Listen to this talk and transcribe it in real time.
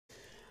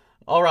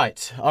All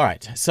right, all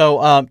right.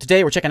 So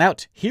today we're checking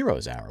out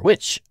Heroes Hour,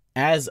 which,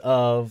 as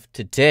of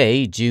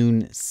today,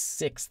 June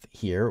 6th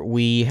here,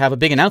 we have a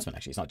big announcement.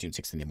 Actually, it's not June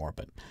 6th anymore,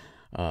 but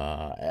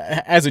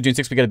as of June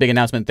 6th, we got a big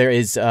announcement. There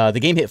is the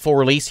game hit full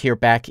release here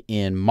back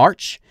in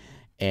March,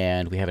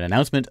 and we have an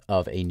announcement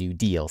of a new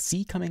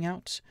DLC coming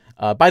out.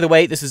 By the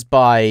way, this is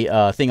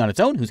by Thing on Its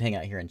Own, who's hanging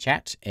out here in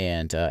chat,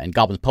 and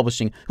Goblins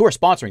Publishing, who are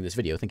sponsoring this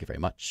video. Thank you very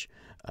much,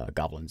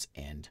 Goblins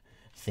and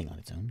Thing on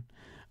Its Own.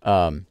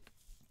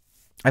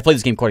 I've played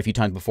this game quite a few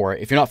times before.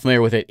 If you're not familiar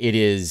with it, it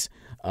is,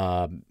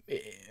 well,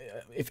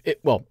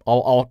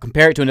 I'll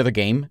compare it to another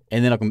game,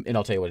 and then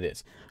I'll tell you what it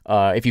is.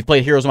 If you've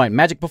played Heroes of Might and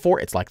Magic before,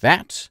 it's like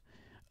that,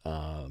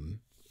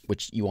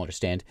 which you will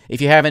understand. If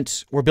you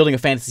haven't, we're building a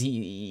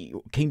fantasy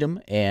kingdom,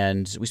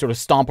 and we sort of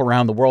stomp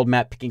around the world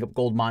map, picking up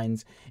gold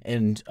mines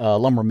and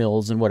lumber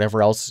mills and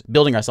whatever else,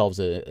 building ourselves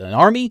an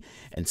army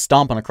and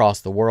stomping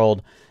across the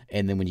world.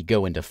 And then when you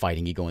go into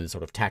fighting, you go into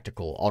sort of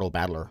tactical auto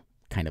battler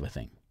kind of a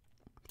thing.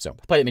 So,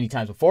 I've played it many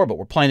times before, but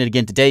we're playing it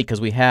again today because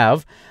we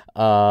have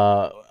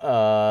an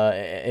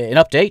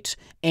update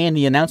and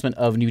the announcement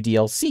of new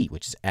DLC,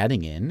 which is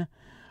adding in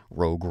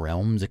Rogue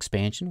Realms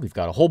expansion. We've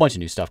got a whole bunch of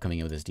new stuff coming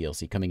in with this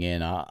DLC, coming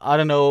in, I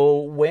don't know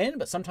when,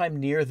 but sometime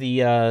near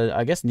the,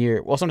 I guess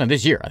well, sometime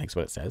this year, I think is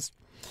what it says.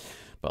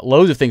 But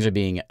loads of things are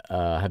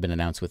have been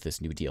announced with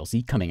this new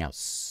DLC coming out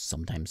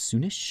sometime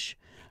soonish.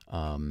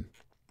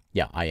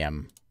 Yeah, I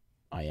am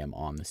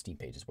on the Steam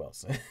page as well,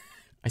 so...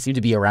 I seem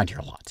to be around here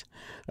a lot.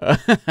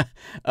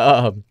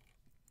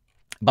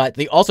 But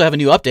they also have a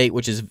new update,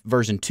 which is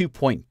version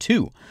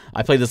 2.2.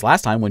 I played this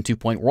last time when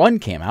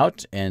 2.1 came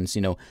out, and, you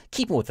know,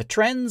 keeping with the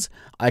trends,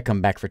 I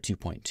come back for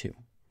 2.2.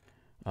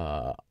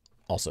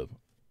 Also,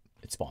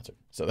 it's sponsored,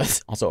 so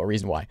that's also a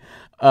reason why.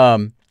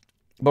 But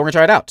we're going to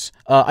try it out.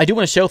 I do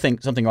want to show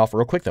something off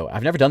real quick, though.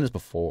 I've never done this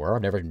before.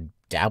 I've never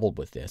dabbled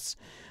with this,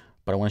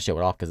 but I want to show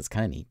it off because it's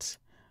kind of neat.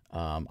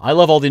 I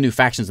love all the new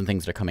factions and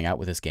things that are coming out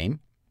with this game.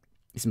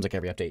 It seems like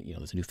every update, you know,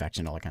 there's a new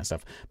faction and all that kind of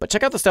stuff. But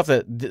check out the stuff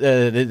that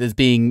is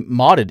being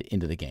modded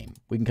into the game.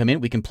 We can come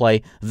in, we can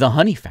play the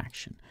Honey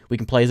faction. We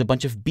can play as a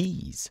bunch of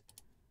bees.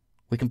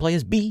 We can play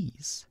as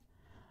bees.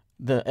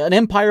 An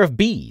empire of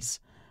bees.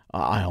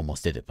 I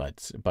almost did it,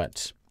 but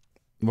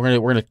we're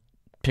gonna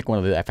pick one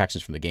of the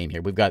factions from the game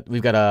here. We've got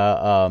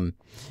an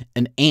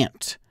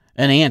ant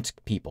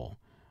people.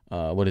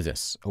 What is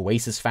this?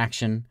 Oasis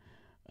faction.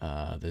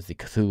 There's the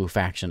Cthulhu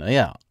faction.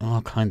 Yeah,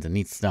 all kinds of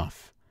neat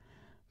stuff.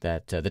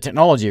 The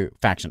technology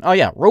faction. Oh,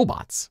 yeah,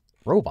 robots.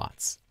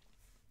 Robots.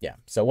 Yeah,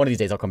 so one of these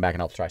days I'll come back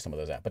and I'll try some of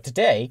those out. But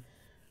today,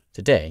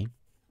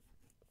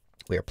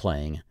 we are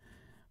playing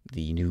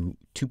the new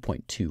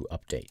 2.2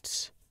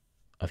 updates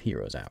of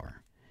Heroes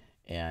Hour.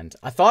 And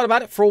I thought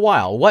about it for a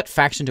while. What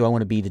faction do I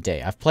want to be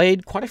today? I've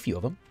played quite a few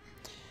of them.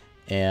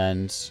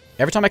 And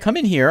every time I come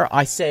in here,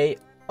 I say,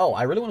 oh,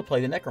 I really want to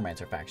play the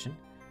Necromancer faction.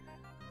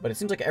 But it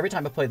seems like every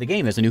time I play the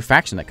game, there's a new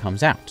faction that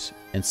comes out.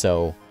 And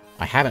so...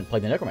 I haven't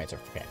played the Necromancer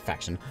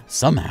faction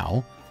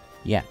somehow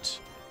yet,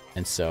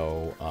 and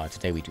so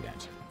today we do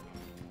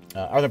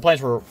that. Are there plans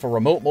for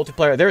remote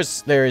multiplayer?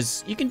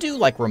 There's you can do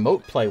like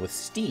remote play with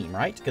Steam,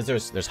 right? Because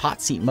there's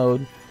hot seat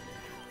mode,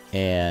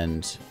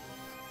 and so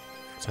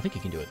I think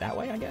you can do it that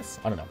way. I guess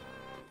I don't know.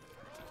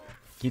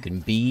 You can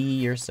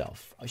be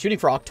yourself. Shooting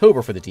for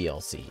October for the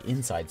DLC.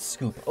 Inside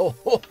scoop. Oh,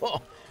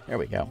 there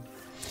we go.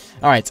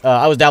 All right,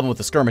 I was dabbling with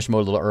the skirmish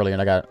mode a little earlier,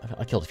 and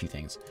I killed a few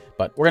things.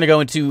 But we're gonna go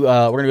into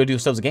do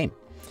ourselves a game.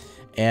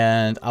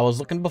 And I was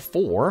looking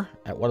before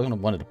at what I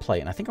wanted to play,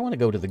 and I think I want to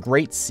go to the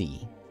Great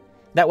Sea.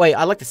 That way,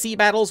 I like the sea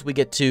battles. We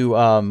get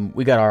to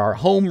we got our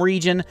home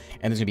region,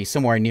 and there's gonna be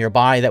somewhere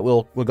nearby that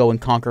we'll go and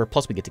conquer.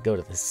 Plus, we get to go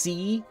to the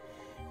sea,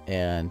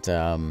 and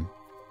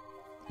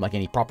like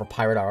any proper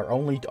pirate,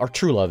 our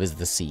true love is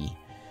the sea,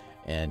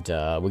 and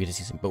we get to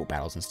see some boat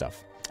battles and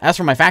stuff. As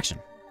for my faction.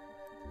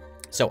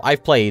 So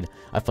I've played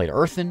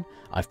Earthen,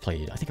 I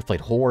think I've played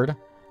Horde,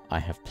 I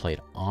have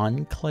played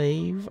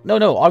Enclave. No,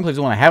 Enclave is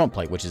the one I haven't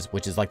played, which is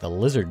like the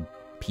lizard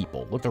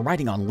people. Look, they're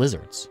riding on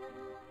lizards.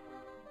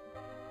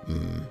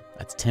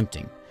 That's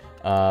tempting.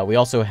 We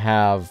also I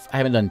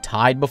haven't done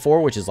Tide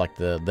before, which is like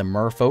the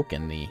merfolk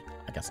and the,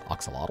 I guess,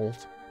 oxalotls.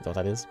 Is that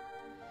what that is?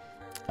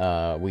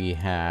 We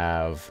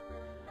have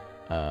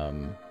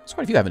there's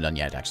quite a few I haven't done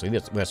yet, actually.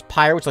 There's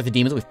Pyre, which is like the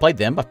demons. We've played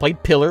them. I've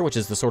played Pillar, which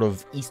is the sort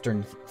of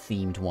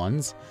Eastern-themed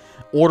ones.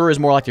 Order is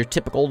more like your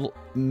typical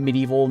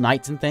medieval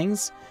knights and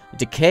things.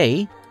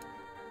 Decay,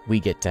 we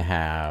get to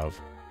have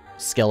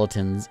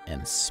skeletons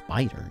and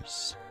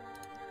spiders.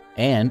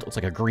 And looks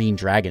like a green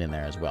dragon in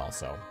there as well.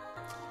 So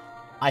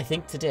I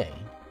think today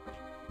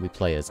we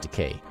play as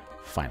Decay,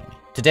 finally.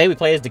 Today we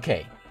play as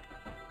Decay.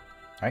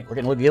 All right, we're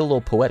going to get a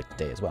little poetic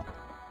today as well.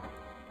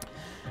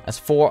 As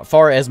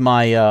far as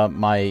my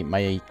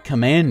my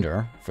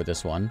commander for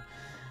this one,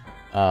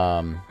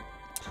 I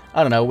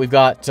don't know. We've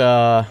got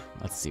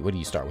let's see. What do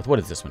you start with? What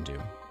does this one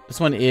do? This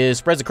one is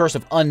spreads the curse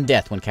of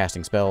undeath when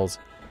casting spells.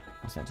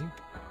 What's that do?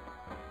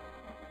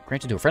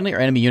 Granted to a friendly or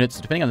enemy units,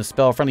 depending on the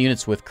spell. Friendly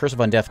units with curse of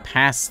undeath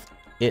pass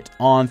it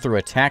on through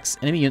attacks.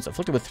 Enemy units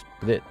afflicted with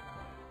it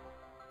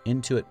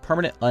into it.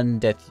 Permanent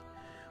undead.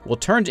 Will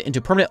turn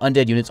into permanent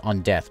undead units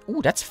on death.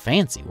 Ooh, that's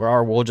fancy.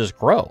 Where we'll just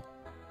grow.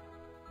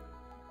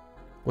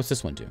 What's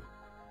this one do?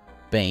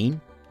 Bane.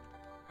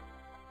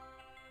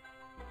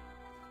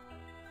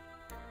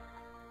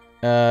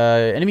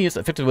 Enemy is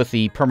affected with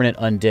the permanent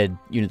undead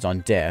units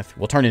on death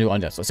will turn into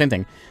undead. So same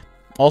thing.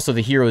 Also,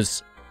 the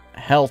hero's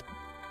health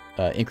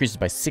increases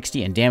by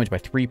 60 and damage by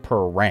 3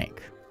 per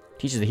rank.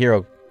 Teaches the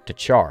hero to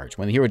charge.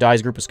 When the hero dies,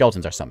 a group of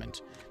skeletons are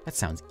summoned. That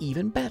sounds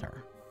even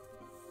better.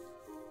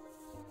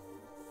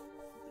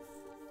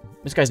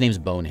 This guy's name is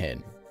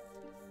Bonehead.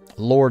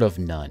 Lord of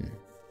None.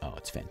 Oh,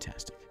 it's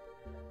fantastic.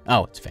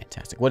 Oh, it's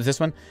fantastic. What is this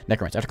one?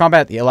 Necromancer. After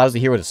combat, it allows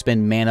the hero to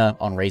spend mana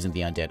on raising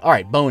the undead. All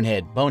right,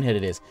 Bonehead. Bonehead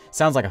it is.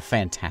 Sounds like a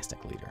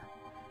fantastic leader.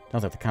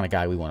 Sounds like the kind of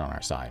guy we want on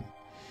our side.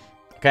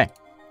 Okay. I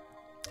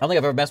don't think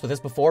I've ever messed with this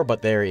before,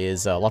 but there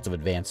is lots of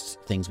advanced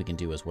things we can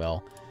do as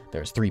well.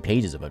 There's 3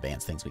 pages of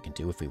advanced things we can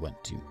do if we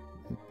want to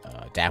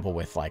dabble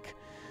with, like,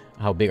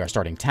 how big our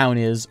starting town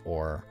is,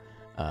 or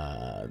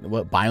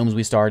what biomes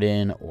we start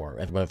in, or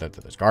whether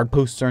there's guard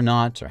posts or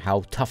not, or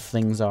how tough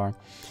things are.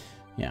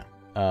 Yeah.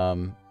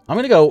 I'm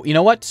going to go, you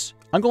know what?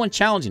 I'm going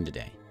challenging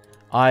today.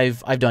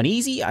 I've done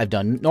easy. I've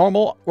done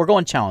normal. We're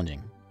going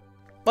challenging.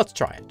 Let's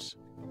try it.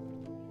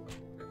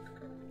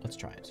 Let's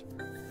try it.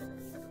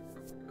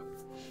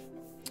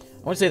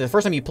 I want to say the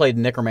first time you played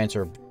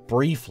Necromancer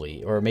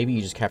briefly, or maybe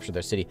you just captured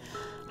their city.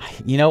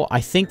 You know, I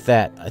think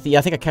I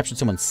captured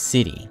someone's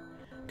city.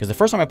 Because the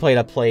first time I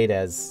played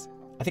as...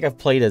 I think I've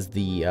played as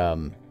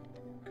the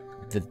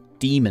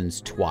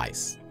demons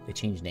twice. They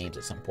changed names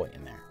at some point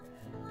in there.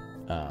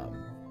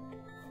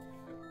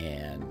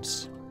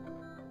 And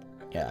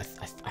yeah,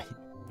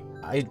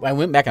 I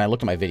went back and I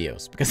looked at my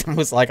videos because I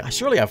was like,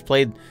 surely I've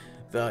played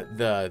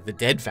the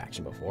Dead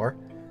faction before,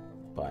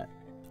 but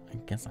I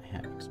guess I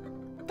haven't.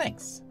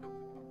 Thanks.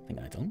 I think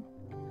I don't.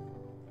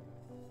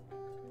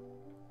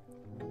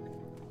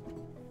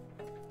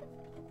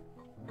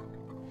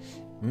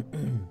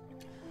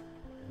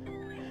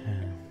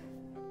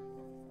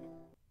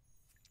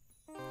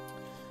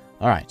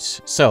 All right,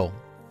 so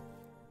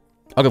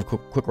I'll give a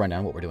quick rundown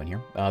of what we're doing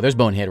here. There's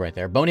Bonehead right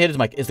there. Bonehead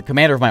is the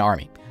commander of my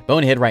army.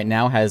 Bonehead right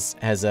now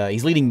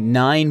he's leading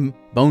 9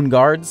 bone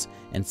guards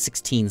and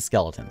 16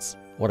 skeletons.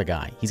 What a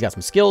guy. He's got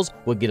some skills.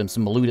 We'll get him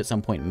some loot at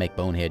some point and make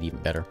Bonehead even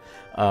better.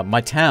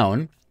 My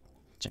town,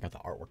 check out the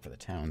artwork for the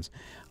towns.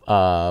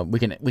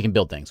 We can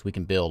build things. We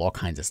can build all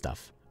kinds of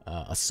stuff.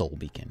 A soul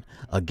beacon,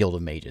 a guild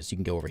of mages. You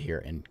can go over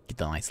here and get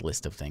the nice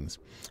list of things.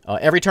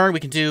 Every turn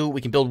we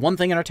can build one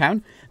thing in our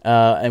town,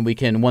 and we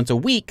can once a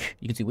week.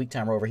 You can see week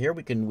timer over here.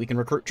 We can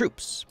recruit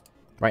troops.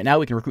 Right now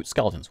we can recruit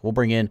skeletons. We'll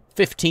bring in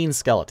 15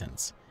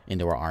 skeletons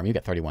into our army. We've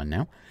got 31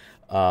 now.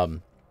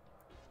 And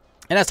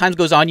as time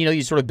goes on,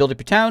 you sort of build up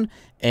your town,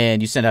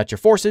 and you send out your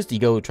forces to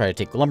go try to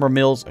take lumber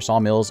mills or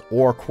sawmills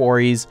or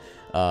quarries.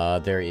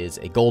 There is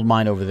a gold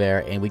mine over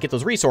there, and we get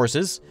those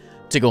resources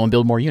to go and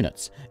build more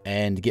units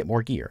and get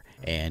more gear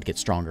and get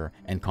stronger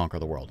and conquer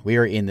the world. We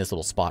are in this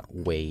little spot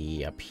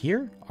way up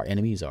here. Our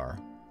enemies are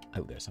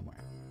out there somewhere.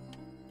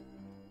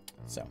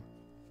 So,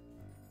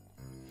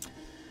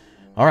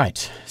 all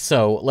right.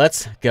 So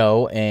let's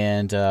go,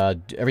 and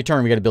every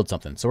turn we got to build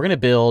something. So we're going to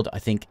build, I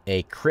think,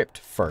 a crypt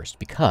first,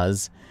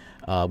 because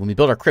when we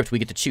build our crypt, we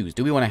get to choose.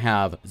 Do we want to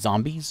have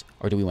zombies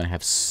or do we want to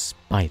have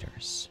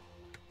spiders?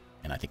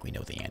 And I think we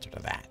know the answer to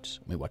that.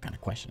 I mean, what kind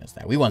of question is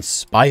that? We want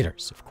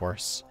spiders, of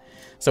course.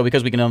 So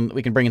because we can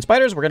bring in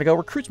spiders, we're going to go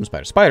recruit some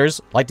spiders.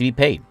 Spiders like to be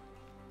paid.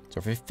 So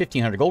for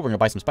 1,500 gold, we're going to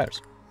buy some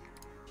spiders.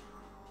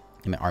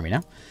 In my army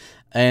now.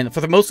 And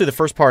for mostly the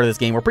first part of this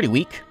game, we're pretty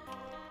weak.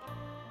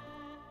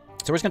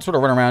 So we're just going to sort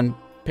of run around,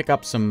 pick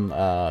up some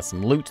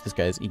loot. This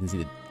guy's, you can see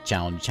the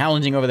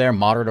challenging over there,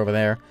 moderate over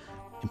there.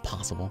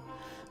 Impossible.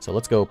 So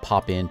let's go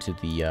pop into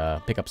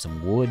the, pick up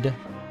some wood.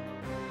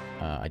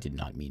 I did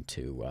not mean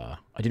to,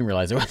 I didn't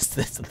realize there was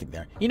something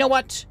there. You know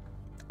what?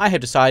 I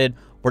have decided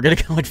we're going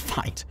to go and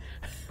fight.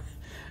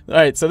 All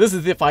right, so this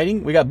is the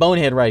fighting. We got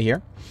Bonehead right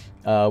here.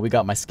 We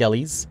got my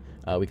skellies.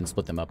 We can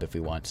split them up if we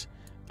want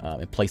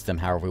and place them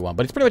however we want.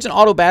 But it's pretty much an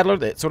auto battler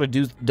that sort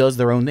of does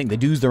their own thing. They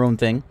do their own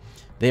thing.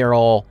 They are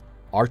all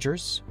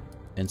archers.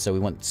 And so we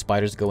want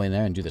spiders to go in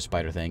there and do their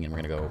spider thing. And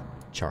we're going to go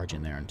charge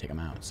in there and take them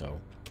out. So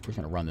we're just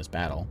going to run this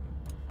battle.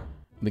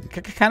 We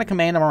can kind of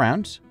command them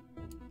around.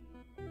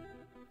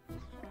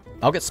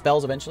 I'll get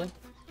spells eventually.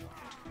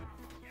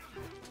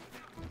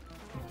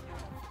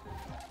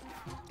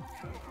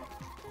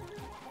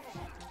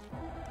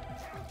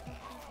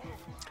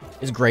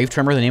 Is Grave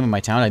Tremor the name of my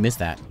town? I missed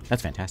that.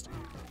 That's fantastic.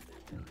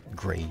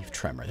 Grave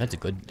Tremor. That's a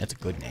good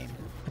name.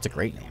 That's a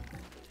great name.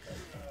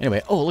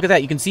 Anyway, oh, look at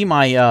that. You can see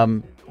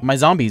my my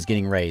zombies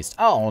getting raised.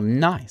 Oh,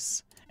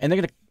 nice. And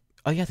they're gonna,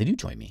 oh yeah, they do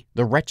join me.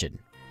 The Wretched.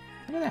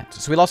 Look at that.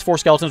 So we lost 4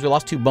 skeletons, we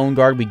lost 2 bone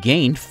guard, we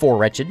gained 4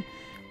 Wretched.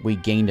 We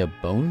gained a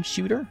bone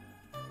shooter.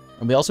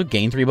 And we also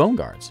gained 3 bone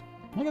guards.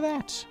 Look at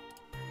that.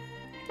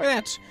 Look at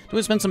that. Do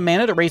we spend some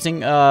mana to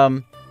raising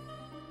Bone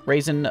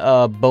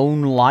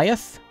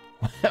Liath?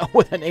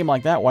 With a name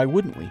like that, why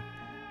wouldn't we?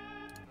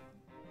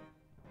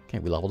 Okay,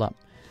 we leveled up.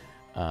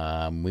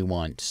 We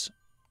want...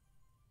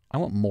 I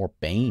want more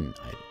Bane.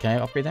 Can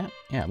I upgrade that?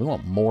 Yeah, we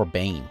want more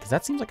Bane, because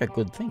that seems like a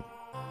good thing.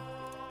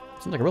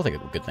 Seems like a really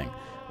good thing.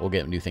 We'll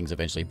get new things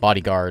eventually.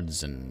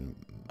 Bodyguards and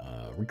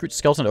recruit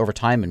skeleton over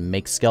time and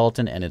make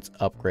skeleton and its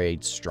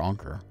upgrade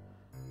stronger.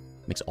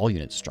 Makes all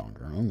units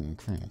stronger. Oh,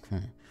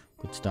 okay.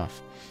 Good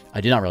stuff.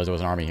 I did not realize there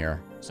was an army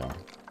here, so...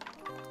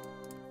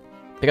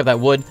 Pick up that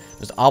wood.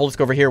 There's an obelisk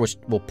over here, which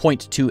will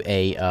point to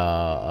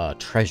a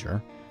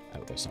treasure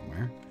out there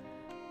somewhere.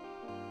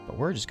 But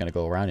we're just going to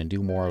go around and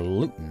do more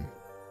looting.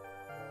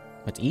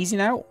 It's easy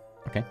now?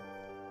 Okay.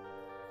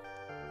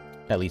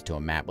 That leads to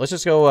a map. Let's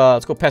just go,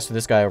 let's go pester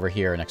this guy over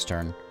here next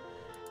turn.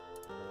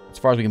 As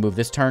far as we can move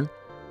this turn,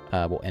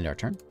 we'll end our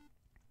turn.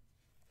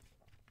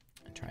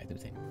 And try the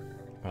thing.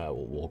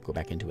 We'll go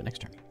back into it next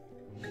turn.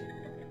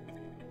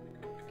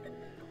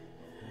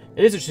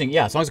 It is interesting.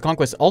 Yeah, Songs of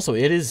Conquest. Also,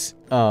 it is,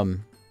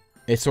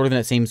 it's sort of in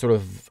that same sort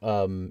of,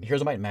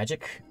 Heroes of Might and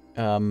Magic,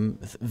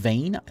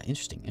 vein.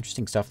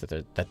 Interesting stuff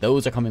that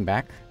those are coming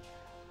back.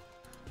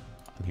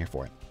 I'm here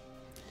for it.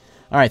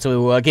 All right,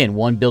 so again,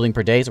 1 building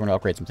per day, so we're going to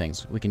upgrade some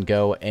things. We can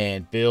go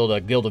and build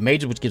a Guild of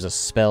Mages, which gives us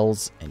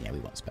spells. And yeah, we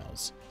want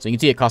spells. So you can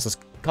see it costs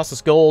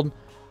us gold,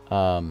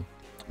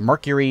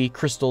 mercury,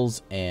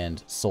 crystals,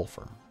 and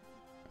sulfur.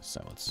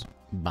 So let's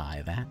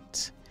buy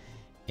that.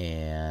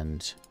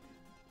 And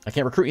I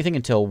can't recruit anything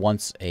until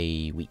once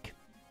a week.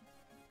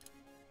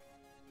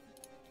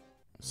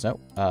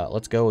 So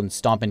let's go and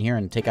stomp in here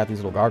and take out these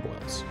little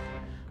gargoyles.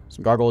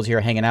 Some gargoyles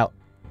here hanging out,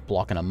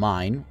 blocking a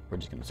mine. We're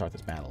just going to start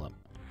this battle up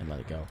and let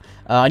it go.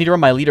 I need to run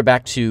my leader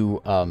back to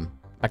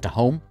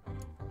home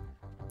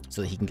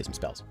so that he can get some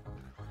spells.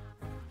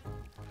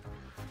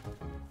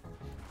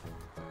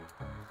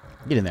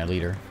 Get in there,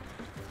 leader.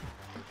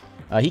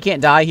 He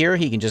can't die here.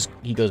 He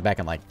goes back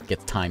and like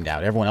gets timed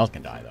out. Everyone else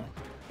can die though.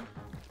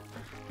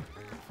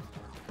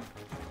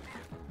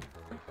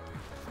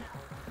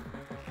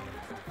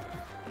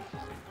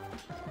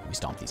 We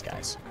stomp these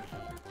guys.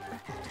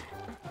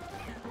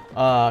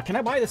 Can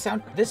I buy this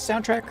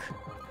soundtrack?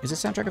 Is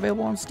this soundtrack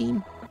available on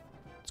Steam?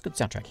 It's a good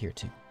soundtrack here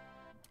too.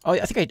 Oh,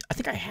 I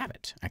think I have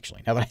it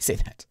actually. Now that I say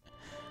that,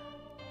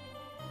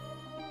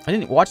 I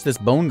didn't watch this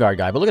Bone Guard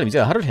guy, but look at him. He's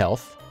got 100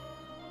 health.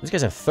 These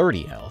guys have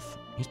 30 health.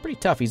 He's pretty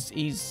tough. He's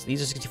a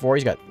 64.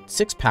 He's got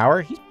 6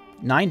 power. He's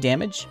 9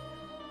 damage.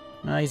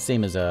 He's the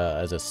same as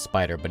a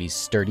spider, but he's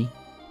sturdy.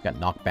 He's got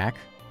knockback.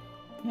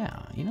 Yeah,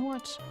 you know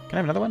what? Can I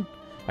have another one?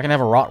 I can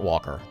have a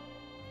Rotwalker.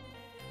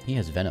 He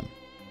has venom.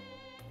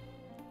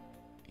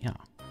 Yeah,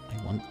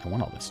 I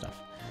want all this stuff.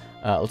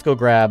 Let's go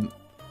grab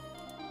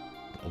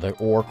the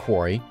ore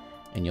quarry,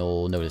 and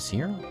you'll notice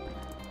here.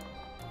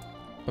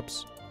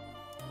 Oops.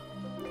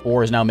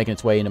 Ore is now making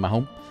its way into my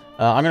home.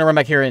 I'm gonna run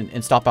back here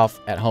and stop off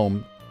at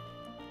home.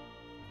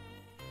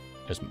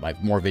 There's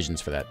more visions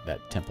for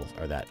that temple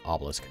or that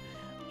obelisk,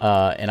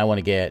 and I want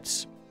to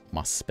get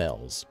my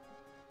spells.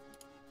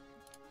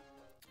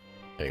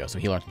 There you go. So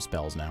he learned some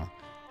spells now.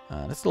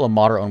 That's still a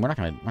moderate one. We're not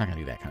gonna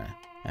do that kind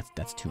of.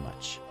 That's too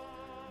much.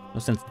 No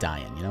sense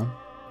dying, you know.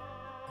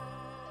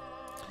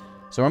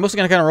 So we're mostly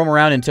gonna kind of roam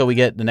around until we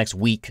get the next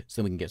week,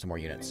 so then we can get some more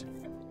units.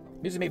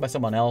 Music made by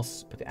someone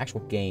else, but the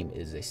actual game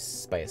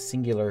is by a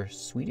singular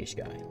Swedish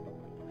guy.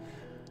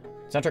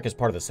 Soundtrack is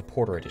part of the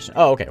supporter edition.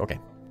 Oh, okay. Okay.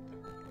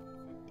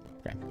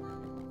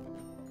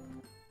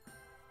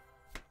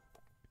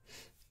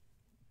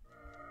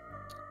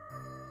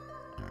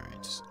 All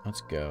right,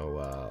 let's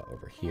go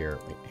over here.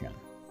 Wait, hang on.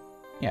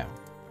 Yeah.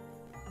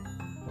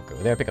 We'll go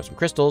there, pick up some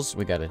crystals.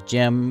 We got a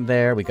gem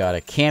there. We got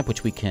a camp,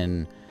 which we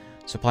can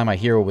supply my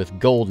hero with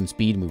gold and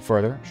speed and move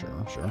further.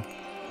 Sure.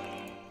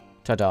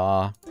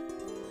 Ta-da.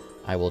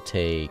 I will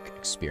take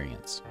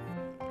experience.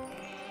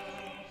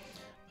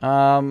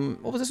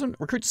 What was this one?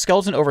 Recruit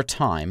skeleton over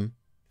time.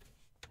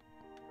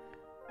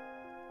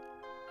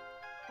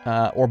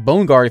 Or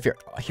Bone Guard if your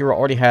hero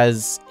already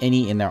has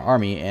any in their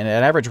army. And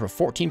an average of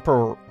 14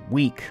 per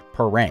week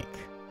per rank.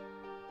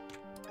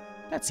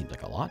 That seems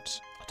like a lot.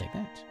 I'll take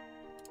that.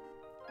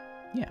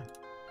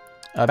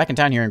 Yeah. Back in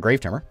town here in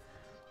Grave Tremor.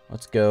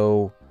 Let's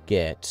go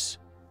get...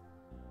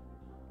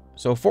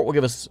 So a fort will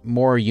give us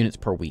more units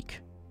per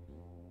week.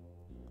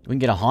 We can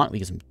get a haunt. We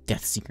get some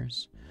Death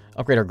Seekers.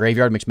 Upgrade our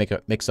graveyard.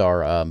 Mix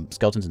our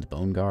skeletons into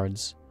Bone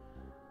Guards.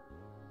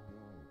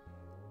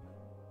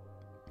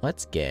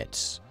 Let's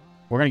get...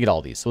 We're going to get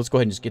all these. So let's go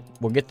ahead and just get...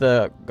 We'll get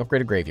the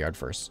upgraded graveyard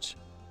first.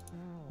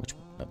 Which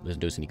doesn't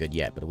do us any good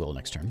yet, but it will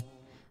next turn.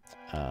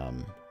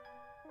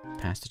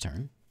 Pass the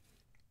turn.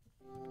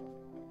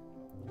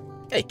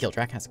 Hey,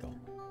 Killdrack, how's it going?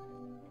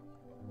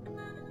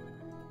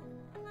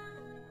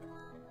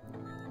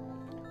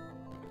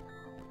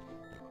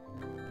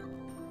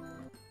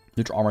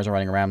 Neutral armors are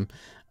running around.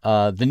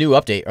 The new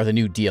update, or the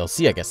new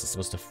DLC, I guess, is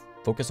supposed to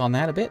focus on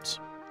that a bit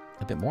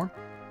more.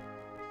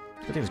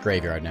 Let's go take this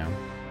graveyard now.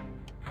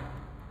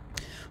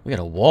 We got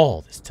a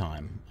wall this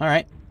time. All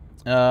right.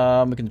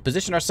 We can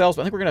position ourselves.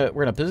 I think we're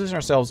gonna position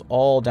ourselves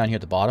all down here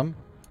at the bottom.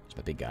 There's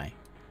my big guy.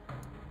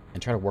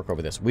 And try to work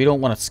over this. We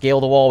don't want to scale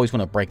the wall. We just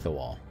want to break the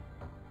wall.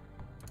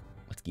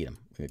 Let's get him.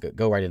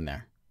 Go right in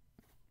there.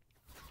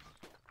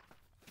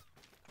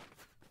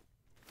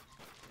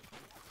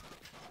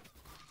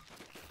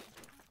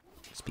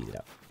 speed it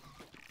up.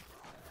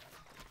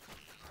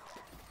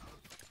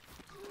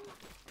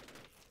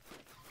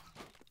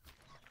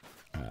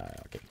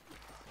 Okay.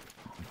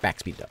 Back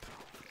speed it up.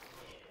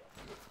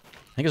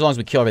 I think as long as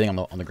we kill everything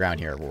on the ground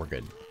here, we're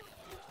good.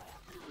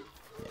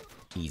 Yeah,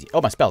 easy.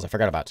 Oh, my spells. I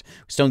forgot about.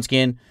 Stone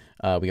Skin.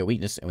 We got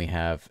Weakness, and we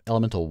have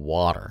Elemental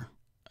Water.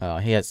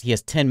 He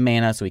has 10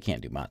 mana, so we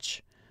can't do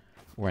much.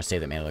 We're going to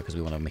save that mana, though, because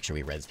we want to make sure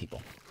we res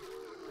people.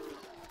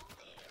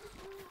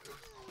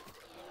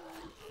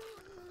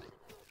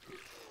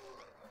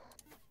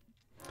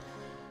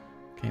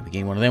 Okay, we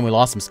gained one of them. We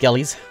lost some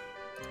skellies.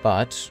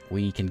 But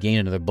we can gain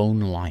another Bone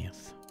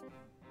Goliath.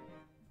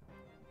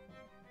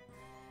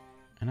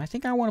 And I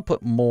think I want to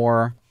put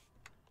more...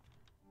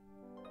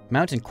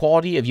 Mountain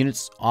quality of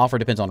units offered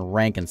depends on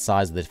rank and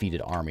size of the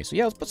defeated army. So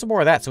yeah, let's put some more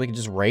of that so we can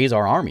just raise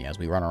our army as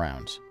we run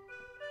around.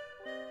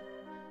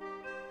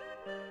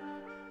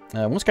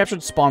 Once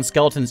captured, spawn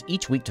skeletons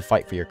each week to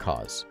fight for your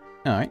cause.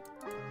 Alright.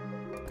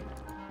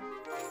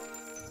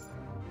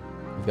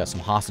 We've got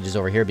some hostages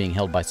over here being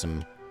held by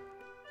some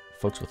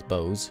folks with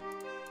bows.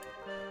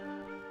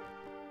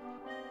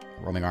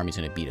 Roaming army's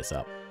gonna beat us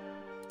up.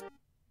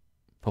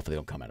 Hopefully they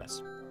don't come at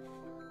us.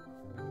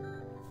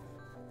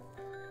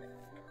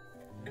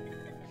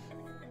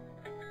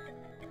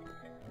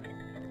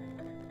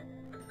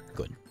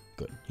 Good,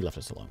 good. He left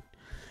us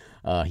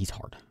alone. He's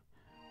hard.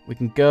 We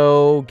can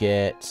go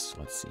get,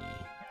 let's see,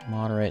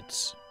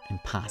 moderate,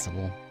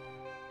 impossible.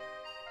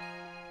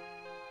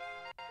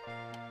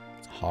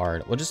 It's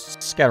hard. We'll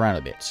just scout around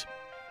a bit.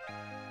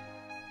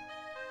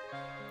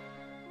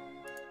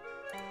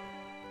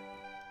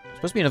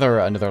 Supposed to be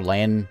another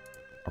land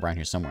around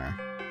here somewhere.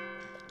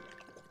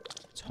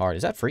 It's hard.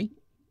 Is that free?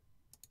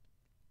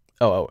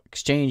 Oh,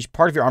 exchange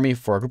part of your army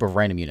for a group of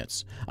random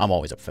units. I'm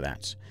always up for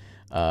that.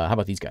 How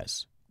about these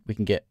guys? We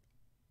can get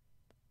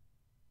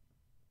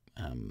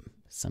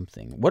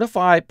something. What if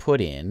I put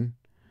in?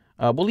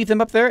 We'll leave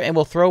them up there, and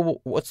we'll throw.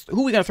 Who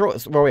are we gonna throw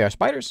away? Our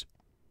spiders.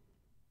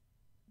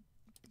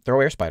 Throw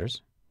away our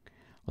spiders.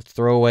 Let's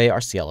throw away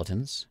our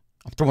skeletons.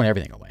 I'm throwing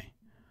everything away.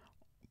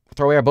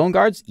 Throw away our bone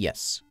guards.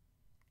 Yes.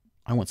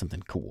 I want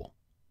something cool.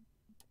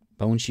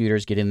 Bone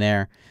shooters, get in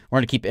there. We're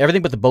going to keep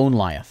everything but the Bone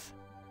Goliath.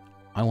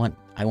 I want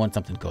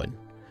something good.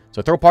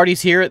 So throw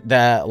parties here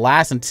that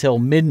last until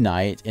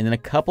midnight, and in a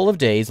couple of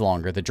days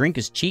longer. The drink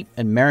is cheap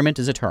and merriment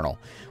is eternal.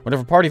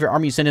 Whatever party of your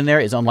army you send in there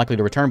is unlikely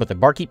to return, but the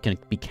barkeep can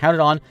be counted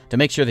on to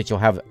make sure that you'll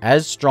have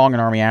as strong an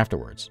army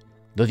afterwards.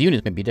 Though the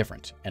units may be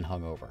different and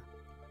hungover.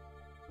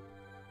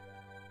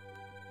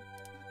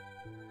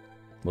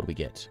 What do we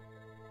get?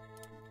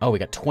 Oh, we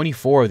got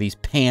 24 of these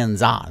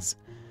panzas.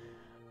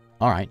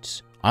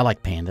 Alright, I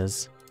like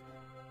pandas.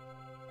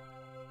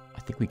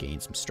 I think we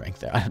gained some strength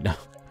there. I don't know.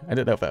 I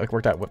don't know if that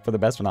worked out for the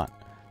best or not.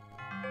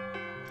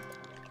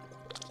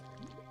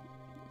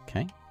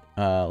 Okay,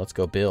 let's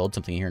go build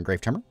something here in Grave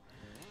Tremor.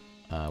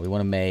 We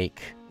want to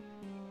make...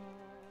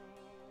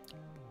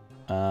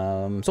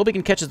 Soul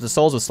Beacon catches the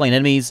souls of slain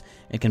enemies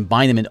and can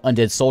bind them into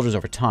undead soldiers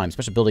over time.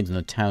 Special buildings in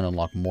the town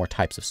unlock more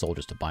types of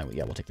soldiers to bind with.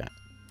 Yeah, we'll take that.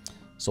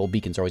 Soul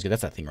Beacons are always good.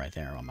 That's that thing right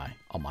there on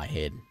my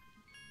head.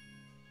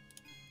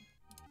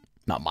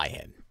 Not my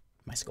head.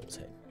 My skull's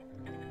head.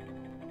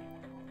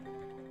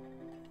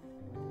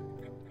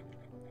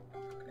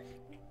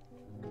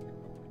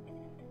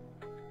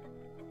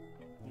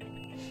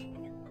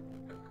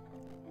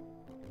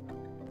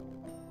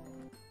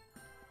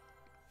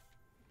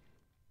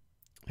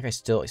 That guy's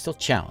still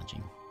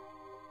challenging.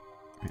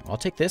 All right, well, I'll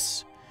take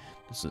this.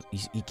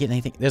 You get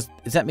anything? Is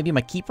that maybe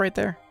my keep right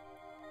there?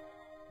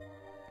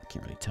 I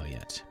can't really tell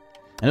yet.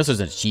 I know there's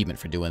an achievement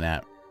for doing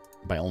that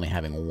by only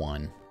having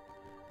one.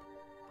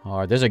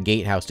 There's a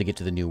gatehouse to get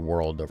to the new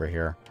world over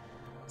here.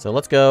 So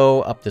let's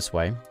go up this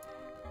way.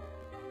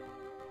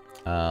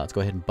 Let's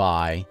go ahead and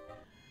buy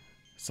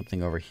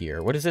something over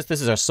here. What is this?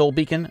 This is our soul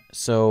beacon.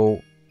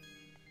 So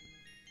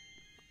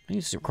I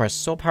need to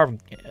request soul power.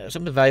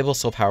 Some valuable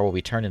soul power will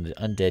be turned into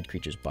undead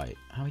creatures by...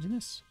 How do we do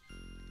this?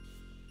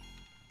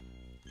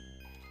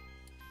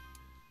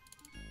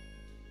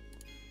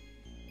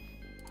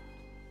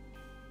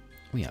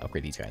 Oh yeah,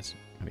 upgrade these guys.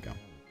 There we go.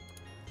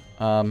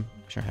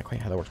 Sure,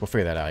 quite how that works. We'll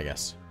figure that out, I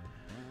guess.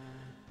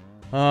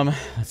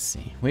 Let's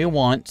see. We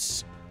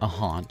want a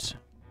haunt.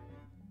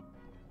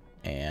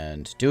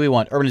 And do we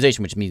want urbanization,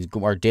 which means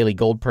our daily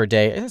gold per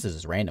day? This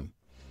is random.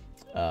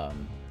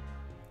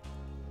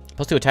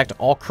 Plus to attack to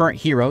all current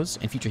heroes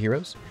and future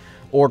heroes.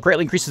 Or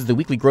greatly increases the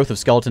weekly growth of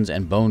skeletons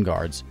and bone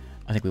guards.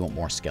 I think we want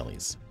more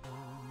skellies.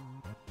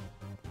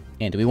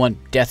 And do we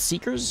want death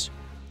seekers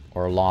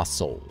or lost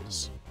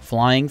souls?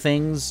 Flying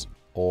things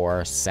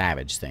or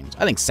savage things?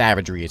 I think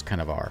savagery is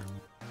kind of our...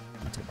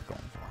 That's what we're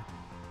going for.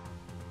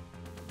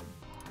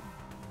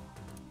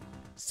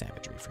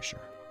 Savagery for sure.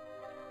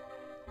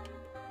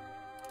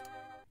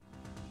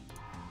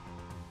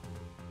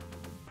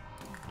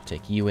 I'll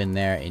take you in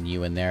there and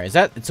you in there. Is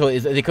that... So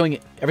is it going...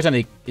 Every time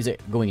they... Is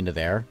it going into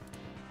there?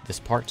 This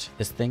part?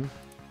 This thing?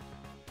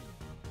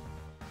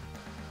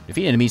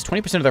 Defeat enemies,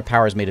 20% of their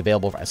power is made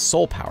available as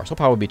soul power. Soul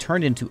power will be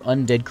turned into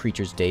undead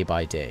creatures day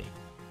by day.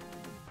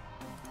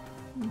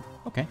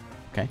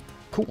 Okay,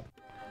 cool.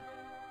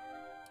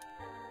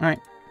 All right.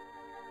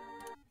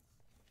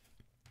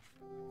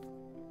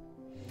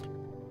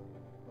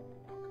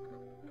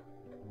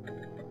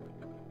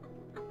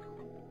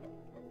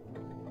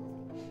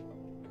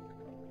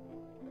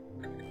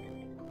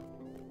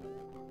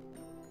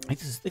 I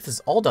think this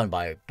is all done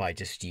by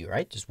just you,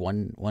 right? Just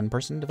one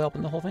person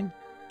developing the whole thing?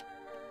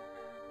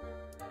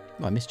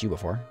 Oh, I missed you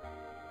before.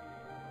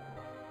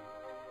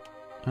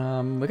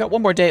 We got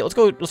one more day. Let's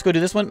go do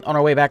this one on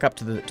our way back up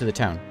to the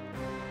town.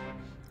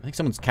 I think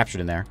someone's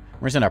captured in there. We're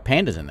gonna send our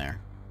pandas in there.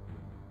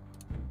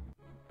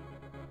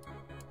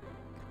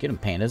 Get them,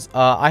 pandas.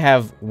 I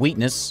have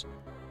weakness.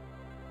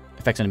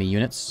 Affects enemy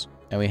units.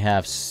 And we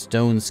have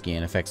stone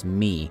skin. Affects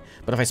me.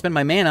 But if I spend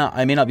my mana,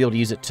 I may not be able to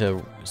use it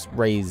to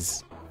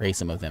raise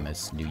some of them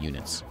as new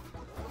units.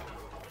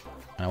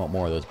 And I want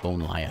more of those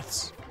bone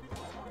Lyeths.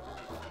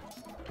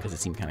 Because it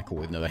seemed kind of cool,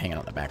 even though they're hanging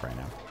out in the back right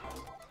now.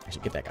 I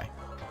should get that guy.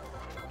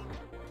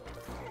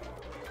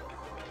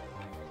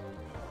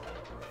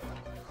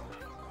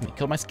 He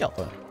killed my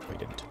skeleton. Oh, he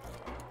didn't.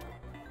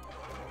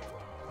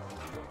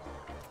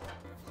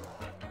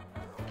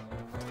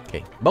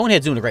 Okay,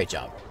 Bonehead's doing a great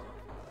job.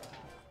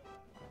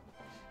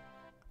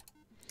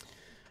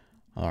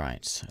 All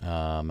right.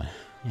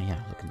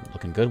 Yeah,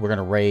 looking good. We're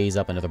gonna raise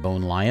up another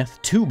bone Lyeth.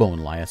 2 bone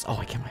Lyeths. Oh,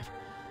 I can't wait.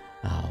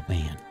 Oh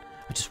man,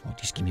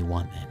 just give me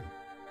one then.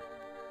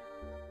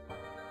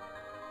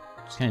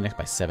 Just getting next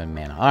by 7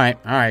 mana. All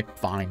right,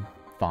 fine.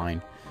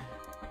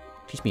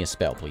 Teach me a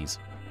spell, please.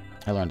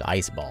 I learned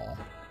Ice Ball.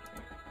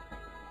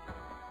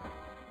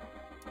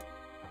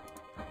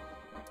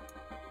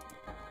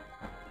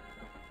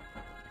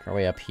 Make our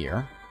way up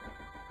here.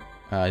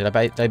 Did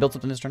I build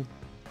something this turn?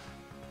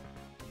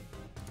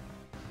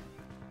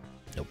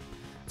 Nope.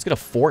 Let's get a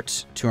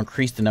fort to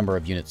increase the number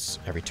of units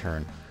every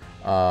turn.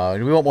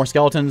 Do we want more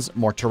skeletons,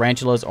 more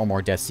tarantulas, or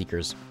more Death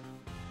Seekers?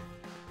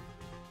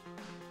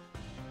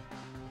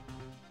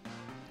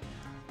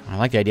 I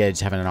like the idea of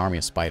just having an army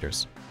of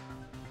spiders.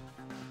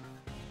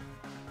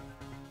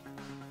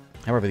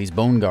 However, these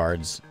bone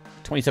guards,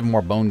 27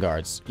 more bone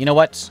guards. You know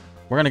what?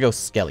 We're gonna go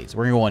skellies.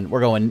 We're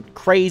going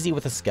crazy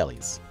with the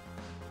skellies.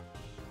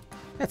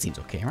 That seems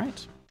okay,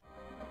 right?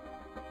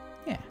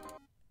 Yeah.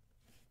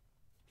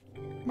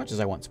 As much as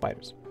I want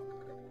spiders.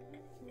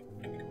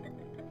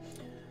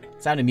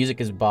 Sound and music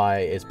is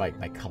by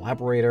my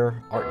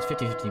collaborator. Art is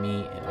 50-50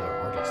 me and other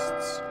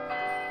artists.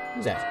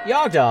 Who's that?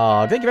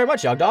 Yogdog! Thank you very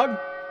much, Yogdog.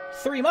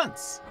 3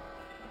 months.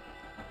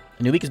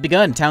 A new week has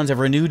begun. Towns have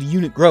renewed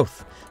unit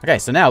growth. Okay,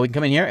 so now we can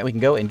come in here and we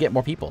can go and get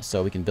more people.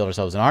 So we can build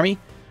ourselves an army.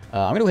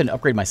 I'm going to go ahead and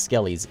upgrade my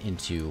skellies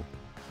into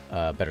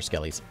better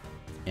skellies.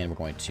 And we're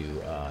going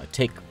to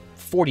take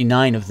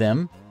 49 of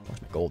them.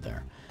 Where's my gold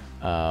there?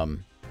 How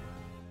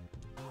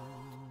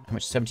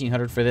much?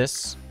 1,700 for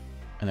this.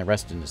 And the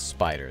rest in the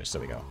spiders.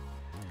 There we go.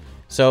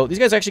 So these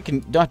guys actually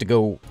don't have to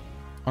go...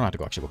 I don't have to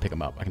go actually go pick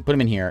them up. I can put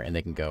them in here and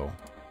they can go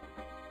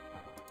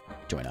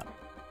join up.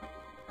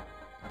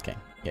 Okay.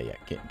 Yeah.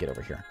 Get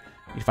over here.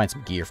 I need to find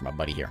some gear for my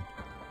buddy here.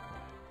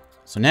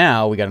 So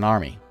now we got an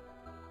army.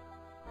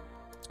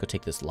 Let's go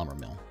take this lumber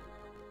mill.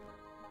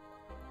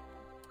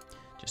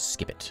 Just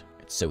skip it.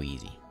 It's so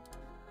easy.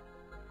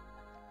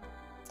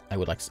 I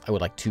would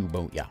like 2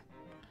 bone. Yeah.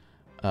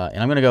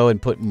 And I'm gonna go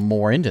and put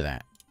more into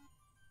that.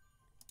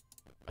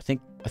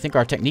 I think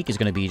our technique is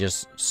gonna be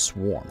just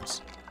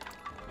swarms.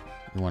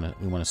 We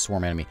wanna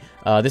swarm enemy.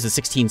 This is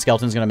 16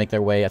 skeletons gonna make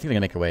their way. I think they're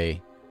gonna make their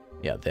way.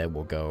 Yeah, they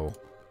will go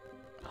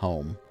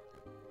home.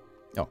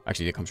 Oh,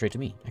 actually, they come straight to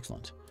me.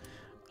 Excellent.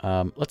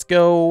 Let's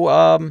go.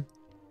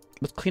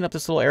 Let's clean up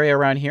this little area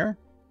around here.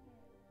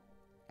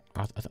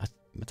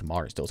 It's a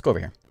moderate still. Let's go over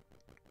here.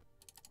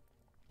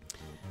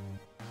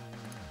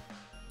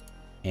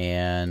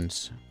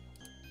 And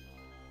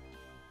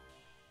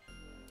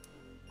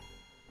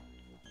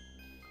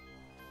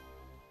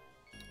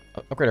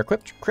upgrade our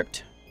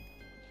crypt.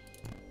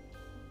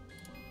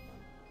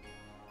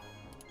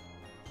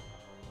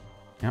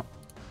 Yep.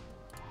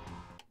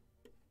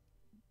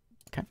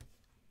 Okay.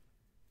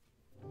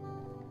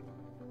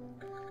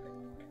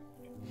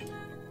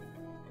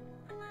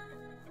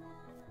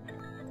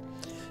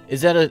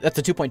 Is that that's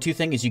a 2.2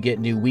 thing? Is you get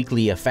new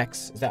weekly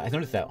effects? Is that I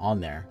noticed that on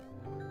there?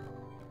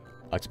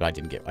 But I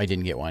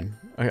didn't get one.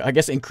 I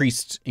guess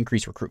increased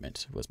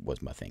recruitment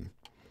was my thing.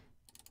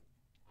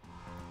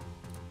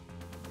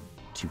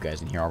 2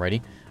 guys in here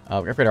already.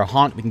 We upgrade our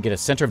haunt. We can get a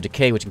center of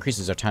decay, which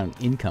increases our town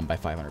income by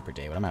 500 per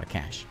day. But I'm out of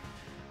cash.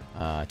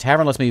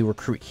 Tavern lets me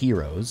recruit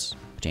heroes,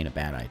 which ain't a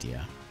bad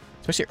idea,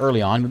 especially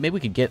early on. But maybe we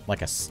could get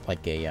maybe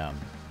a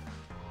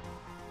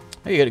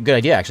good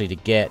idea actually to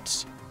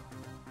get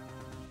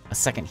a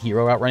second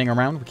hero out running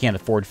around. We can't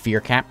afford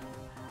fear cap.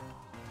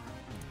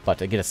 But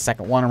to get a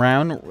second one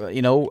around,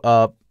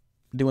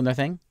 doing their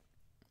thing,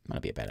 might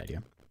not be a bad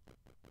idea.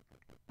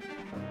 I'm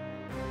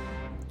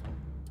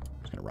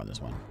just gonna run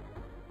this one.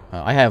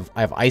 I have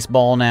Ice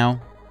Ball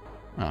now.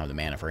 I don't have the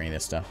mana for any of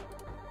this stuff.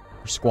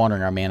 We're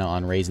squandering our mana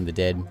on raising the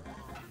dead,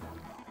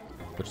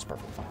 which is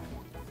perfectly fine.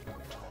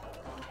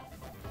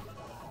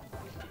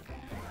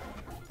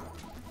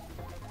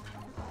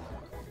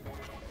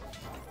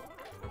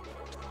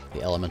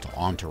 The elemental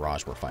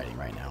entourage we're fighting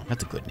right now.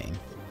 That's a good name.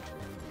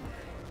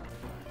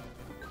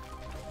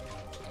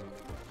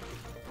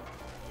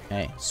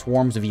 Hey,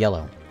 swarms of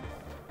yellow.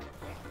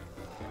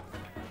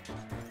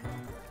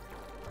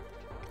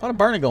 A lot of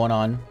burning going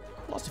on.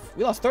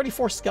 We lost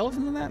 34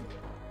 skeletons in that?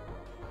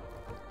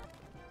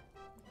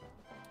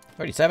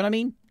 37, I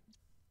mean?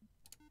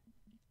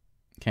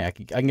 Okay, I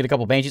can get a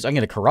couple banshees. I can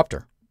get a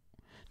corruptor.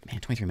 Man,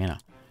 23 mana.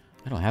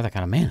 I don't have that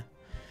kind of mana.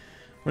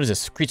 What is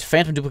this? Creates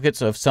phantom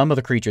duplicates of some of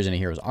the creatures in a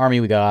hero's army.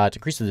 We got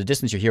increases the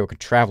distance your hero can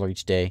travel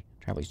each day.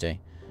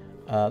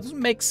 This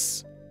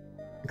makes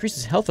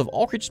increases health of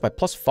all creatures by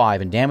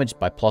 +5 and damage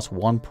by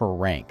 +1 per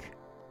rank.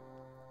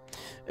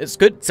 It's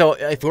good. So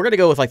if we're gonna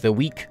go with like the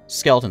weak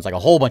skeletons, like a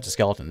whole bunch of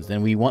skeletons,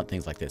 then we want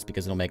things like this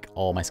because it'll make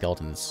all my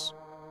skeletons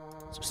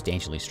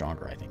substantially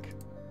stronger, I think.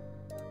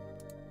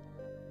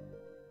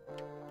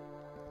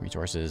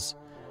 Resources.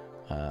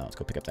 Let's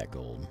go pick up that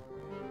gold.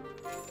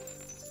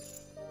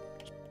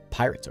 There's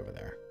pirates over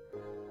there.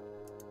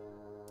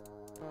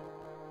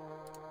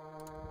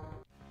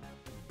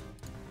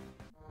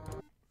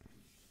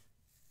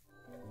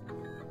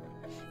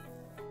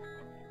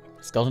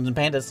 Skeletons and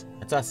pandas.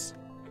 That's us.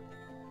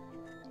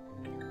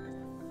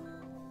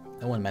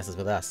 No one messes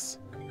with us.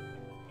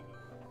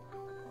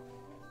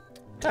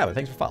 Tyler,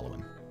 thanks for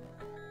following.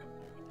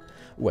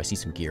 Ooh, I see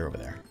some gear over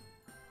there.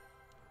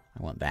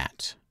 I want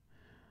that.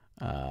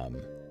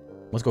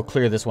 Let's go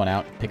clear this one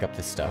out. Pick up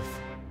this stuff.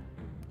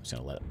 I'm just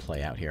gonna let it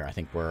play out here. I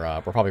think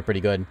we're probably pretty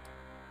good.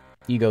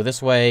 You go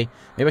this way.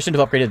 Maybe I shouldn't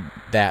have upgraded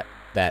that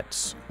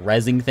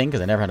rezzing thing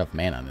because I never had enough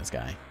mana on this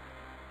guy.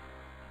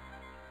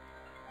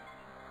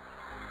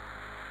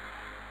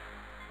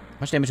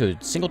 Much damage to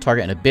a single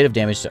target and a bit of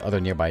damage to other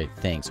nearby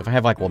things. So if I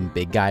have like one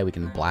big guy, we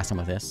can blast him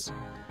with this.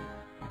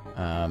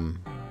 We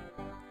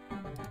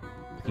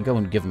can go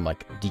and give him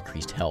like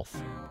decreased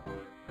health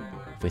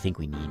if we think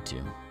we need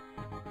to.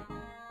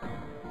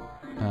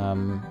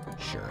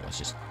 Sure.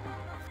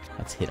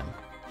 Let's hit him.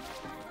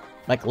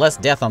 Like less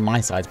death on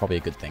my side is probably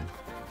a good thing.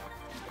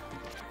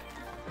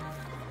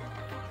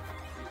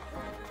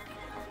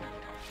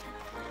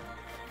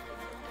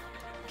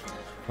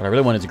 What I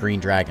really want is a green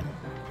dragon,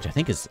 which I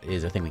think is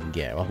a thing we can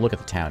get. I'll look at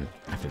the town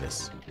after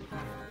this.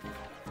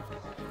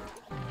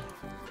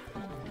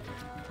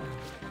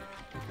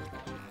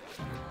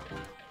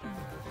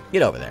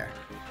 Get over there.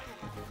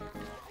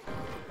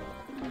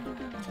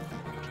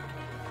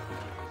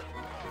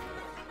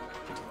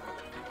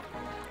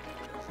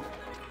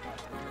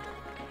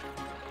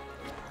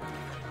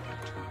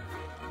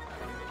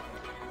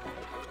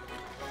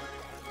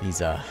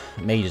 These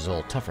mages are a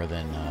little tougher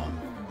than...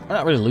 we're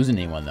not really losing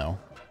anyone, though.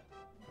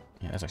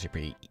 Yeah, that's actually a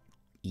pretty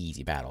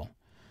easy battle.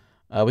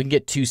 We can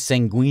get 2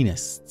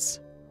 Sanguinists,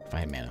 if I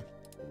had mana.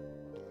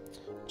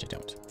 Which I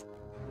don't.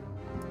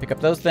 Pick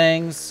up those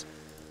things.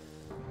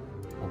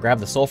 We'll grab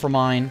the Sulfur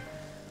Mine.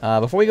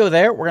 Before we go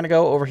there, we're going to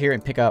go over here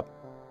and pick up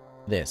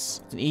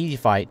this. It's an easy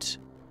fight.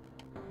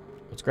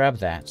 Let's grab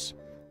that.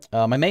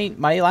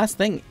 My last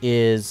thing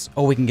is...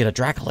 Oh, we can get a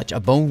Dracolich,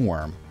 a Bone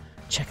Worm.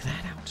 Check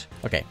that out.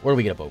 Okay, where do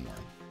we get a Bone Worm?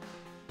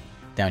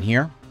 Down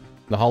here?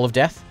 The Hall of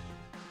Death?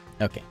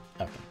 Okay.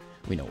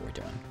 We know what we're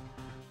doing.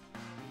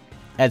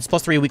 Adds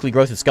 +3 weekly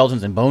growth of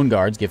skeletons and bone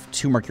guards. Give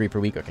 2 mercury per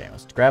week. Okay,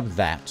 let's grab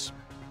that.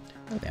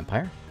 Oh,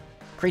 vampire.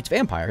 Creates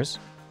vampires.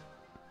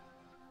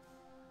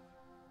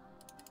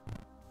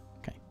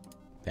 Okay.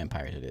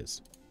 Vampires it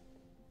is.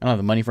 I don't have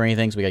the money for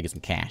anything, so we gotta get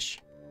some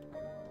cash.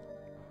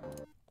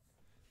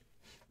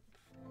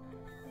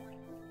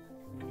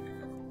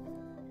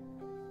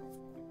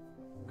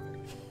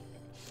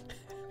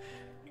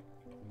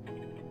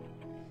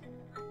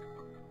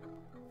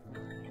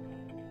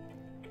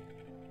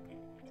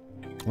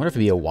 I wonder if it'd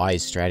be a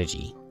wise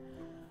strategy.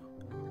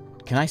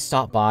 Can I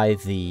stop by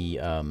the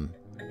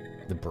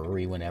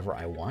brewery whenever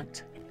I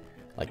want?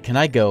 Like, can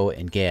I go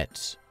and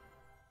get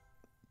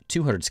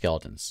 200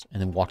 skeletons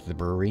and then walk to the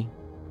brewery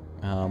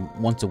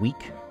once a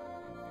week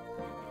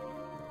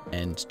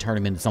and turn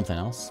them into something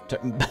else?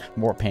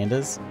 More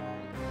pandas?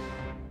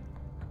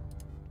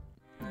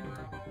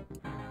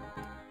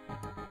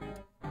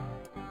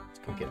 Let's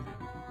go get them.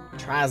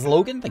 Tries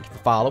Logan, thank you for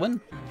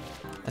following.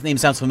 That name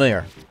sounds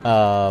familiar.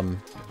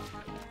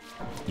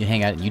 You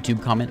hang out in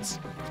YouTube comments.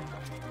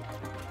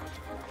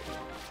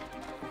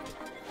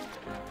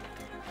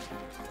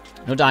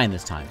 No dying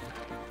this time.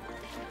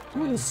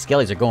 Ooh, those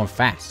skellies are going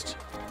fast.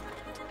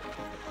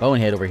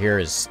 Bonehead over here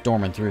is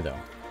storming through, though.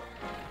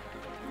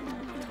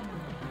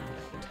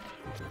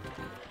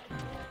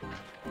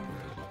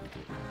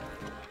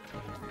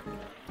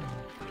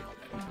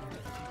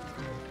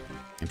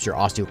 I'm sure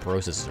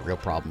osteoporosis is a real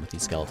problem with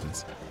these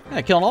skeletons.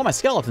 Yeah, killing all my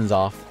skeletons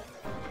off.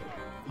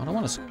 I don't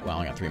want to... Well,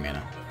 I got 3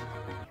 mana.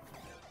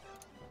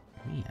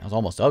 Man, that was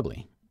almost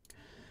ugly.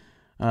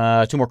 2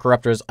 more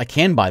corruptors. I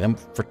can buy them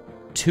for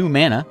 2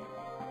 mana.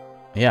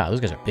 Yeah, those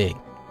guys are big.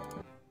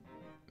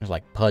 There's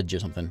like Pudge or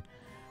something.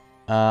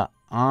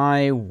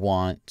 I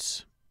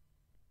want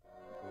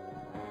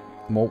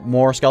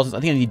more skeletons. I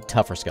think I need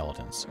tougher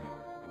skeletons.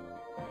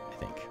 I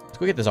think. Let's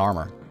go get this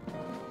armor.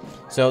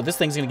 So this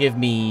thing's gonna give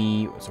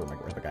me. So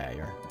where's my guy at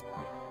here?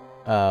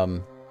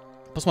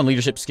 +1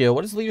 leadership skill.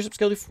 What does the leadership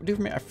skill do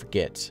for me? I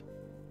forget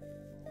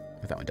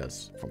what that one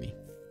does for me.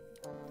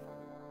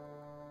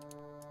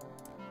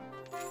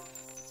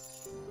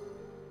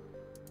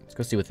 Let's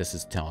go see what this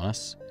is telling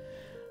us.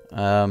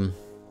 So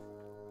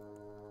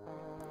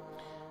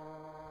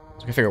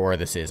we can figure out where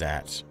this is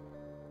at.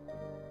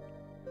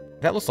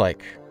 That looks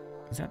like...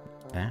 Is that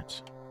that?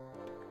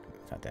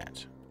 It's not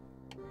that.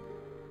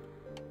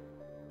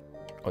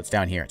 Oh, it's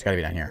down here. It's gotta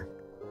be down here.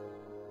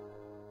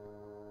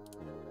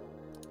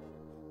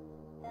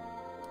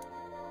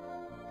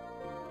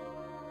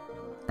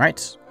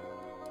 Alright.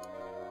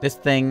 This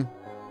thing...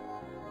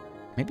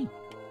 Maybe.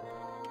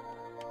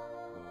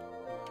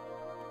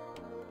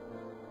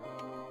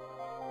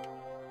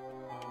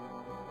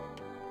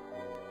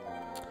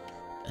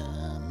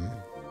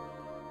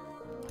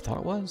 I thought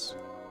it was.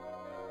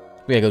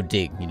 We gotta go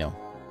dig, you know.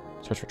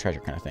 Search for treasure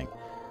kind of thing.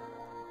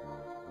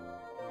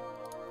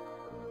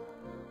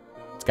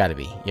 It's gotta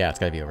be. Yeah, it's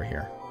gotta be over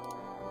here.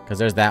 Because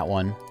there's that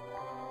one.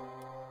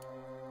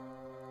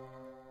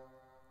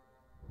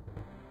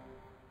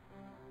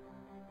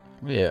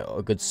 Really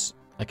a good...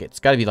 Like, it's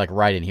gotta be, like,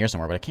 right in here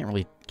somewhere, but I can't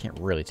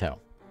really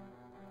tell.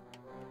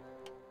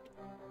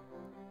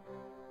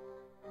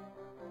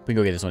 We can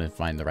go get this one and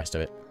find the rest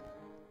of it.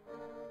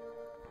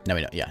 Now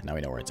we know. Yeah, now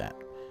we know where it's at.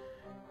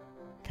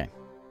 Okay.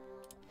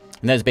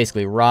 And that's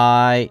basically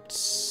right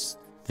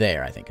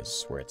there, I think,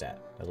 is where it's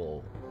at. That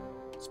little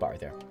spot right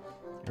there.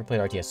 Ever played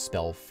RTS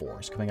Spell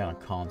Force? Coming out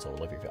on console.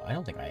 Love your video. I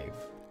don't think I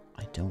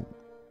don't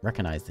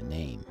recognize the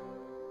name.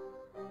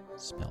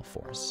 Spell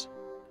Force.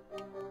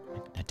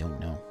 I don't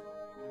know.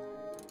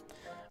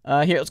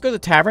 Here, let's go to the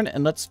tavern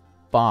and let's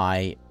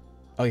buy...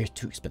 Oh, you're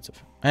too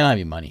expensive. I don't have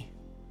any money.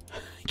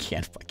 I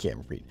can't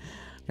read.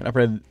 Can I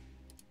upgrade?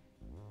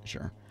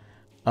 Sure.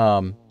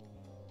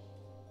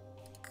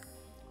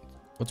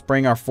 Let's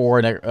bring our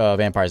 4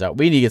 vampires out.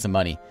 We need to get some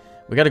money.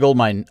 We got a gold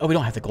mine. Oh, we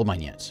don't have the gold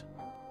mine yet.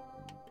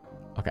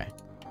 Okay.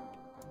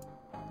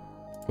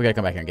 We gotta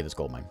come back here and get this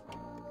gold mine.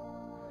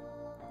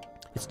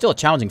 It's still a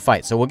challenging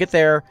fight, so we'll get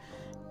there.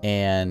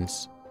 And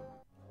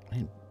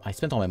I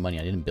spent all my money.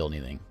 I didn't build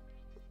anything.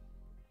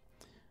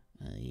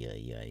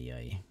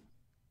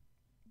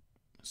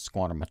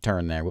 Squander my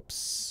turn there.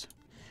 Whoops.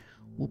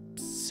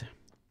 Whoops.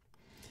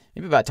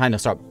 Maybe about time to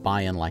start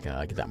buying, like,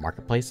 get that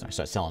marketplace. And I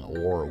start selling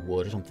ore or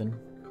wood or something.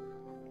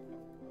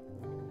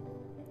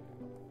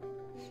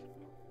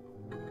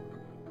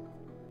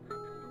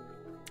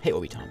 Hey,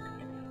 Obi Tom.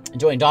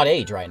 Enjoying Dot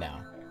Age right now.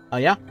 Oh,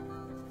 yeah?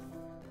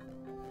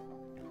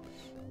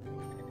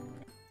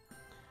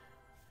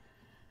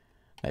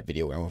 That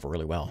video went over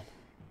really well.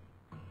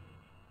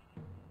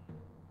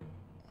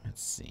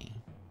 Let's see.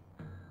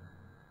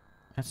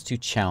 That's too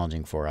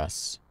challenging for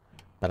us.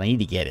 But I need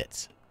to get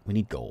it. We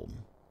need gold.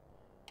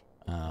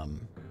 I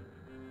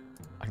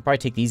can probably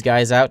take these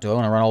guys out. Do I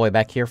want to run all the way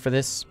back here for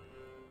this?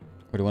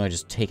 Or do I want to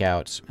just take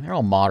out... They're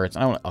all moderates.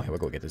 I don't want... Okay, we'll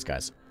go get these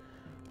guys.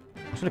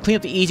 I'm just going to clean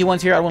up the easy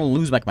ones here. I don't want to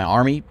lose like my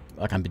army,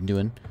 like I've been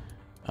doing,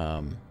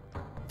 to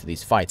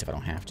these fights if I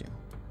don't have to.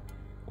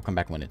 We'll come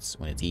back when it's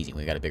easy.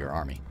 We got a bigger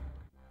army.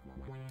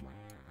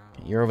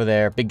 Okay, you're over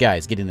there. Big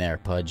guys, get in there,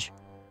 Pudge.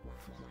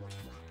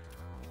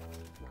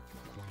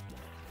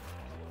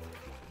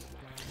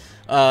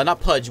 Not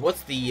Pudge.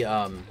 What's the...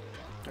 Oh,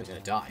 he's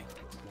going to die.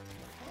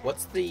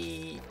 What's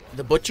the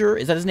butcher?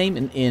 Is that his name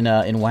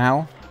in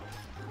WoW?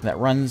 That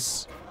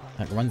runs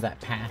that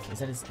path.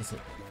 Is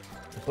it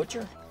the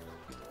butcher?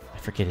 I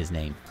forget his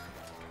name.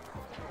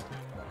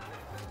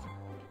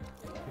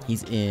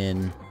 He's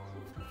in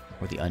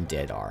where the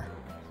undead are.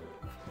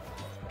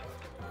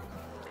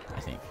 I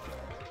think.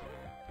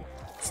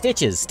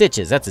 Stitches,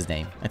 that's his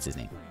name. That's his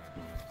name.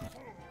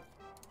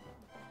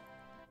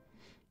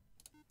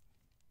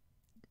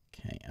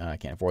 Okay, I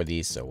can't afford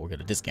these, so we'll get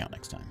a discount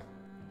next time.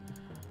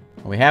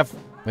 We have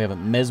a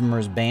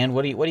Mesmer's band.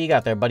 What do you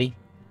got there, buddy?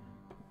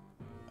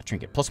 A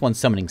trinket. +1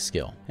 summoning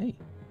skill. Hey.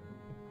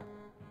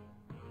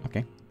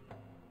 Okay.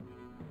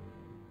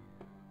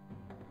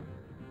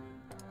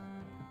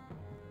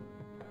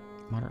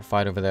 Moderate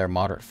fight over there.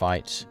 Moderate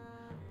fight.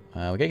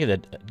 We gotta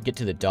get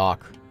to the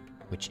dock,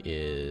 which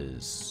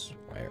is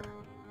where?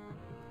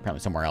 Apparently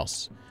somewhere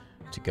else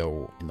to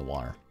go in the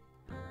water.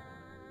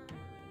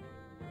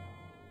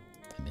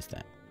 I missed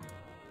that.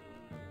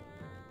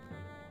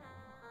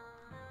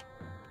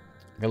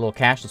 Got a little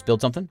cash. Let's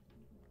build something.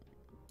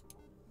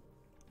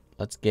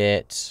 Let's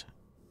get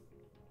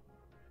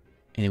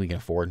anything we can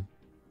afford.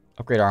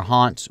 Upgrade our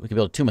haunt. We can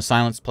build a Tomb of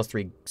Silence,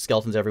 +3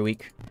 skeletons every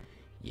week.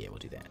 Yeah, we'll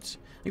do that.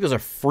 I think those are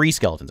free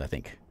skeletons, I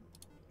think.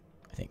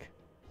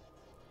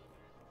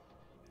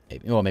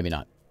 Maybe. Well, maybe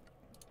not.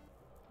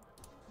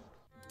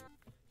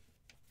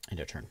 End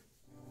of turn.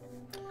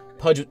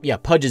 Pudge, yeah,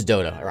 Pudge is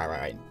Dota.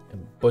 Right.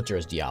 And Butcher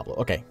is Diablo.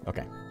 Okay.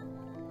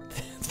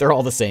 They're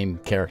all the same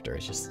character.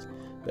 It's just...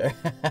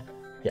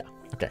 yeah,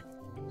 okay.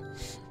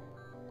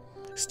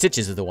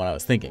 Stitches is the one I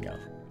was thinking of.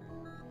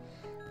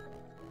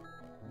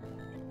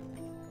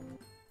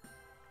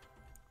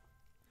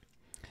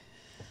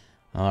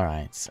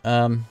 Alright.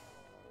 I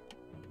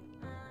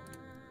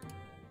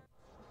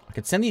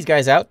could send these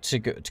guys out to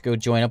go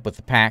join up with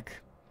the pack.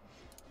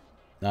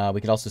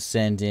 We could also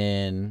send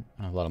in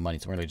a lot of money,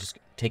 so we're going to just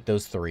take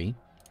those 3.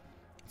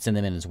 Send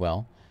them in as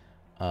well.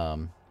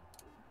 Let's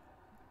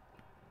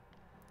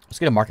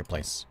get a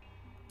marketplace.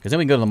 Because then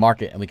we can go to the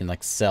market and we can,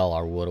 like, sell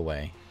our wood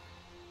away.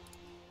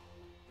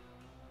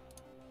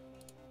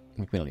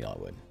 We don't need all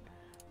the wood.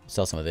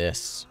 Sell some of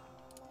this.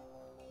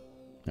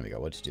 There we go.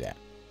 We'll just do that.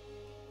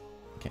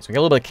 Okay, so we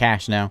got a little bit of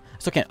cash now. I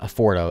still can't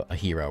afford a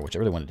hero, which I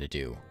really wanted to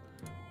do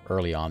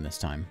early on this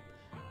time.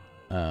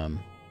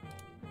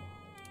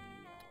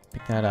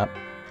 Pick that up.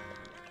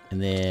 And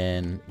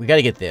then we got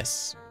to get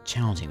this.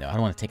 Challenging, though. I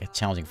don't want to take a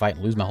challenging fight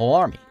and lose my whole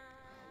army.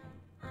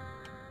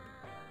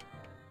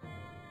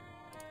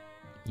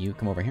 You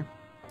come over here.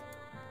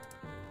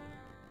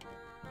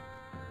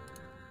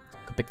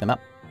 Go pick them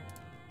up.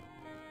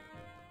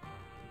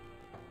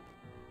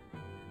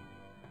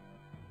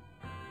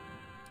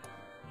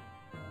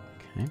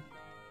 Okay.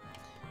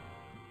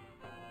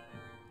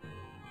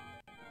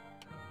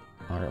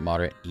 Moderate,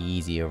 moderate.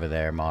 Easy over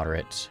there,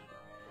 moderate.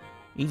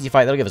 Easy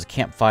fight. That'll give us a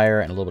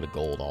campfire and a little bit of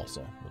gold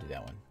also. We'll do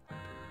that one.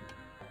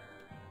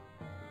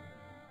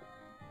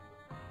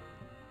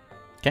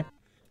 Okay.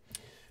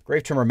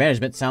 Grave Trimmer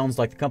Management sounds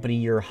like the company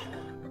your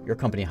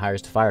company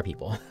hires to fire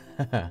people.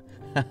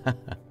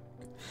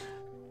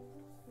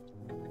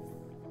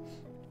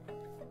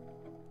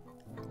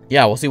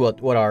 Yeah, we'll see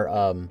what our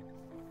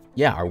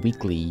our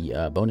weekly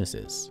bonus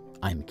is.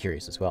 I'm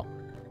curious as well.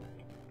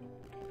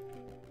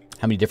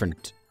 How many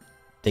different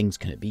things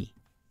can it be?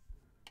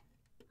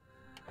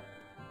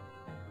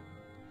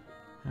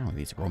 Oh,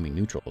 these roaming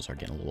neutrals are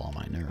getting a little on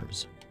my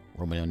nerves.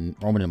 Roaming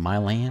in my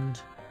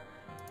land?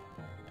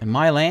 In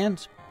my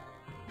land?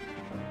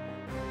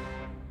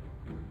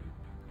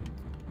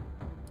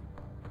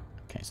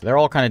 Okay, so they're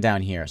all kind of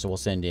down here, so we'll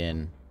send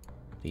in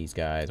these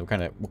guys.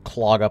 We'll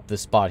clog up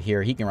this spot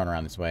here. He can run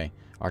around this way.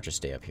 Archers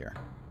stay up here.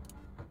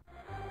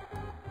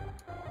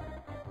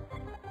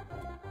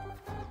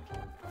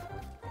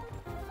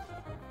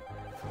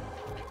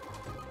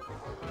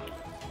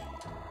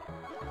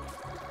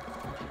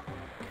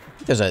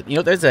 There's a,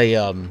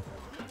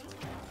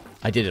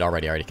 I did it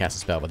already. I already cast a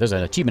spell, but there's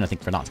an achievement, I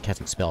think, for not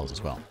casting spells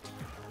as well.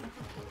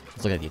 I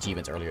was looking at the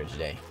achievements earlier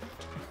today.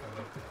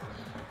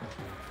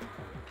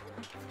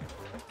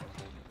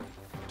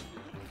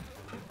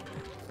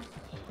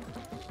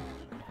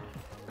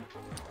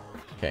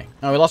 Okay.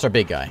 Oh, we lost our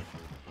big guy.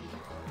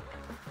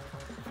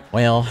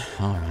 Well,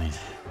 alright.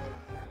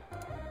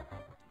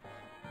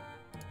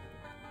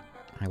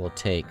 I will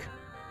take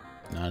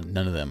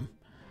none of them.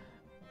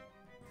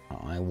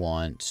 I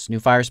want new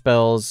fire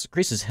spells.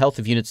 Increases health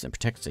of units and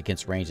protects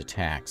against ranged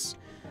attacks.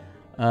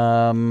 Get a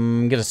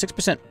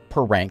 6%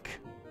 per rank.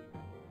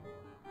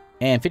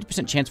 And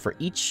 50% chance for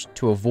each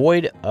to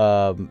avoid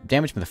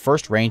damage from the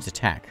first ranged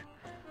attack.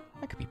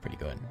 That could be pretty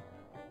good.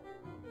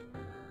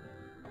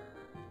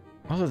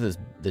 Also,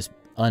 this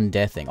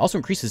undead thing. Also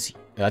increases...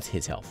 that's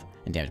his health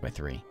and damage by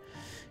 3.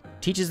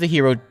 Teaches the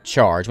hero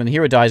charge. When the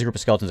hero dies, a group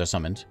of skeletons are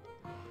summoned.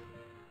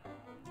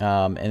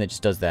 And it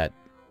just does that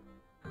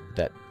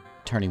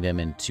turning them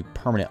into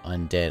permanent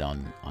undead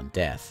on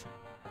death.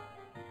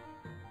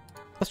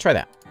 Let's try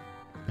that.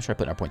 Let's try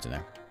putting our points in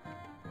there.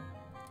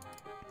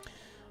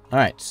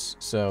 Alright,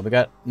 so we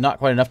got not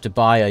quite enough to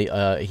buy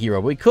a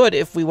hero. We could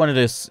if we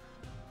wanted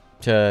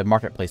to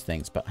marketplace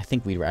things, but I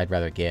think I'd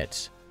rather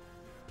get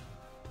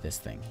this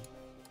thing.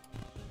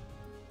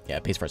 Yeah,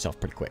 it pays for itself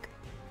pretty quick.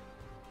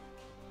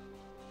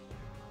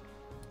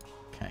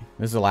 Okay,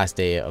 this is the last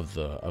day of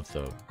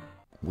the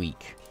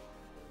week.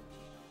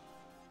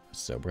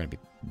 So we're going to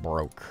be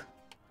broke.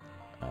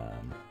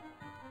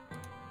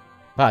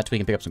 But we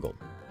can pick up some gold.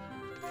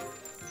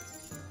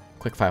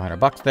 Quick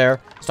 $500 there.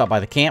 Stop by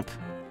the camp.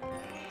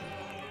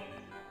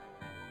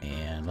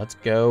 And let's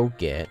go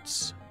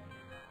get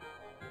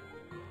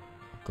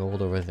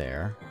gold over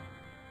there.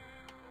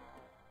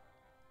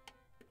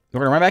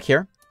 We're going to run back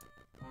here.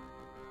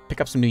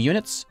 Pick up some new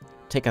units.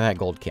 Take that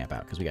gold camp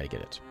out because we got to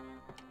get it.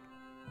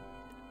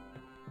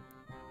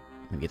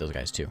 I'm going to get those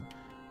guys too.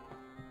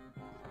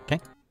 Okay.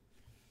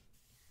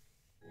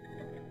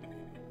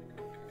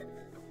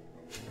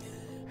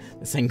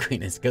 The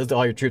Sanguinus goes to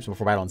all your troops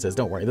before battle and says,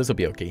 don't worry, this will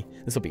be okay.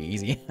 This will be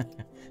easy.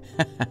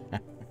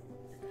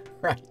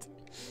 Right.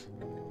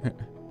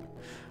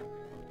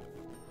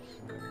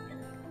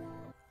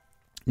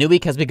 New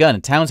week has begun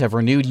and towns have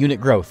renewed unit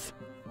growth.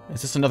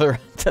 Is this another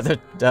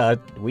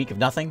week of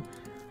nothing?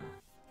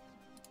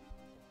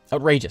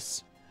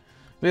 Outrageous.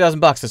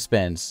 $3,000 to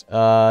spend.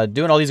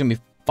 Doing all these is going to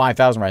be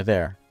 5,000 right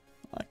there.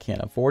 I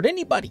can't afford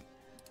anybody.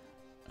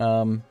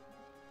 I'm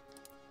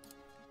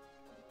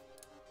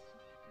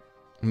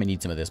going to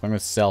need some of this, but I'm going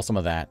to sell some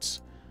of that.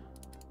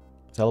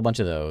 Sell a bunch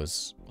of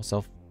those. We'll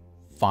sell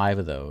 5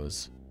 of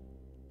those.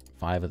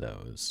 5 of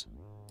those.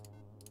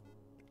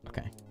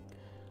 Okay.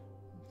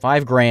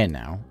 5 grand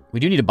now. We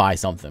do need to buy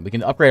something. We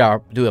can upgrade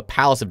do a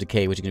Palace of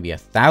Decay, which is going to be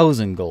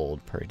 1,000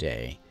 gold per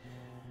day.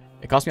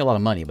 It costs me a lot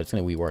of money, but it's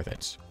going to be worth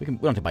it. We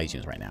don't have to buy these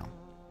units right now.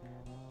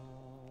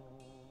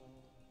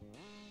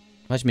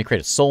 Let me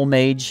create a soul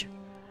mage.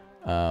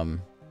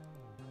 Improves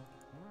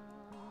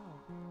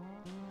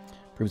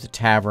the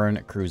tavern,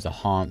 accrues the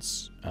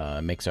haunts,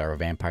 makes our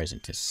vampires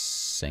into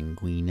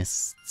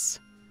sanguinists.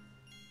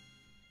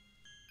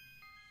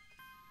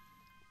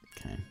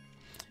 Okay.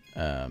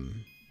 I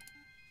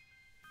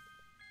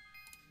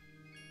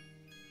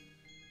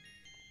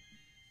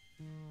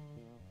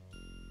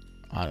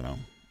don't know.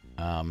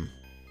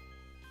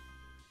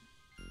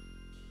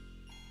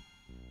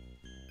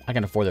 I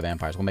can afford the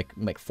vampires. We'll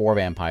make 4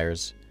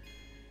 vampires.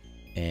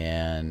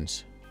 And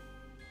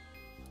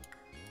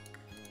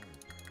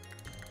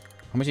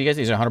how much do you guys?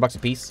 These are $100 a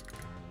piece.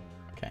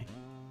 Okay.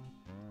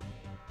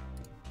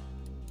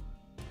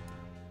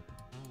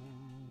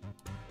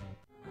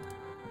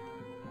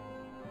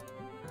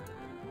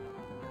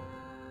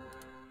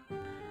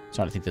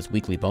 So I think this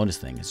weekly bonus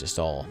thing is just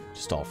all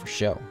for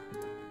show.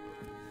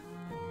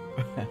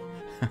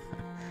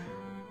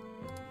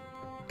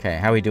 Okay,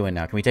 how are we doing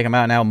now? Can we take them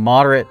out now?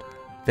 Moderate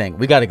thing.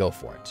 We got to go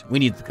for it. We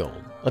need the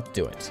gold. Let's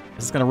do it.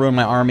 This is going to ruin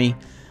my army.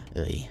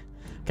 Ugh.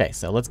 Okay,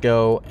 so let's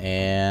go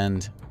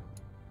and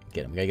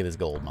get him. We got to get this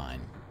gold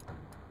mine.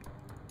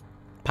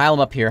 Pile them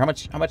up here. How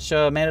much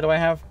mana do I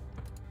have?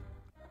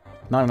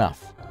 Not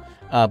enough.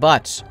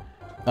 But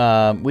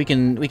we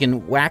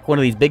can whack one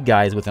of these big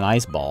guys with an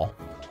ice ball.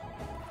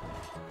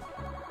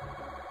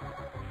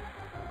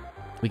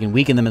 We can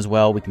weaken them as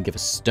well. We can give a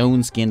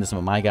stone skin to some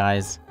of my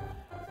guys.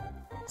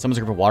 Someone's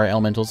a group of water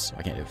elementals.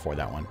 I can't afford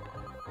that one.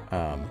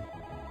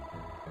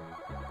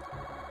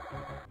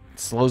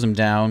 Slows them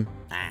down.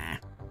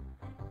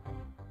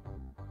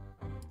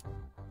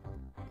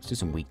 Let's do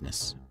some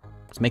weakness.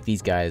 Let's make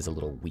these guys a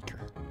little weaker.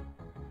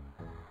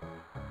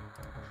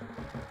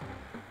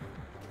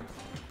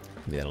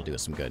 Maybe that'll do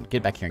us some good.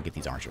 Get back here and get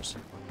these archers.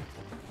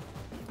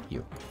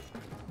 You.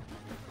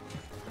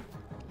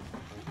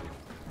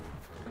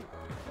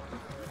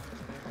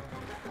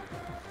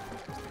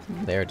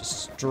 They're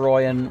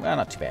destroying... Well,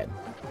 not too bad.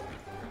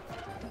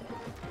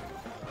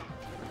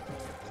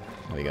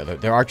 There we go.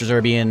 Their archers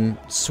are being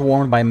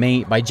swarmed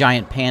by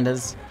giant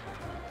pandas.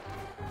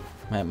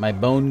 My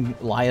bone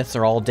Goliaths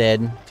are all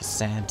dead. It's a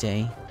sad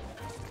day.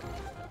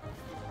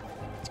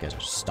 These guys are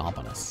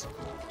stomping us.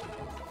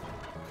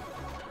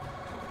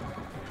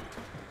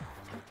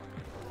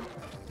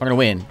 We're gonna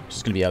win. It's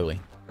just gonna be ugly.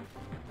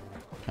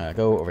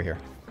 Go over here.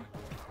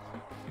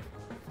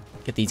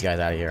 Get these guys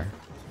out of here.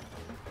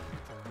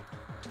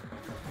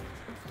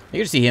 You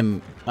get to see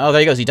him. Oh,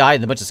 there he goes. He died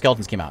and a bunch of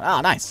skeletons came out.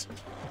 Ah, nice.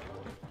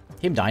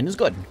 Him dying is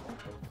good.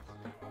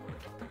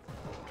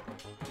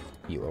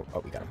 You. Oh,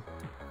 we got him.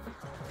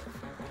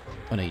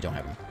 Oh, no, you don't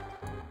have him.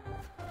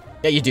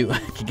 Yeah, you do.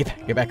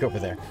 Get back over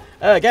there.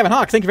 Gavin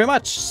Hawk, thank you very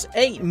much.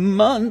 8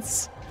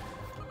 months.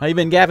 How you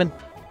been, Gavin?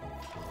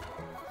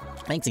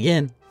 Thanks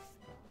again.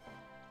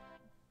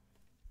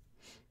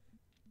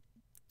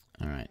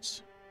 All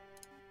right.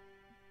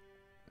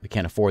 We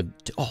can't afford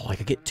to... Oh, I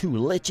could get 2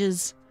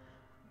 liches.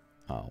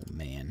 Oh,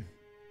 man.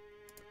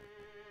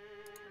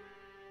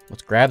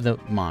 Let's grab the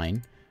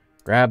mine.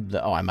 Grab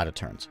the... Oh, I'm out of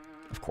turns.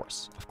 Of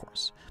course. Of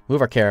course.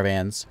 Move our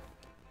caravans.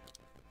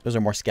 Those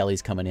are more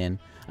skellies coming in.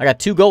 I got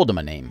 2 gold to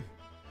my name.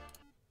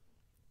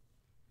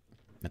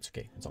 That's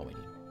okay. That's all we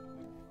need.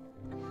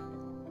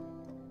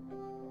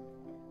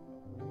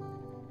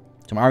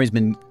 So my army's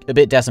been a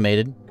bit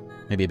decimated.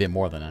 Maybe a bit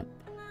more than that.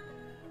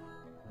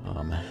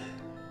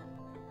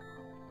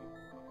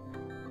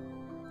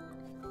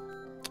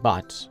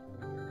 But...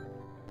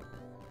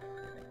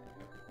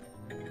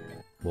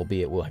 We're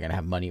gonna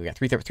have money. We got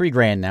 3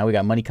 grand now. We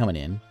got money coming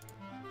in.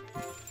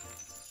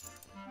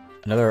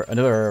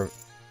 Another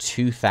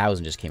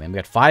 2,000 just came in. We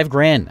got 5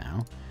 grand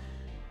now.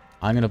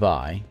 I'm gonna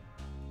buy.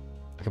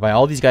 I can buy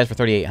all these guys for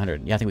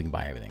 3,800. Yeah, I think we can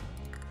buy everything.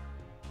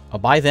 I'll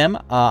buy them.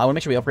 I want to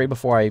make sure we upgrade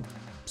before I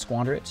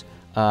squander it.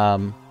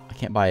 I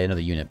can't buy another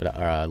unit, but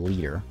a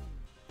leader.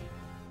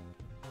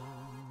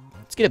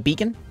 Let's get a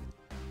beacon.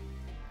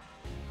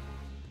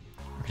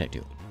 What can I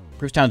do?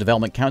 Improves town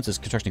development. Counts as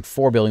constructing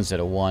 4 buildings instead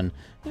of 1.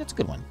 Yeah, that's a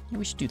good one. Yeah,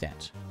 we should do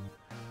that.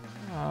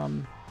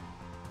 I'm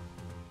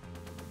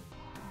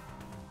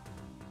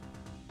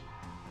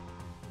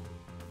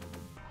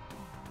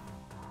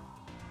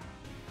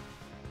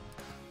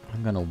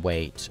gonna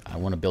wait. I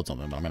want to build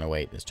something, but I'm gonna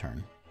wait this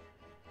turn.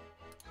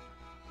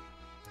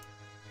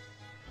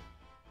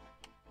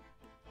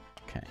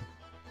 Okay.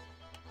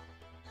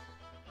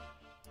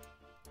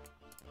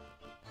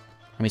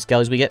 How many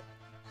skellies we get?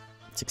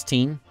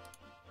 16.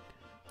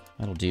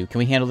 That'll do. Can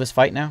we handle this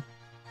fight now?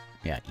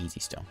 Yeah, easy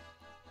still.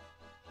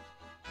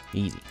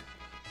 Easy.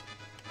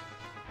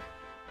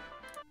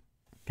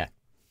 Okay.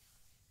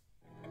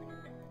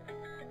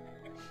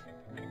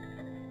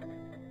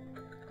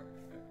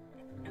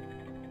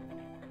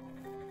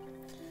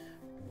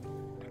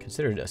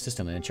 Considered a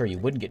system and ensure you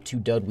wouldn't get 2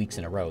 dud weeks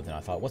in a row. Then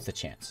I thought, what's the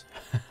chance?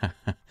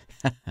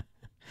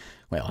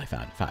 Well, I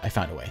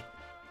found a way.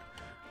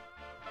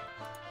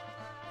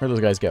 Where'd those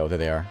guys go? There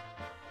they are.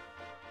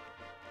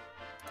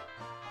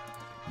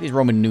 These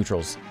Roman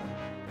neutrals.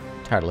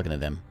 I'm tired of looking at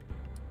them.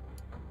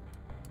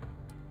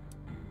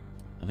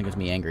 I think it's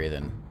me angrier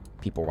than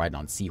people riding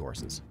on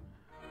seahorses.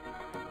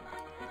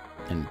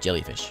 And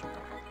jellyfish.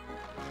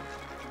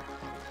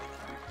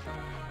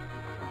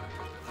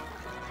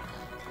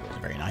 It was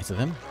very nice of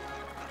him.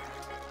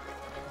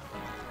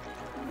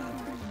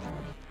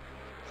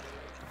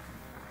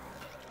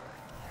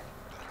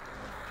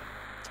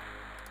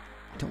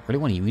 I don't really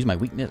want to use my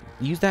weakness,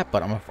 use that,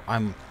 but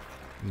I'm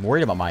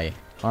worried about my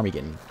army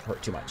getting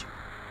hurt too much.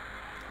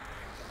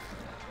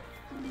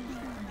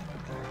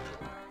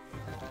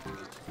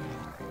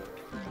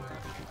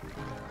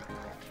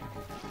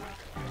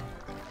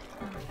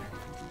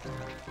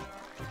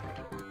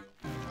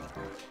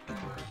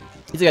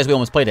 These guys we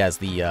almost played as,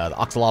 the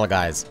Oxalala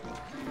guys.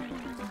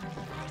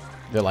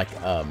 They're like,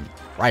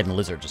 riding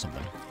lizards or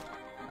something.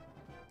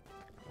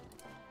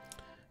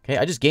 Okay,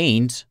 I just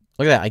gained,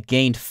 look at that, I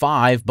gained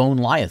 5 bone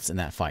Lyths in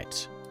that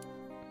fight.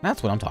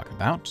 That's what I'm talking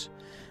about.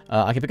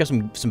 I can pick up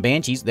some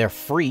Banshees. They're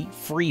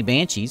free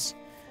Banshees.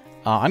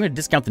 I'm going to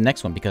discount the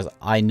next one because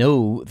I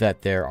know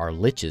that there are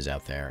Liches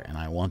out there, and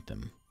I want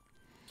them.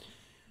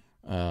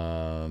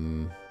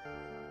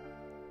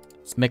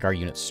 Let's make our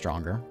units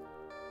stronger.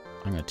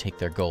 I'm going to take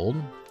their gold.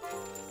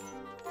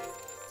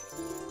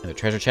 And the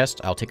treasure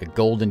chest, I'll take a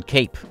golden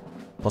cape.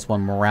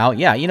 +1 morale.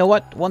 Yeah, you know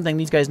what? One thing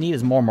these guys need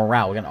is more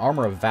morale. We got an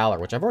armor of valor,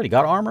 which I've already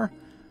got armor.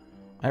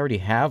 I already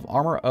have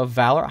armor of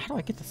valor. How do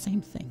I get the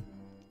same thing?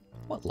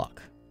 What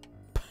luck?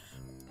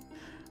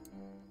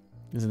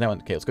 Isn't that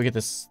one? Okay, let's go get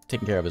this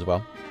taken care of as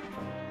well.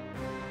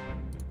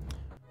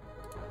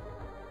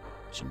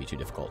 Shouldn't be too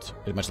difficult.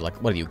 Pretty much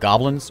like, what are you,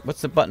 goblins?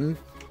 What's the button?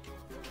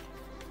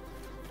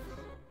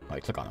 Oh,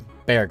 you click on them.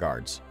 Bear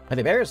guards. Are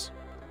they bears?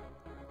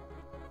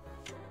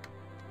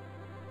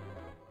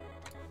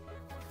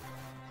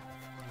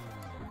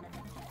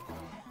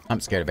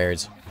 I'm scared of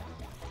bears.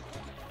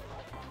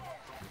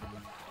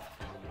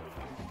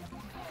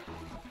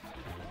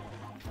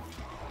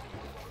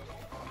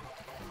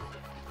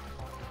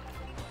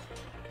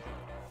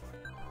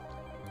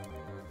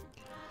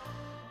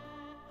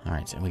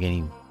 Alright, and we're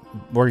getting...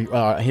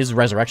 his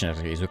resurrection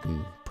is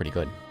looking pretty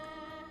good.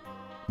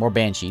 More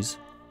banshees.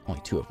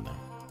 Only 2 of them, though.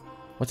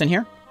 What's in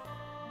here?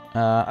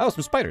 Oh,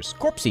 some spiders.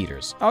 Corpse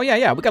eaters. Oh,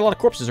 yeah. We got a lot of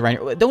corpses around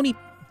here. Don't eat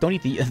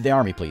the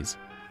army, please.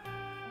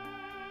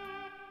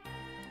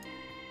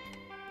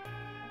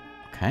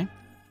 Okay.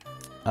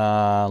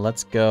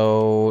 Let's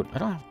go...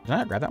 did I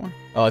not grab that one?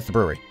 Oh, it's the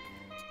brewery.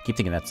 Keep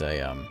thinking that's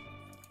a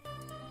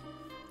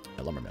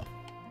lumber mill.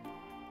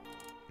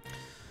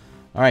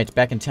 Alright,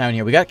 back in town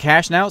here. We got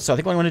cash now, so I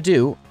think what I want to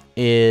do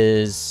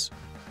is...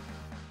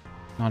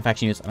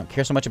 non-faction units I don't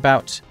care so much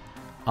about.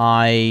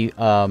 I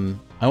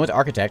went to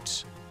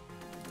Architect.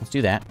 Let's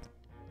do that.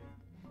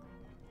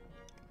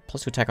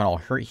 +2 attack on all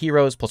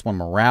heroes, +1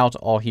 morale to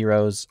all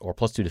heroes, or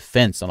 +2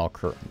 defense on all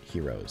current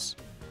heroes.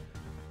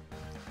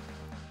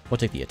 We'll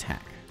take the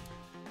attack.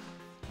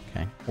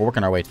 Okay, we're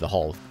working our way to the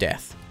Hall of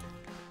Death.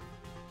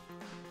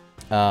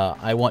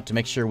 I want to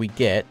make sure we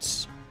get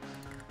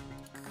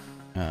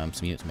some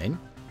units made.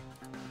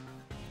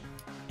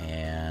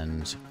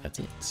 And that's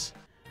it.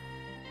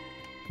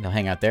 They'll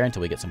hang out there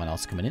until we get someone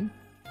else coming in.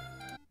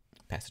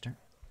 Pass the turn.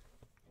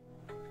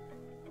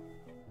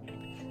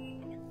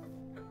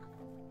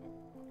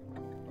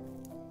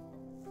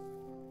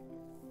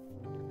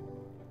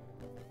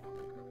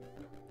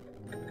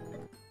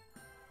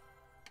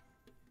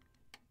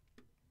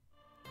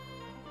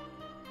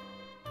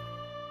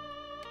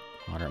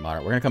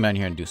 Moderate. We're gonna come down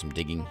here and do some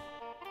digging.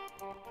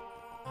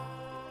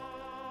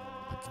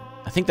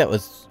 I think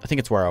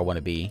it's where I want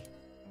to be.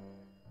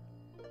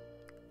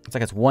 It's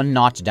like it's 1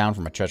 notch down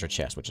from a treasure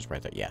chest, which is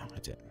right there. Yeah,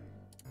 that's it.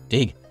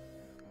 Dig.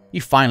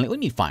 You finally... What do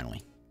you mean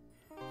finally?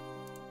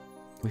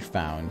 We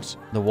found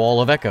the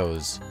Wall of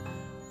Echoes.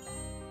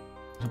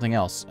 Something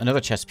else. Another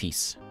chest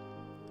piece.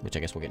 Which I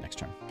guess we'll get next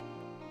turn.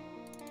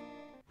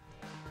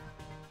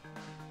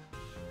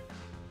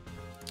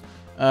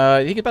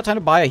 I think it's about time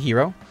to buy a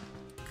hero.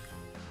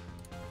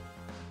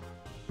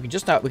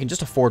 We can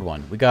just afford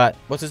one. We got...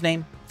 What's his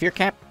name?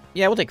 Fearcap?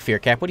 Yeah, we'll take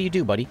Fearcap. What do you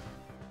do, buddy?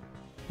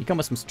 You come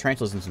with some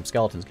tarantulas and some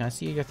skeletons. Can I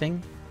see your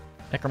thing?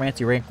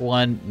 Necromancy rank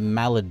 1,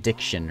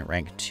 Malediction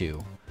rank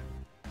 2.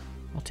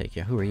 I'll take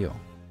you. Who are you?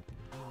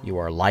 You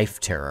are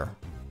Life Terror.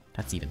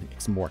 That's even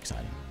more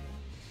exciting.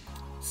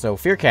 So,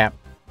 Fearcap.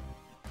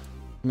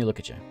 Let me look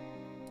at you.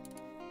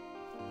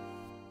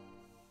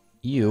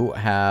 You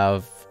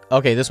have...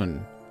 Okay, this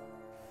one.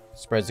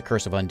 Spreads the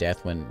curse of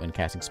undeath when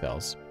casting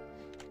spells.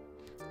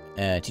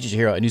 Teaches your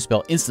hero a new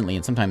spell instantly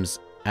and sometimes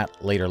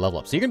at later level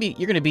up. So you're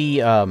gonna be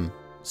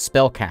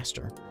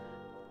spellcaster.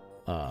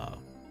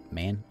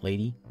 Man,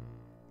 lady,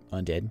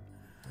 undead.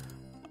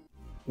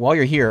 While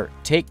you're here,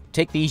 take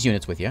these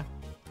units with you.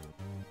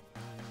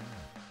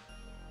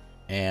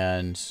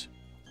 And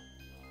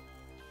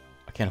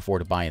I can't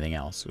afford to buy anything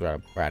else.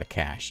 We're out of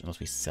cash unless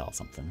we sell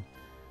something.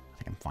 I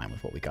think I'm fine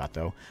with what we got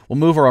though. We'll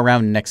move her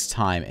around next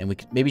time, and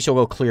maybe she'll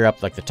go clear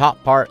up like the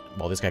top part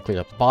while this guy clears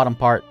up the bottom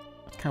part.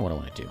 That's kind of what I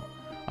want to do.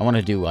 I want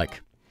to do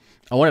like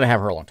I wanted to have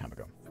her a long time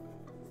ago.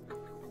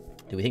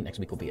 Do we think next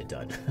week will be a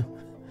dud?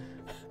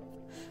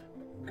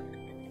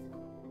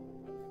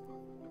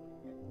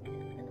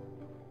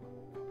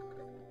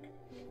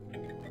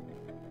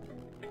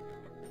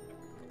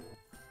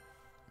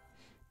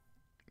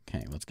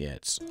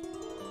 get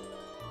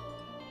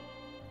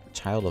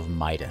Child of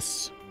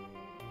Midas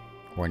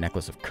or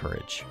Necklace of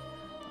Courage.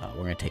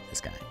 We're going to take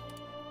this guy.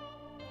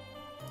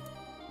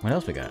 What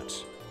else we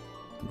got?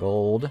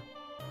 Gold.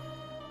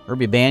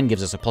 Ruby Band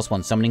gives us a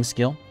 +1 summoning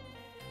skill.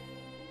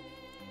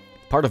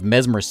 Part of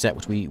Mesmer's set,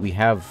 which we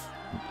have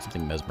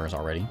something Mesmer's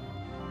already.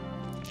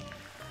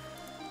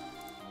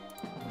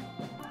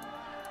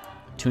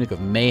 Tunic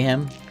of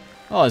Mayhem.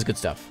 Oh, that's good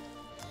stuff.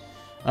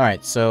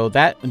 Alright, so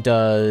that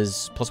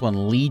does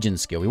 +1 Legion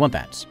skill. We want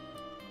that.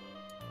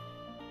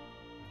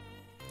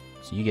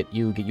 So you get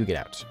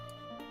out.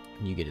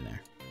 You get in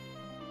there.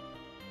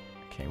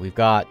 Okay, we've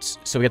got...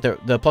 So we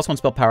got the +1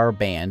 spell power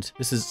band.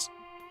 This is...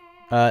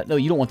 no,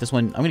 you don't want this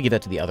one. I'm going to give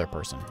that to the other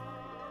person.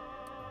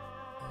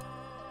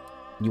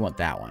 You want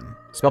that one.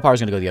 Spell power is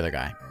going to go to the other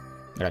guy.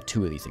 I got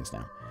 2 of these things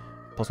now.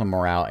 +1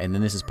 morale, and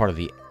then this is part of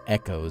the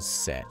Echoes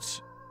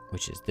set.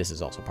 Which is... This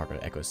is also part of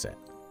the Echoes set.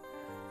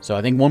 So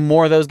I think one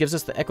more of those gives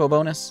us the Echo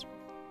bonus.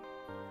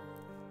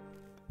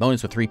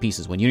 Bonus with 3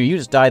 pieces. When your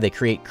units die, they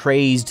create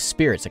crazed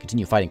spirits that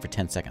continue fighting for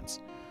 10 seconds.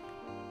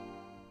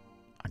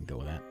 I can go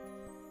with that.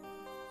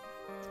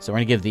 So we're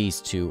going to give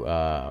these to,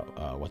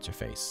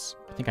 what's-her-face?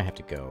 I think I have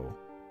to go...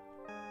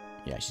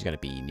 Yeah, she's got to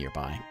be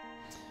nearby.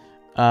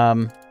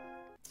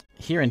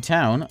 Here in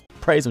town,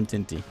 praise on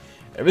Tinty.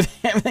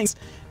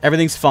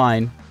 Everything's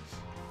fine.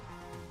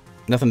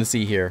 Nothing to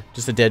see here.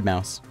 Just a dead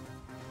mouse.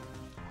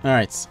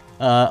 Alright.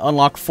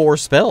 Unlock 4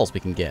 spells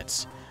we can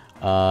get.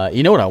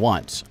 You know what I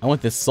want? I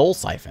want this Soul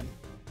Siphon.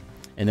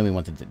 And then we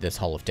want this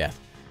Hull of Death.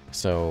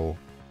 So...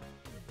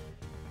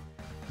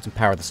 let's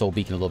empower the Soul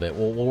Beacon a little bit.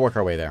 We'll work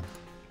our way there.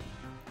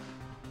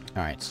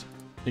 Alright.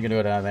 You can do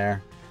it out of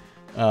there.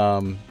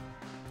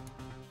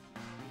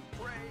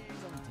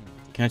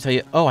 Can I tell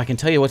you... Oh, I can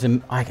tell you what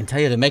to... I can tell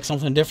you to make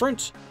something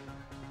different?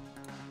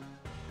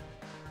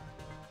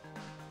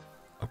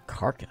 A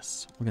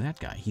carcass. Look at that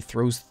guy. He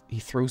throws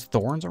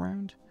thorns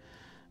around?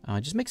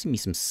 Just makes me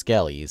some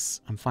skellies.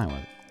 I'm fine with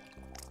it.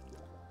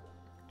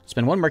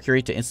 Spend 1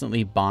 mercury to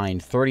instantly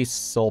bind 30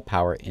 soul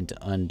power into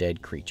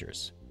undead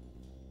creatures.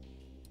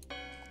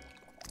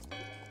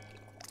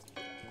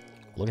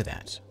 Look at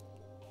that.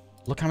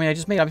 Look how many I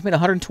just made. I just made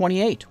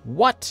 128.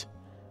 What?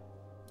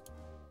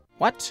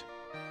 What?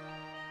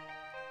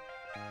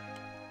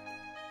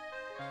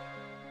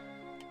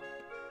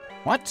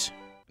 What?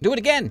 Do it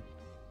again.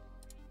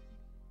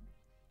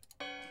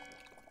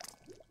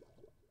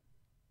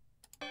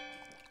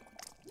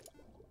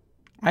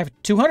 I have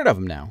 200 of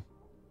them now.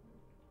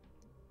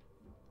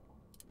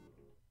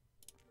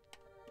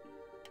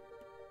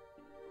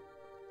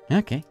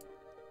 Okay.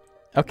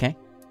 Okay.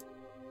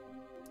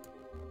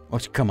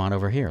 Let's come on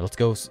over here. Let's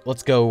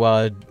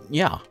go,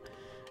 yeah.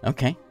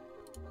 Okay.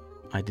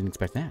 I didn't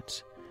expect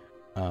that.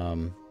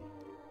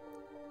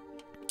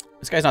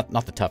 This guy's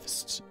not the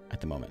toughest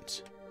at the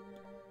moment.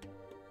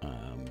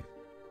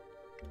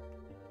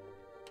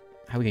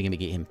 How are we gonna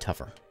get him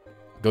tougher?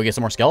 Go get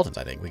some more skeletons,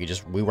 I think.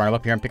 We run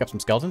up here and pick up some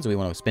skeletons. Do we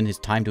want to spend his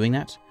time doing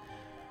that?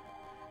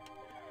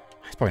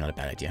 It's probably not a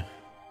bad idea.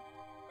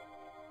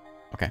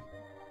 Okay.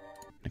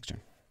 Next turn.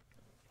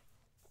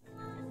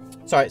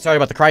 Sorry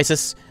about the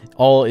crisis.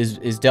 All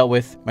is dealt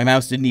with. My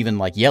mouse didn't even,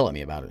 like, yell at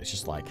me about it. It's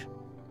just like,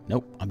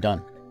 nope, I'm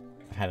done.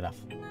 I've had enough.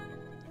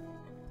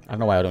 I don't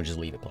know why I don't just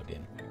leave it plugged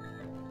in.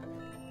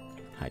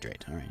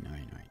 Hydrate. Alright.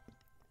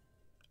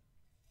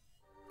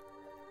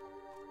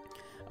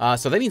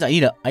 So that means I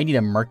need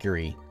a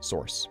mercury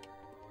source.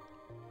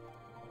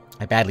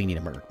 I badly need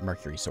a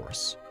mercury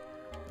source.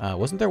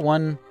 Wasn't there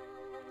one...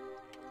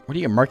 Where do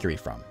you get mercury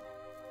from?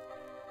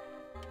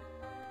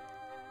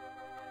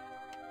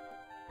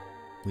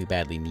 We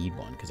badly need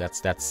one, because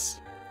that's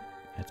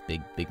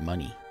big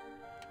money.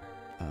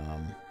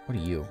 What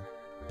are you?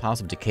 Piles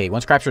of Decay.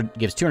 Once captured,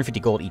 gives 250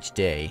 gold each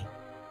day.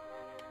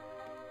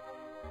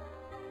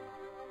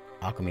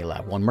 Alchemy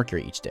Lab. 1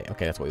 mercury each day.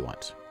 Okay, that's what we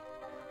want.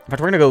 In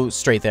fact, we're going to go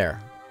straight there.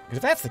 Because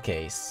if that's the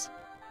case,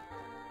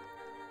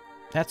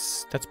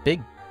 that's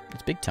big.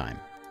 That's big time.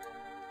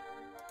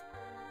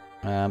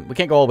 We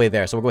can't go all the way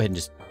there, so we'll go ahead and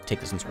just take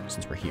this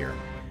since we're here.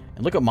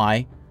 And look at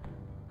my...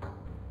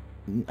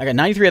 I got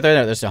 93 out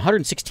there. There's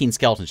 116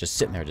 skeletons just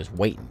sitting there, just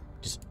waiting,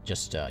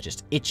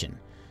 just itching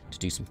to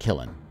do some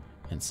killing.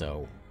 And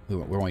so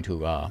we're going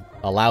to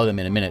allow them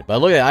in a minute.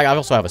 But look at that. I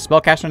also have a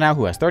spellcaster now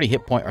who has 30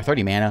 hit point or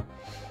 30 mana.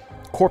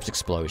 Corpse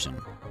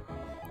Explosion.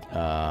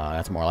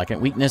 That's more like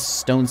it. Weakness,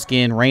 Stone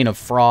Skin, Rain of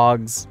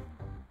Frogs.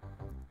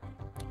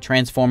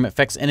 Transform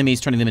affects enemies,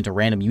 turning them into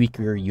random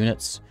weaker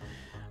units.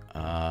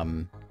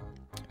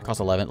 Cost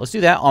 11. Let's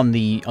do that on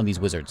these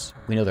wizards.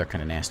 We know they're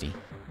kind of nasty.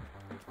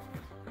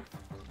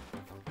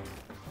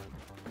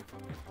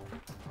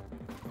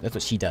 That's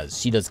what she does.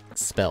 She does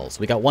spells.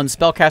 We got 1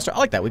 spellcaster. I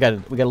like that. We got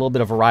a little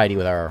bit of variety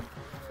with our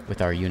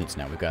units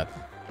now. We've got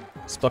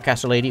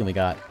spellcaster lady and we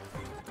got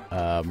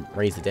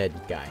Raise the Dead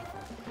guy.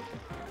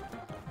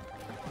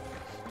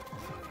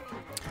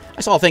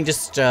 I saw a thing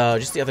just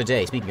the other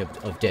day. Speaking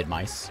of dead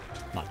mice,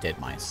 not dead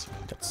mice.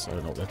 I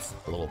don't know. That's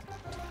a little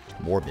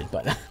morbid,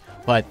 but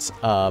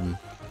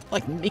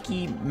like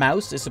Mickey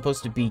Mouse is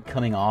supposed to be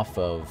coming off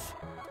of,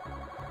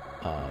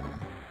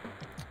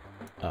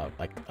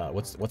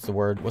 what's the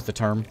word? What's the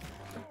term?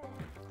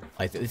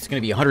 Like, it's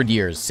going to be 100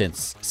 years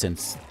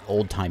since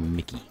old-time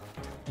Mickey.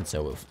 And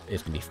so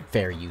it's going to be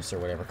fair use or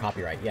whatever.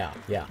 Copyright, yeah.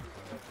 You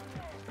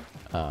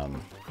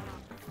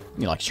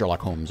know, like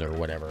Sherlock Holmes or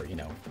whatever, you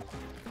know.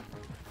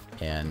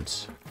 And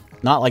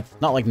not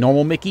like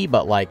normal Mickey,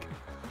 but like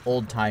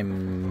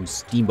old-time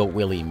Steamboat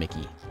Willie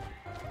Mickey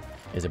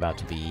is about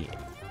to be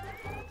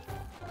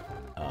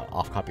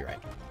off copyright.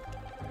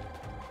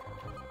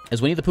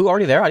 Is Winnie the Pooh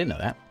already there? I didn't know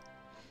that.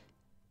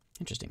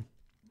 Interesting.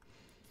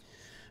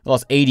 We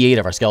lost 88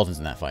 of our skeletons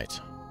in that fight.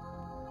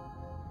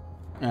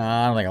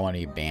 I don't think I want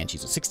any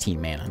banshees.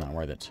 16 mana, not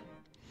worth it.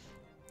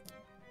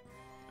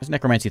 There's a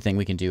necromancy thing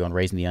we can do on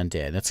raising the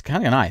undead. That's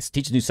kind of nice.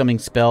 Teach a new summoning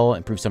spell,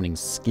 improve summoning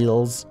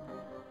skills.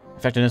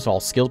 Effectiveness of all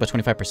skills by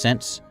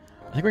 25%.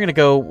 I think we're gonna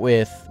go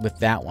with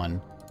that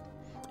one.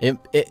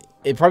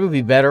 It'd probably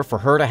be better for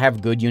her to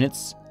have good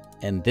units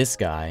and this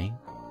guy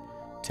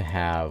to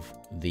have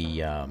the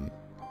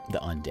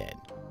undead,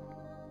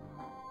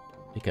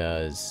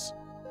 because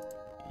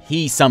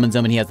he summons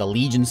them and he has the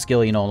Legion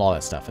skill, you know, and all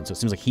that stuff. And so it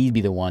seems like he'd be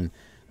the one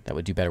that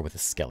would do better with the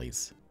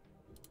skellies.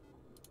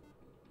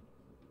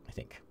 I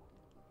think.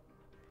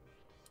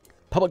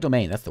 Public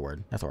domain, that's the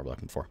word. That's what we're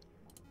looking for.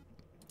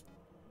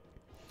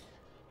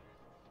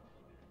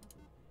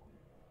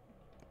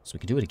 So we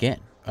can do it again.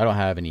 I don't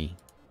have any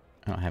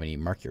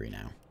mercury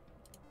now.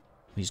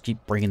 We just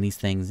keep bringing these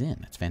things in.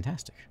 That's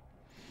fantastic.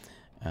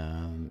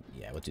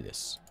 Yeah, we'll do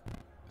this.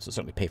 This will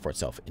certainly pay for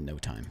itself in no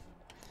time.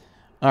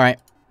 All right.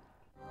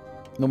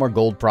 No more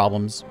gold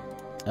problems.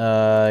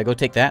 Go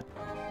take that.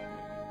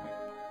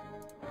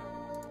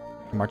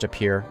 March up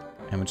here.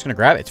 And we're just going to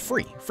grab it. It's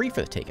free. Free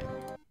for the taking.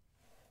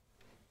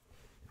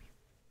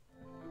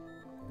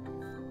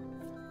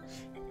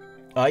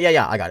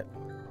 Yeah, I got it.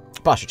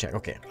 Posture check.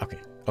 Okay.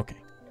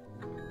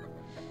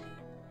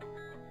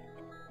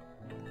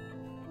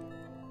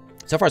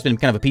 So far, it's been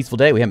kind of a peaceful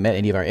day. We haven't met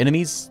any of our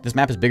enemies. This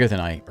map is bigger than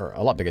or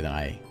a lot bigger than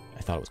I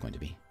thought it was going to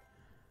be.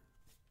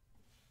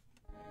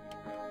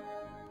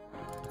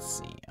 Let's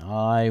see.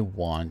 I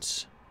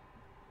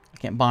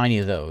can't buy any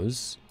of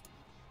those.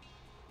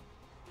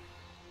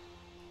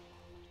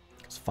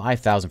 It's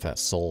 5,000 for that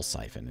soul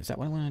siphon. Is that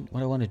what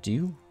I want to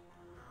do?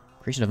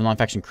 Creation of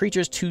non-faction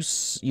creatures. 2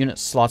 unit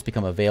slots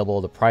become available.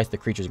 The price of the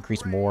creatures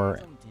increase more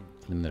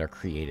than that are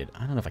created. I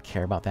don't know if I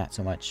care about that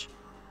so much.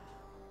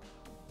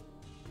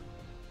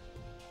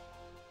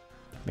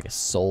 Make a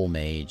soul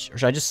mage. Or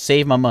should I just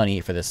save my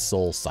money for this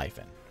soul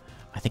siphon?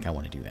 I think I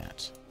want to do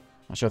that.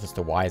 I'm not sure if it's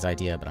the wise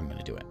idea, but I'm going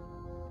to do it.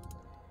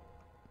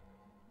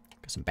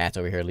 Got some bats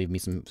over here. Leave me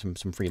some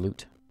free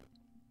loot.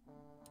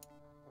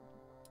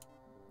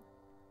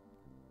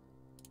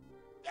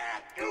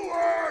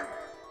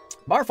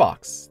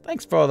 Barfox,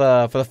 thanks for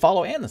the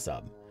follow and the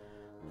sub.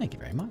 Thank you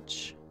very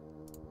much.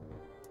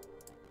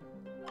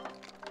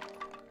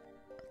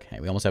 Okay,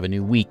 we almost have a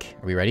new week.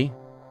 Are we ready?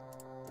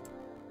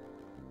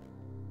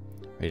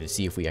 Ready to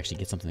see if we actually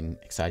get something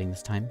exciting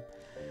this time.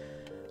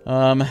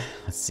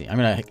 Let's see. I'm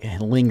gonna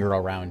linger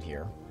around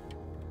here.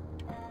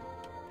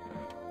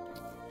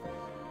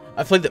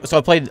 I played the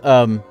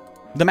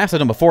maps I've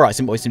done before. I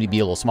always seem to be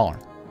a little smaller.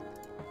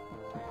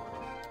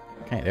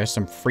 Okay, there's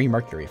some free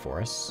mercury for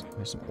us.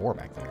 There's some ore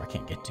back there I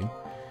can't get to.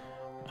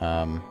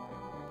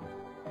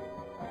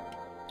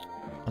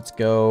 Let's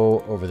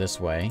go over this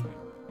way.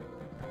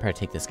 I'll probably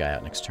take this guy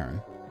out next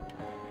turn.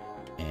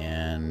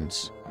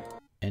 And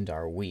end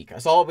our week. I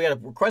saw we got a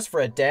request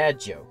for a dad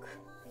joke.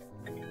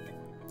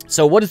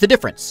 So what is the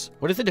difference?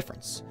 What is the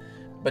difference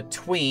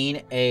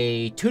between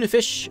a tuna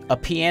fish, a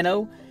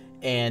piano,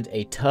 and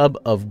a tub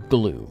of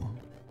glue?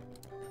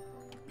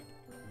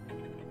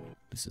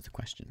 This is the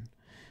question.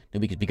 The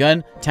week has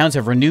begun. Towns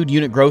have renewed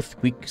unit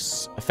growth.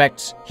 Week's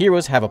effect.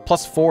 Heroes have a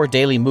 +4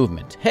 daily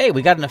movement. Hey,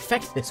 we got an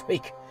effect this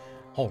week.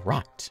 All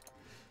right.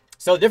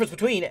 So the difference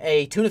between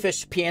a tuna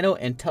fish, piano,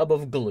 and tub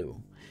of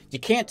glue. You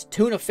can't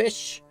tune a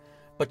fish,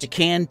 but you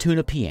can tune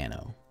a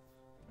piano.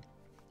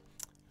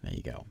 There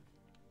you go.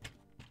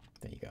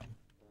 There you go.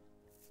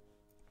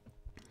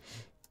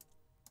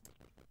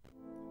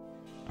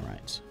 All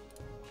right.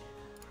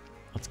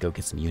 Let's go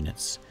get some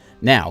units.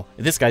 Now,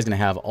 this guy's going to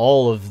have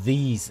all of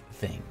these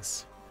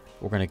things.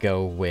 We're going to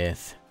go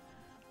with,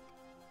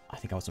 I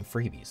think I want some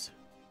freebies.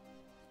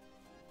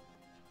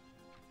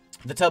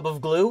 The tub of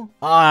glue.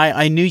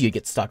 I knew you'd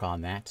get stuck on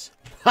that.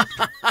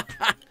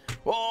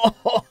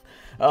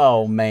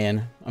 Oh,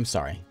 man. I'm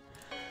sorry.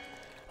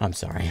 I'm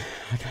sorry.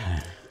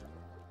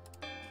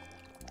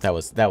 That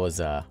was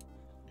a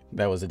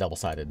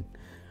double-sided.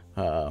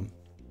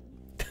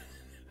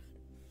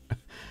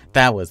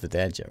 That was the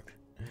dad joke.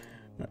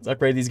 Let's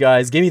upgrade these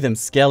guys. Give me them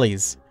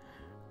skellies.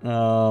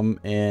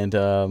 And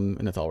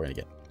that's all we're gonna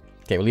get.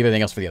 Okay, we'll leave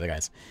everything else for the other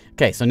guys.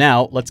 Okay, so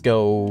now let's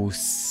go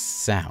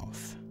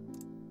south.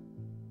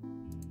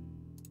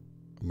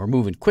 We're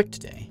moving quick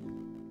today.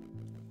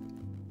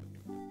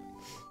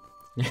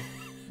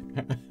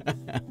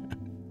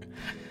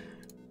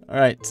 All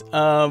right.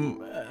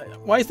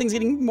 Why is things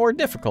getting more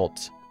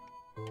difficult?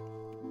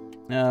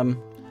 Alright,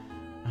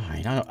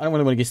 I don't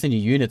really want to send you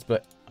units,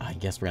 but I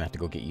guess we're gonna have to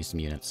go get you some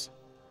units.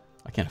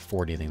 I can't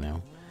afford anything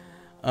though.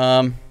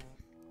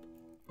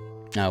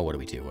 Now what do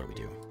we do? What do we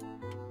do?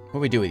 What do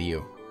we do with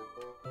you?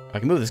 I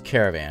can move this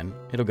caravan.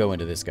 It'll go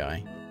into this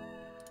guy.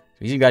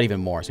 So he's got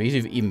even more, so he's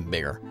even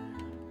bigger.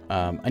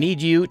 I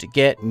need you to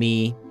get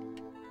me...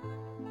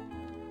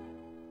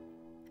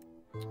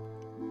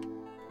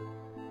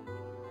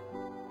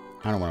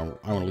 I don't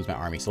want to lose my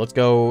army, so let's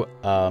go...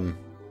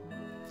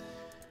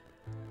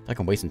 I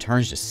can waste some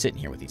turns just sitting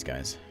here with these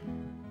guys.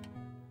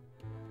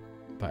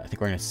 But I think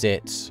we're going to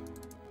sit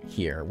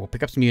here. We'll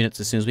pick up some units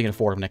as soon as we can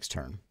afford them next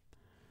turn.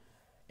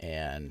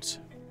 And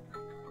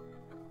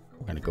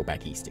we're going to go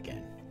back east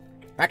again.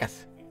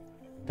 Rakath,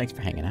 thanks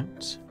for hanging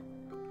out.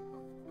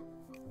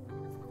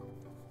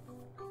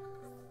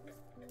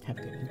 Have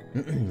a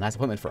good last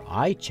appointment for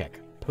eye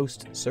check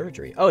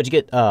post-surgery. Oh, did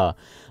you get,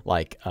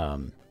 like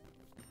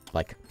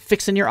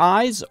fixing your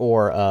eyes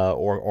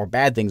or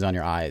bad things on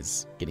your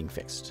eyes getting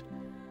fixed?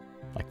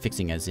 Like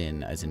fixing as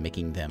in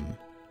making them...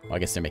 Well, I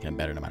guess they're making them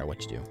better no matter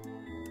what you do.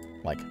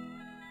 Like,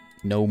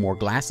 no more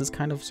glasses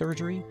kind of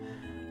surgery?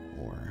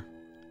 Or...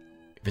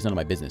 If it's none of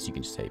my business, you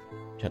can just say,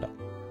 shut up.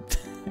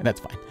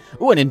 That's fine.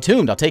 Ooh, an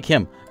Entombed. I'll take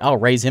him. I'll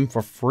raise him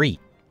for free.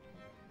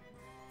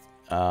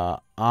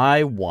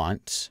 I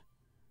want...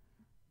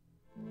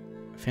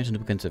 Phantom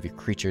duplicates of your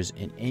creatures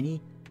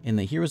in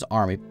the hero's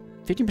army.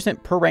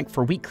 15% per rank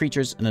for weak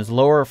creatures, and is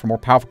lower for more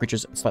powerful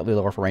creatures, slightly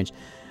lower for range.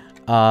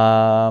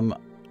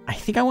 I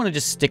think I want to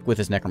just stick with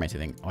this necromancy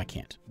thing. Oh, I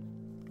can't.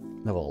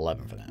 Level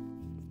 11 for that.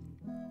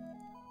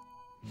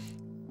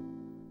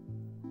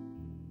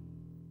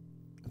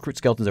 Recruit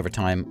skeletons over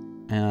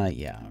time.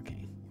 Yeah,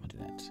 okay. I'll do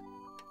that.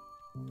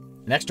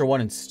 An extra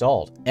one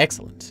installed.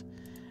 Excellent.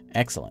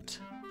 Excellent.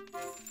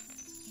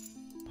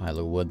 Pile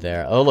of wood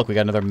there. Oh, look, we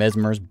got another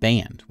Mesmer's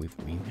band. We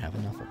have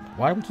enough of them.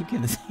 Why do we keep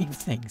getting the same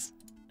things?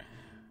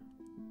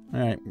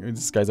 Alright,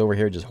 this guy's over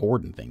here just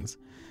hoarding things.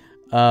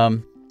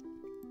 I'm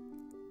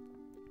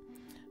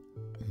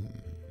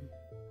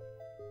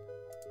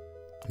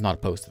not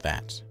opposed to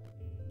that.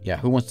 Yeah,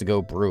 who wants to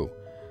go brew?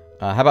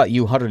 How about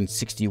you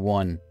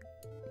 161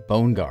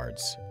 bone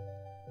guards?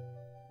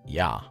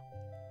 Yeah.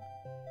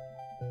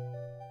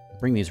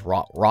 Bring these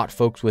rot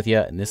folks with you,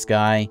 and this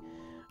guy.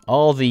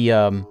 All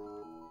the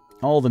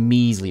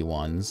measly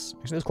ones.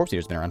 Actually, this corpse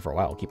eater's been around for a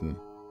while. We'll keep him.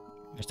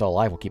 They're still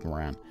alive. We'll keep him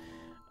around.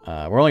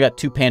 We're only got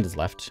 2 pandas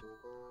left.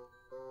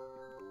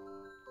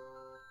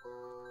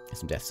 And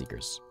some Death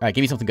Seekers. Alright,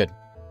 give me something good.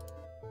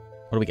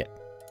 What do we get?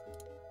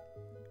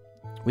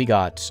 We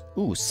got,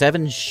 ooh,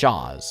 7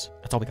 Shaws.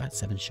 That's all we got,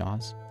 7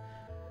 Shaws.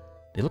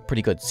 They look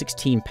pretty good.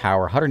 16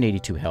 power,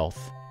 182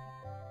 health.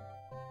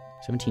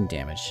 17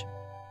 damage.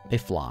 They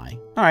fly.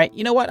 Alright,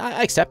 you know what?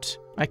 I accept.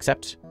 I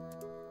accept.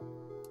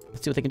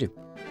 Let's see what they can do.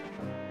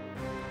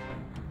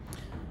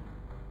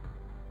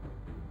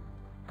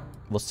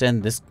 We'll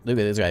send this... Look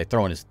at this guy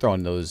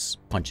throwing those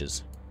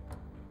punches.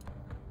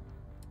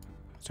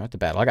 Start the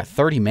battle. I got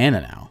 30 mana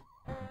now.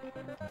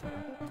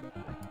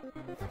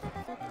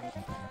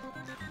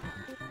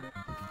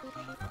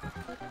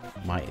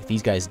 If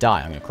these guys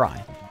die, I'm gonna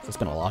cry. I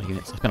spent a lot of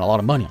units. I spent a lot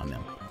of money on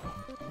them.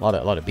 A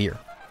lot of beer.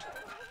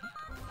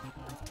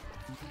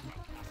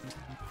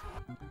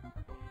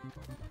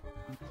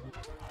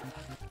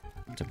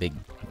 It's a big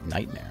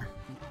nightmare.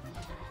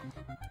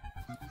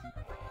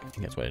 I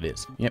think that's what it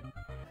is. Yep.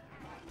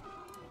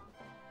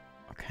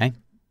 Okay.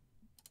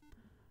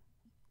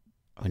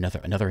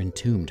 Another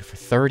Entombed for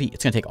 30.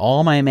 It's gonna take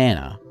all my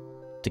mana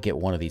to get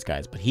one of these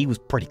guys, but he was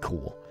pretty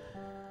cool.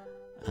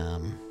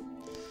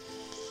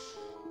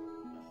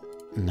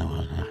 No,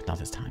 not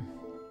this time.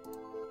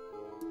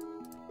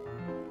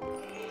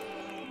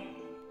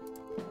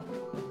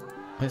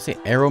 What did I say?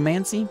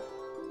 Aeromancy?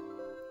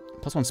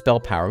 +1 spell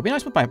power. Would be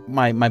nice with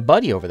my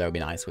buddy over there. Would be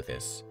nice with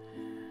this.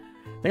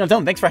 Thing on its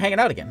own. Thanks for hanging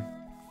out again.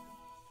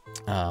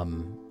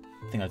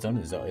 Thing on its own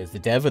is the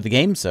dev of the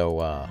game,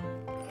 so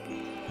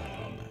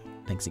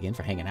thanks again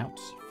for hanging out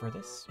for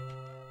this.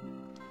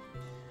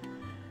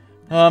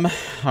 All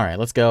right,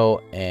 let's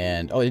go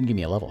and it didn't give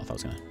me a level. I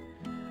thought it was gonna.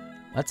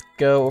 Let's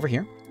go over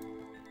here.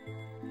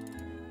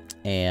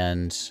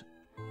 And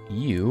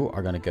you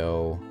are gonna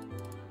go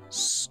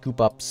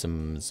scoop up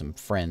some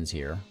friends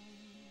here.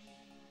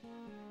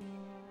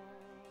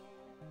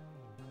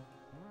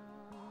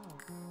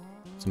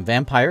 Some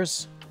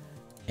vampires.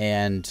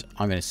 And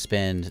I'm gonna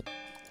spend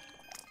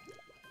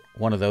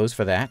one of those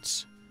for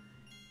that.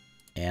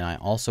 And I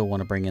also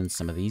want to bring in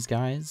some of these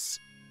guys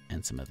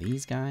and some of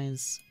these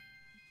guys.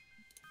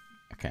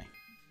 Okay.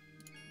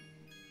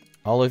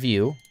 All of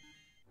you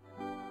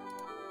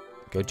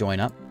go join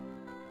up.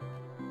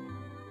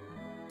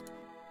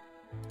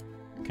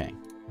 Okay.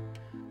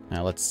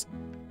 Now let's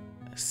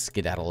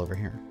skedaddle over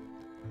here.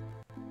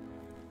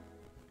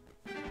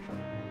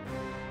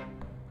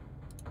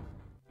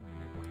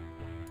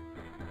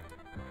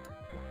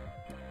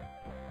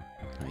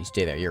 Oh, you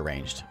stay there. You're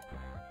ranged.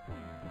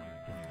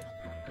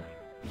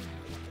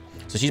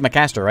 So she's my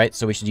caster, right?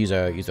 So we should use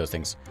those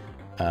things.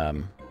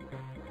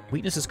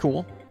 Weakness is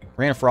cool.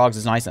 Rain of Frogs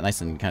is nice. That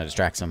nice and kind of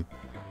distracts them.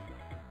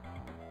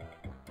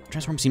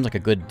 Transform seems like a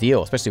good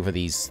deal, especially for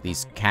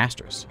these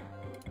casters.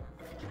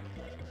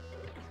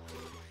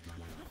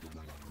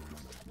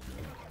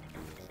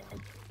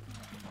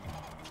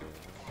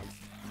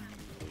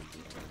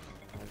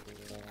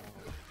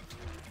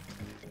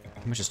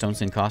 How much does Stone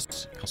Skin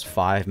cost? It costs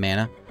 5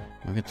 mana.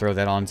 We could throw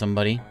that on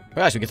somebody.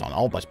 Well, actually, it gets on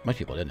all most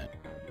people, didn't it?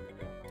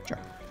 Sure.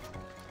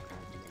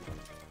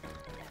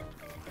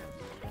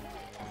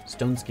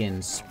 Stone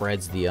Skin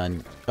spreads the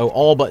Oh,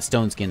 all but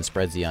Stone Skin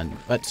spreads the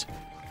But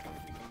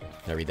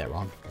did I read that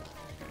wrong?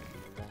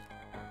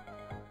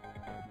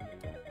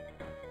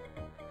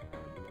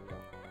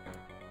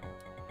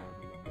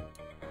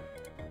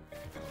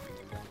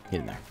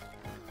 Get in there.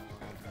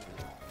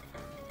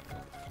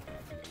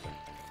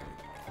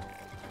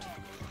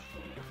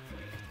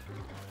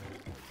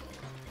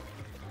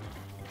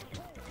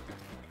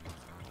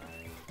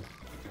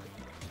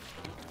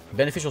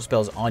 Beneficial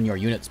spells on your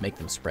units make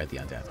them spread the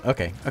undead.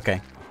 Okay,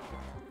 okay.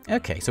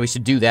 Okay, so we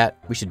should do that.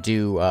 We should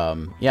do,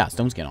 yeah,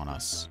 Stone Skin on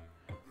us.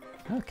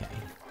 Okay.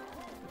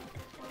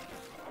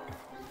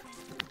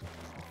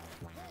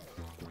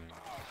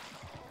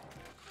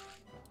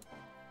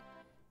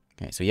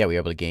 Okay, so yeah, we were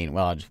able to gain,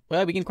 well,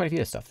 we gained quite a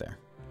few of stuff there.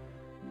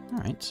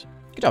 Alright.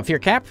 Good job, Fear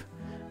Cap.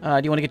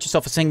 Do you want to get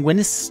yourself a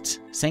Sanguinist?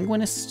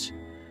 Sanguinist?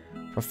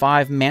 For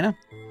 5 mana?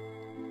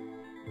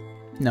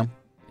 No.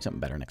 Something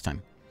better next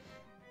time.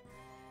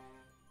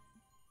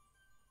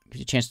 Gives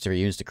you a chance to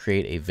use to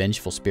create a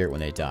vengeful spirit when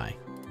they die.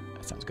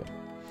 That sounds good.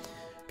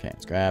 Okay,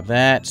 let's grab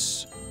that.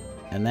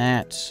 And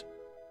that.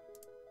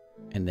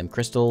 And them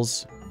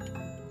crystals.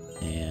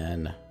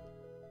 And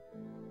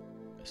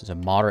this is a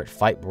moderate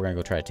fight, but we're going to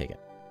go try to take it.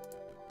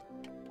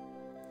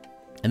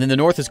 And then the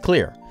north is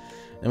clear.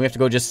 Then we have to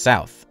go just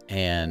south.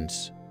 And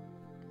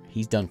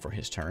he's done for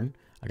his turn.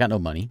 I got no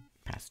money.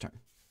 Pass turn.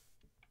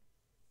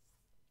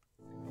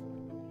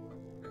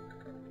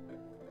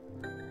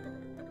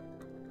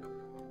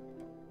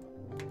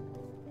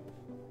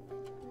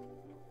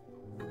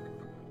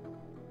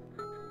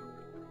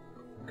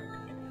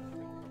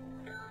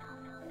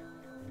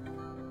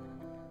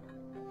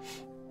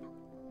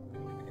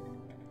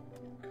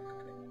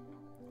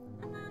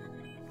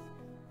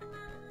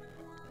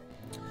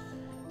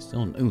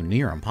 Still, ooh,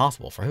 near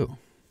impossible for who?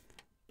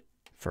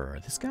 For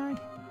this guy?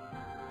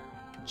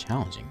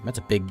 Challenging. That's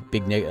a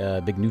big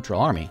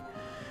neutral army.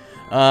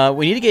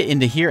 We need to get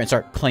into here and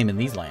start claiming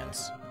these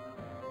lands.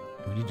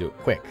 We need to do it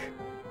quick.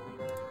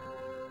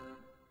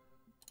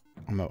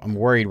 I'm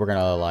worried we're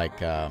gonna like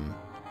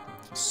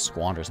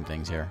squander some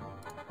things here.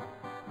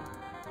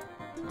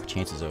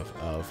 Chances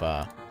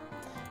of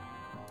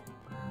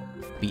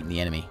beating the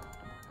enemy.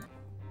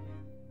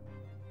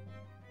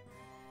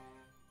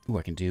 Ooh,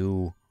 I can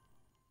do.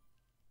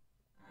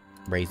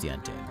 Raise the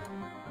Undead.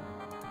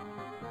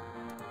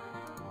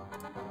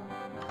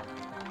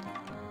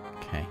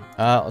 Okay.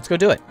 Let's go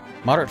do it.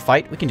 Moderate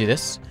fight. We can do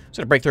this. Just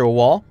gonna break through a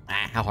wall.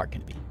 How hard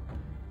can it be?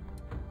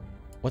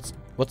 Let's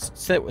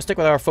stick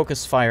with our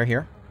focus fire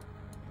here.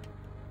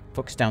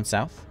 Focus down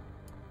south.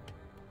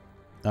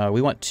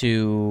 We want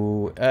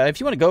to...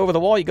 if you want to go over the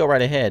wall, you go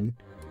right ahead.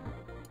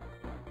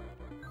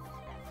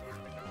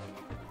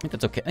 I think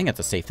that's okay. I think that's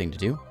a safe thing to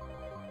do.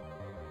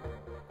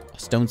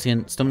 Stone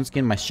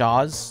skin my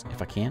Shaws,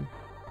 if I can.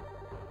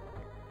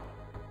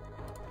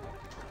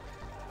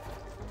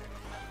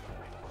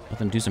 Let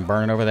them do some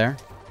burning over there.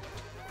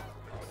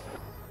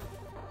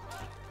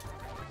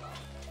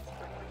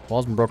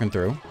 Wall's been broken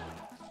through.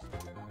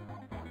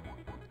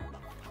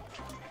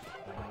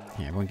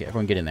 Yeah,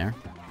 everyone get in there.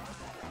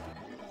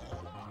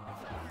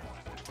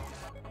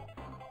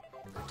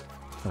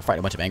 We're fighting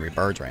a bunch of angry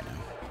birds right now.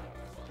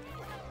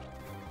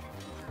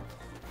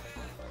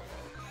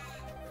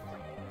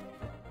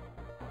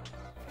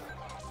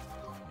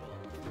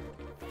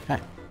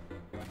 Okay.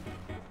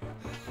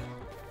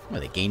 Are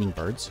they gaining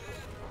birds?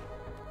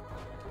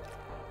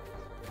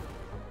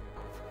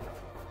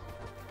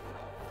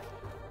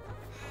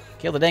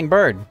 Kill the dang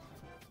bird.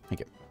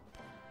 Thank you.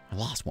 I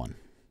lost one.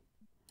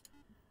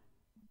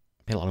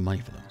 I paid a lot of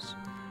money for those.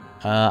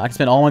 I can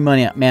spend all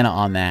my mana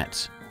on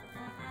that.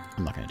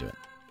 I'm not going to do it.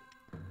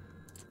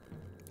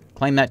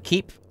 Claim that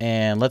keep,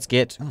 and let's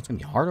get... Oh, it's going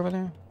to be hard over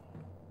there.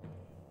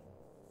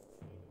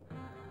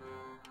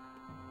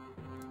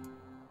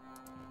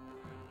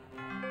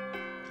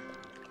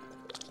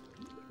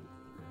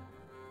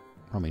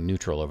 Probably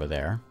neutral over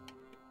there.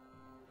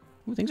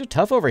 Ooh, things are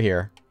tough over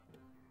here.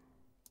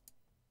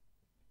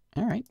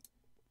 Alright.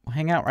 We'll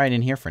hang out right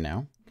in here for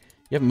now.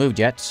 You haven't moved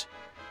yet.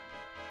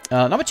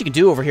 Not much you can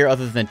do over here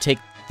other than take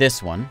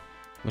this one,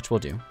 which we'll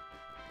do.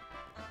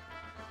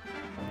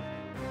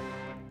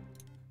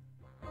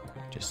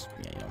 Just,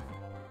 yeah, you know.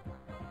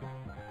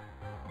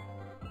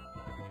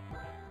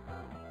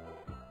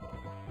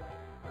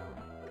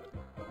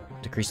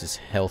 Decreases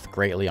health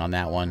greatly on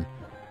that one.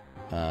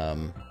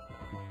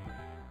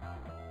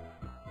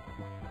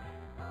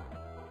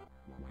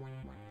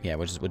 Yeah,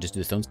 we'll just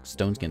do the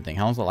stone skin thing.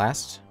 How long does it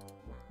last?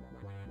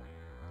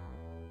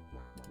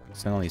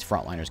 Send all these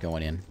frontliners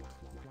going in.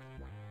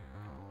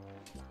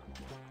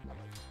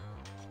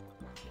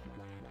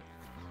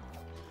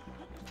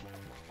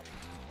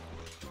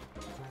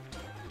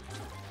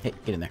 Hey,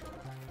 get in there.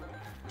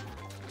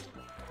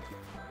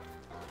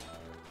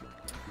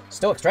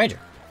 Stoic Stranger.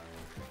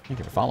 Thank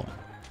you for following.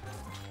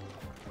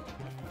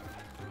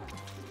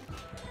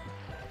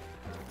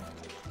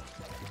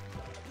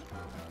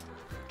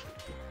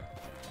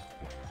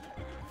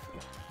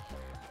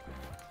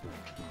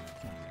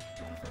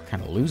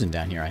 Kind of losing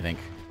down here, I think.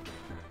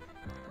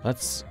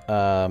 Let's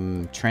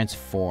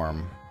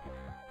transform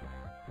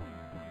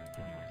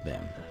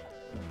them.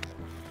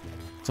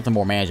 Something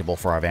more manageable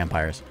for our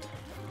vampires.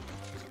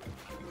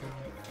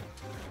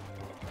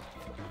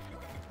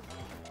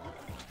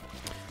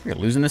 We're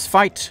losing this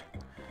fight.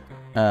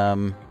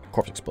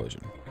 Corpse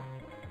explosion.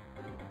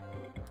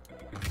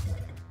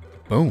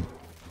 Boom.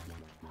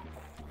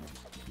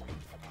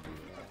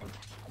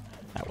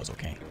 That was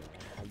okay.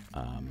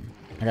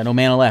 I got no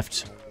mana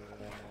left.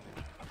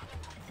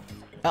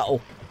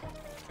 Uh-oh.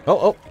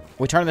 Oh,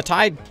 we're turning the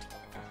tide.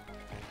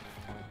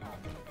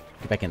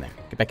 Get back in there.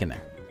 Get back in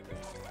there.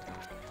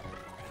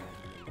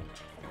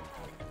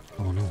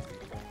 Oh, no.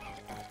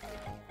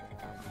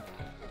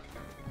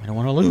 I don't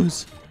want to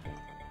lose.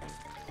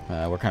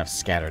 We're kind of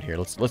scattered here.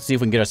 Let's see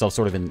if we can get ourselves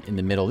sort of in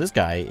the middle. This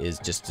guy is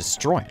just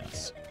destroying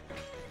us.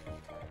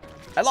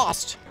 I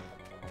lost!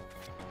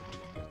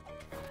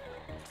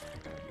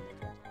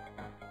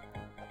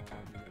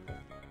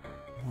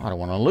 I don't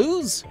want to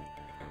lose.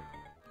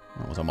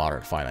 That was a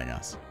moderate fight, I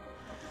guess.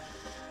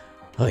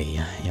 Oh,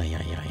 yeah.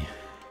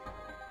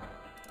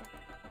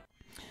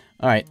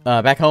 Alright,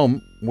 back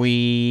home.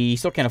 We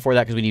still can't afford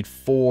that because we need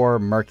 4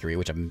 mercury,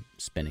 which I'm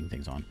spending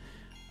things on.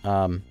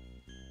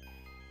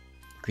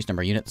 Increase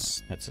number of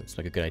units. That's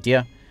like a good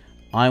idea.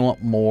 I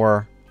want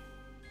more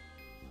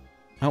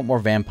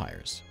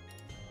vampires.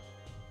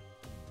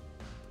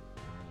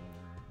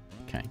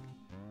 Okay.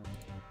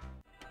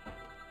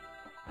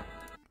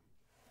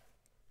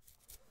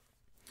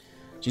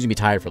 She's gonna be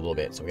tired for a little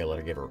bit, so we gotta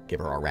let her give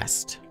her a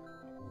rest.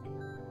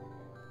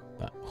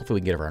 But hopefully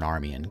we can get her an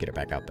army and get her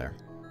back out there.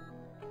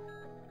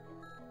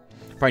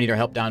 Probably need our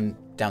help down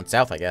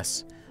south, I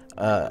guess.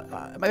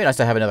 It might be nice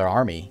to have another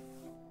army.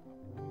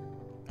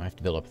 I have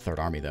to build up a 3rd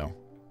army, though,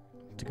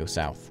 to go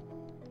south.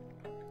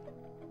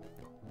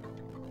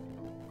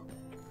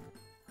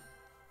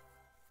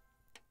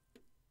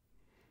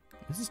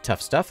 This is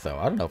tough stuff, though.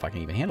 I don't know if I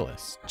can even handle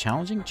this.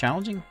 Challenging?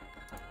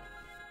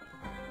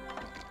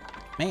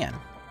 Man.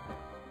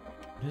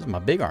 This is my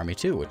big army,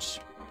 too, which...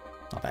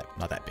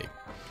 Not that big.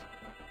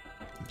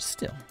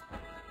 Still.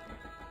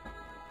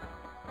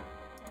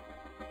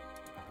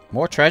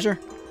 More treasure?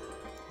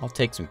 I'll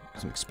take some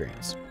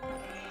experience.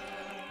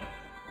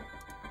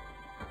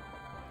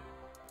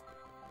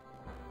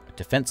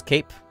 Defense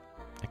cape.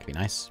 That could be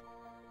nice.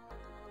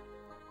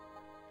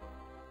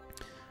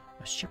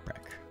 A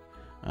shipwreck.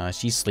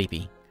 She's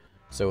sleepy.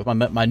 So with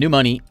my new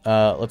money,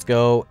 let's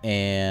go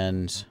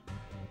and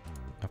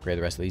upgrade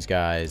the rest of these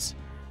guys.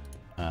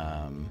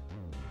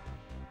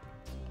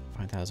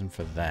 5,000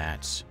 for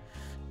that.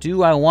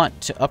 Do I want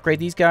to upgrade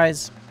these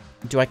guys?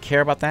 Do I care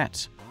about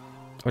that?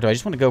 Or do I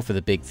just want to go for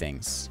the big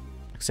things?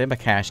 Save my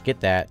cash, get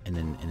that, and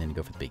then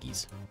go for the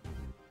biggies.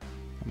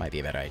 That might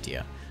be a better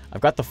idea.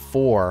 I've got the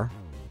 4...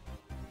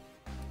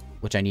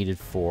 which I needed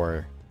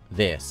for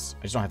this.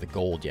 I just don't have the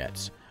gold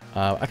yet.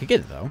 I could get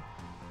it, though.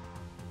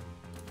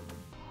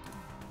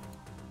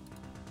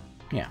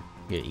 Yeah,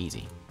 get it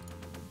easy.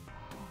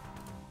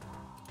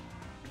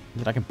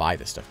 Then I can buy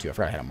this stuff, too. I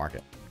forgot I had a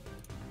market.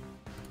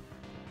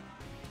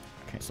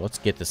 Okay, so let's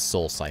get this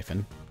soul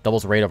siphon.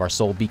 Doubles the rate of our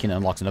soul beacon and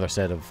unlocks another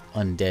set of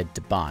undead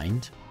to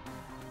bind.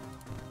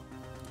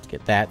 Let's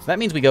get that. So that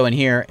means we go in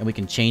here and we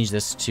can change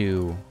this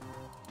to...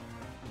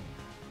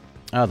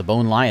 the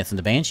Bone Lions and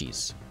the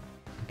Banshees.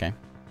 Okay.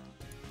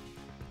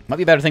 Might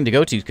be a better thing to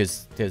go to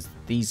because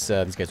these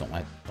guys don't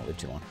live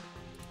too long.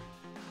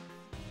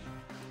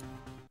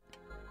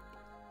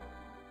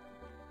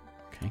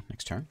 Okay,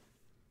 next turn.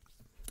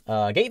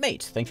 Gate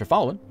mate, thanks for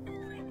following.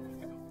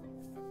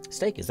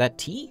 Steak, is that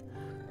tea?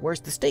 Where's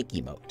the steak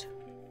emote?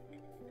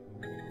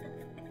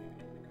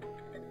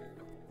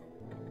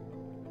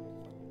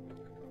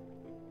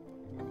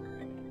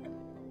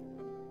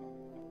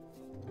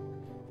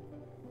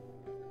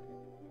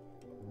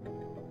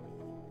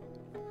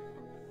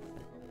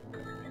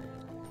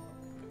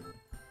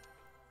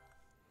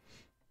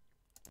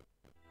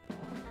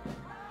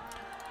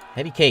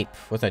 Heavy cape.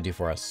 What's that do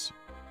for us?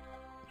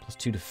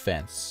 +2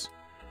 defense.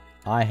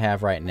 I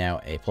have right now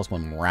a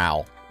 +1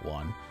 morale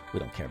one. We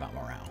don't care about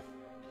morale.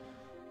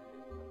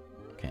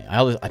 Okay,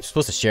 I'm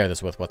supposed to share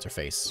this with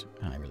what's-her-face.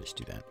 I really should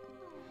do that.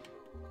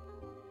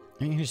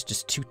 I mean, it's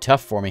just too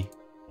tough for me.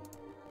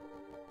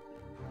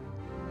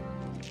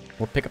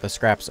 We'll pick up the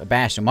scraps. A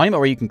bash. A monument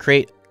where you can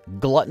create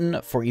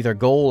glutton for either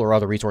gold or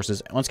other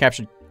resources. Once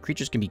captured,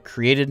 creatures can be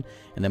created,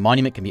 and the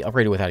monument can be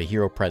upgraded without a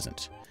hero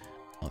present.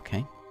 Okay.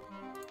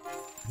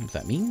 I don't know what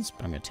that means,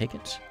 but I'm going to take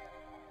it.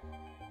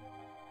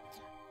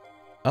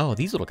 Oh,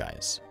 these little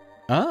guys.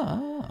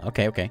 Oh,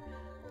 okay, okay.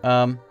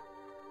 I'll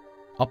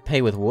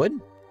pay with wood.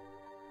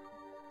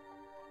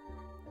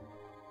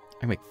 I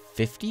can make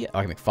 50? Oh,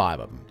 I can make 5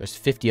 of them. There's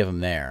 50 of them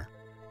there.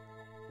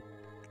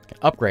 I can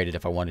upgrade it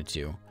if I wanted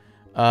to.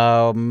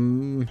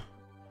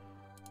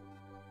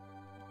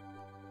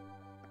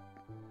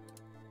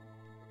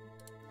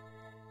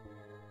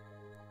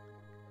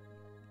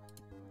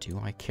 Do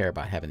I care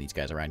about having these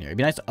guys around here? It'd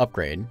be nice to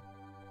upgrade.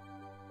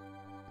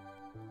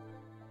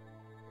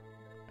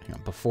 Hang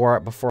on,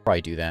 before I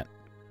do that,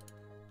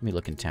 let me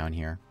look in town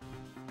here.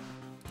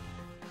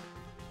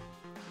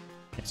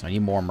 Okay, so I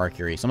need more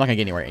mercury. So I'm not gonna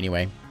get anywhere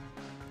anyway.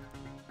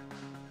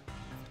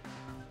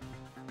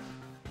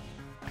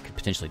 I could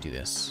potentially do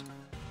this.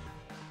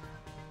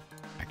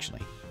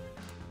 Actually.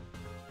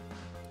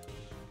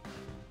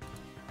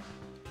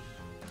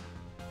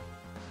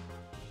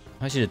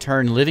 I want you to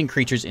turn living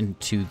creatures in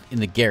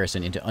the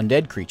garrison into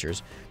undead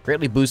creatures.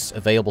 Greatly boosts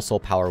available soul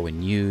power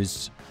when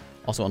used.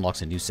 Also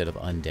unlocks a new set of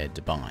undead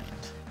to bind.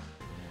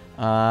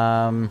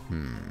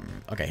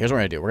 Okay, here's what we're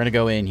going to do. We're going to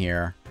go in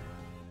here.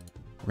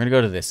 We're going to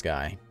go to this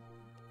guy.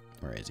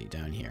 Where is he?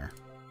 Down here.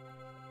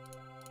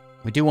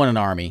 We do want an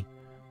army.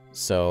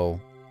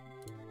 So,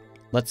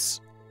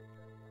 let's...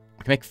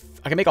 I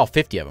can make all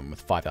 50 of them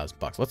with 5,000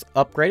 bucks. Let's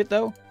upgrade it,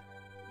 though.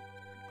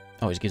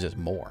 Oh, it just gives us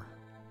more.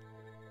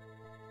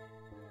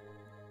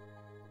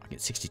 I get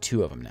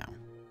 62 of them now.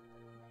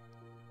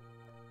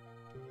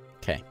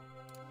 Okay.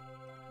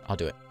 I'll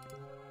do it.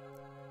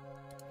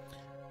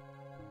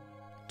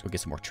 Let's go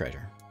get some more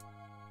treasure.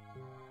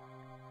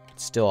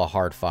 It's still a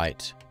hard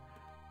fight.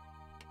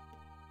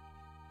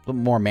 A little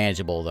more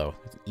manageable, though.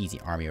 It's an easy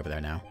army over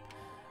there now.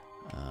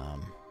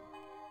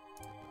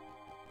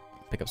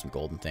 Pick up some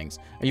golden things.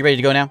 Are you ready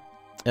to go now?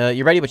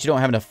 You're ready, but you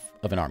don't have enough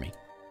of an army. You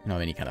don't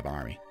have any kind of an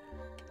army.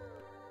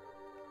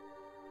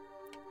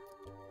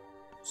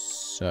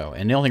 So,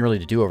 and the only thing really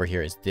to do over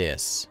here is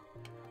this,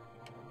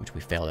 which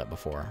we failed at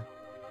before.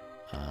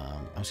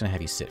 I'm just going to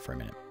have you sit for a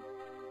minute.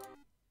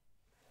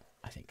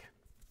 I think.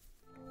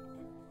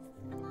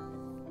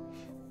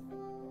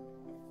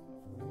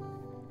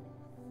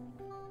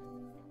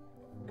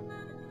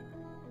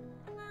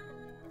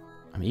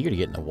 I'm eager to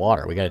get in the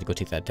water. We got to go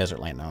take that desert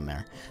land down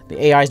there.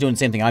 The AI is doing the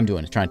same thing I'm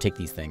doing, is trying to take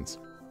these things.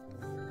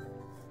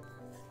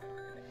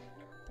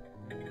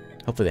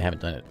 Hopefully they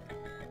haven't done it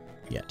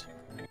yet.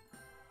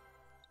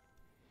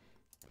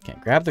 Okay,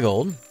 grab the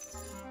gold.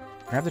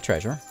 Grab the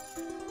treasure.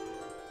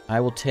 I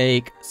will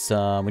take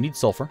some... We need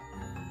sulfur.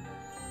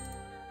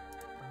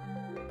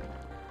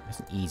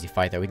 That's an easy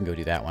fight there. We can go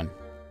do that one.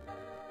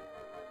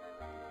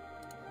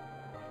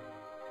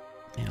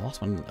 Man, I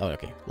lost one. Oh,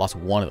 okay. Lost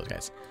one of those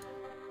guys.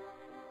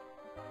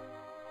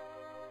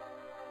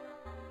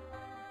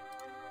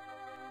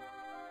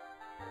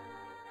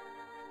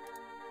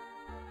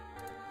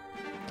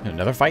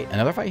 Another fight?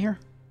 Another fight here?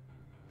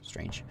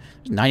 Strange.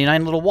 There's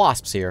 99 little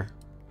wasps here.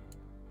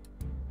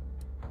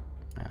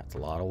 That's a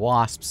lot of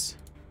wasps.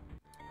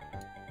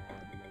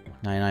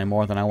 99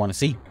 more than I want to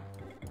see.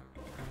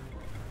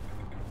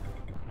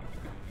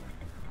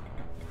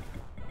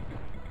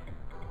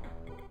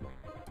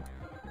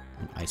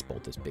 Ice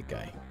bolt this big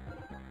guy.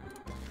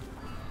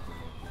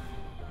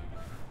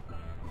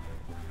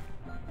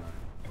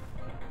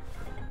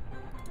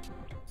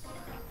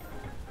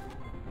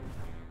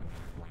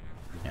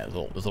 Yeah,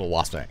 those little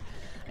wasps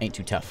ain't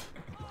too tough.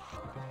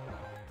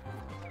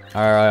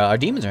 Our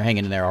demons are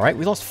hanging in there, all right.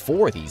 We lost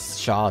 4 of these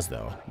Shahs,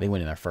 though. They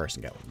went in there first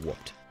and got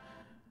whooped.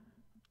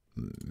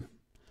 2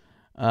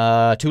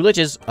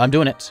 liches. I'm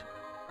doing it.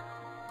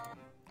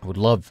 I would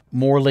love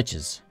more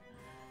liches.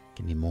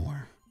 Give me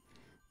more.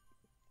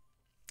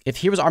 If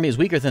hero's army is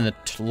weaker than the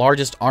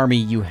largest army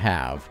you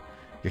have,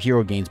 your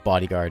hero gains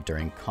bodyguard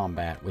during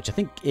combat, which I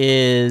think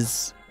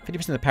is 50%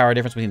 of the power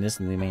difference between this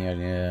and the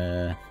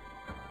main.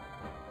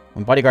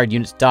 When bodyguard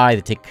units die,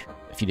 they take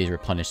a few days to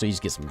replenish, so you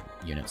just get some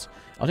units.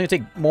 I was going to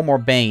take one more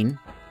Bane.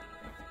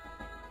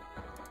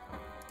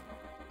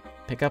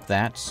 Pick up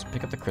that.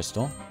 Pick up the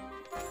crystal.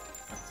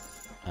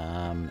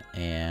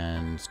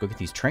 And let's go get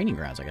these training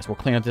grounds, I guess. We'll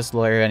clean up this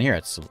little area down here.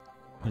 It's...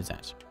 What is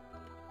that?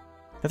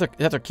 Is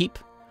that their keep?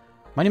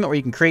 Monument where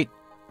you can create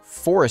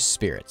forest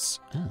spirits.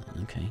 Oh,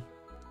 okay.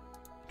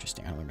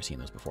 Interesting. I don't remember seeing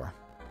those before.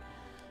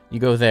 You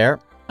go there.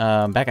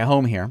 Back at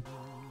home here.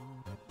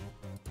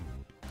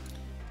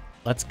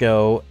 Let's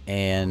go,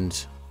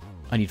 and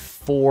I need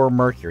 4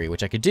 mercury,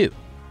 which I could do.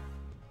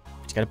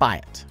 Just gotta buy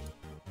it.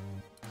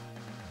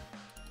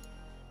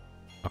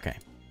 Okay.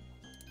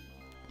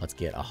 Let's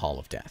get a Hall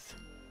of Death.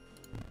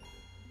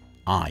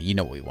 Ah, you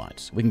know what we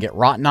want. We can get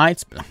Rotten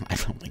Knights, but I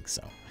don't think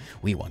so.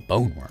 We want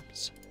Bone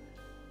Worms.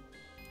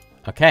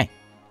 Okay.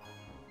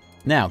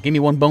 Now, give me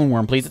 1 Bone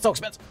Worm, please. It's so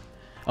expensive.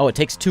 Oh, it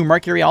takes 2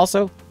 mercury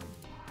also?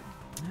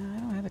 I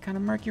don't have that kind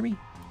of mercury.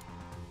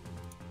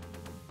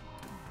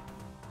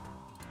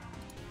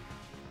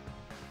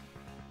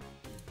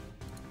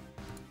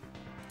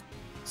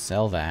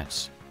 Sell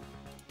that.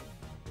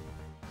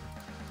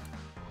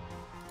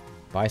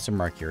 Buy some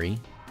mercury.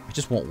 I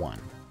just want 1.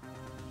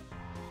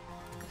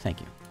 Thank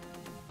you.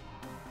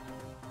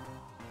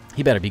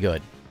 He better be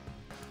good.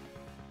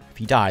 If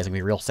he dies, I'm going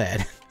to be real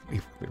sad.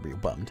 We're going to be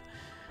bummed.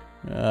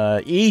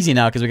 Easy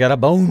now, because we got a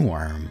bone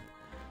worm.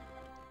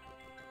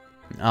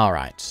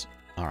 Alright.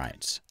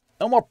 Alright.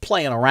 No more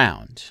playing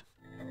around.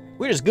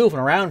 We're just goofing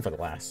around for the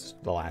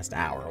last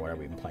hour or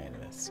whatever we've been playing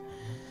this.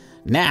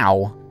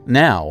 Now,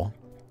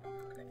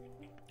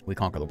 we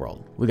conquer the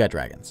world. We got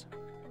dragons.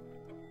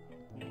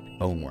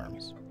 Bone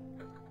worms.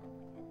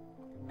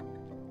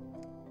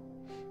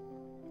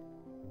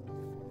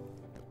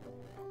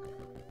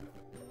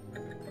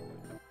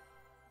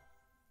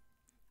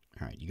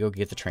 Alright, you go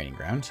get the training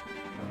ground.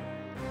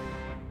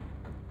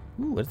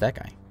 Ooh, what is that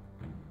guy?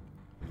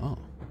 Oh.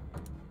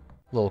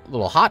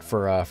 Little hot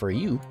for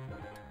you.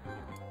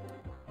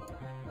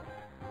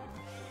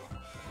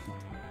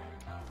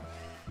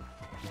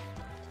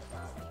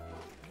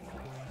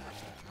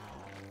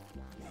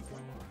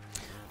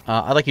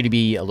 I'd like you to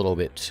be a little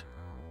bit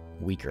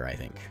weaker, I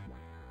think.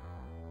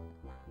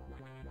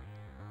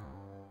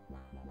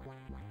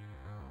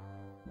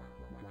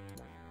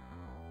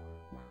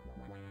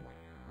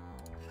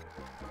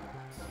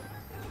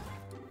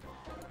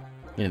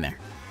 Get in there.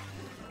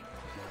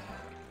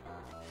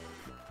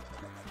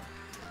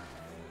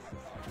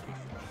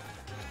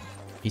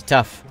 He's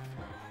tough.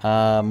 We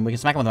can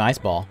smack him with an ice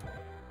ball.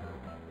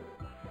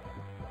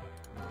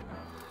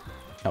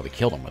 Oh, we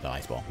killed him with an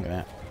ice ball. Look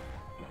at that.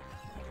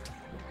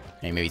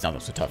 Hey, maybe he's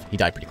not so tough. He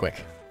died pretty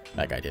quick.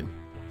 That guy did.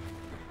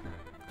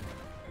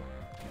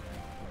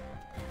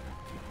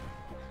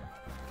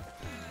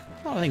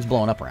 Oh, things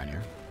blowing up around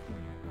here.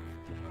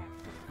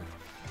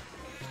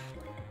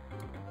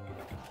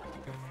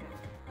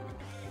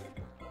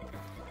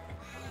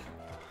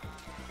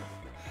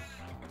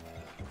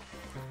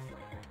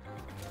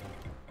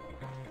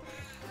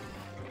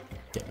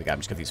 Okay, we got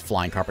just got these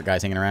flying carpet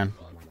guys hanging around.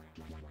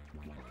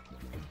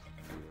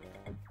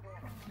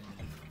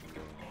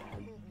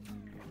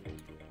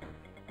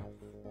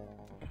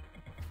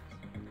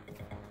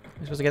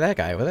 We're supposed to get that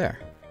guy over there.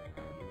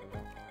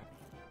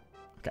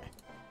 Okay.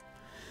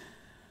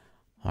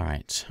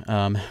 Alright.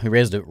 We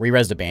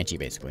resed a Banshee,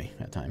 basically,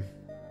 that time.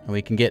 And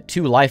we can get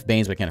 2 life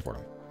Banes, but I can't afford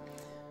them.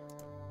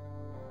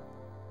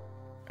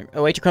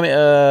 Oh, wait, you come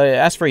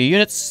ask for your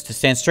units to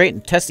stand straight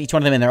and test each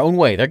one of them in their own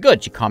way. They're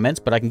good, she comments,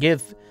 but I can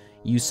give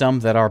you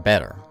some that are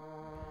better.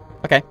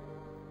 Okay.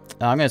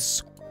 I'm going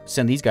to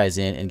send these guys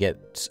in and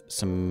get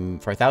some...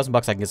 For $1,000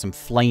 I can get some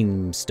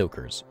Flame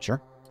Stokers.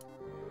 Sure.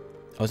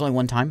 Oh, it's only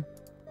one time?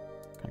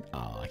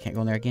 Oh, I can't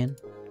go in there again?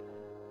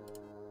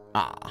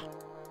 Ah.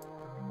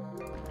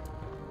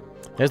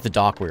 There's the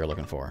dock we were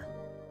looking for.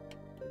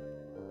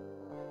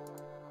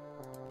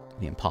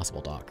 The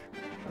impossible dock.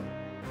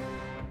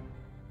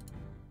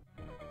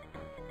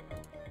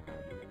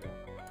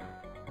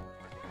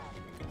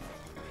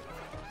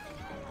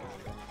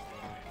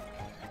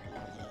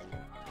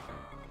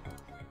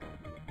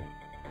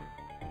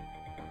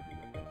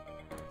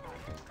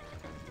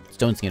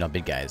 Stone skin on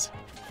big guys.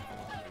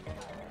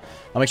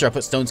 I'll make sure I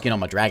put stone skin on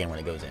my dragon when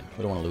it goes in.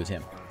 We don't want to lose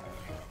him.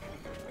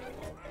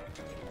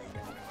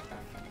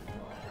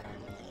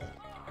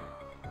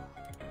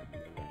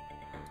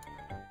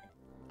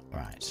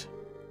 Alright.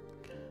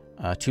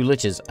 2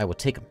 liches, I will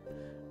take them.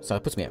 So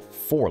that puts me at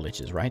 4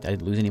 liches, right? I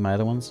didn't lose any of my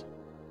other ones?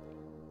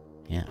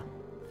 Yeah.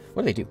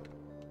 What do they do?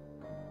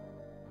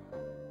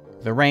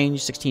 The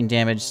range, 16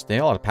 damage. They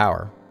have a lot of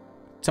power.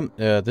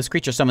 This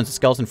creature summons a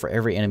skeleton for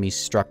every enemy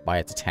struck by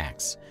its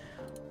attacks.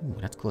 Ooh,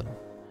 that's good.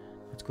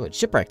 That's good.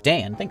 Shipwreck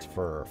Dan, thanks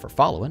for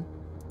following.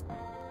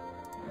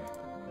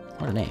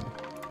 What a name.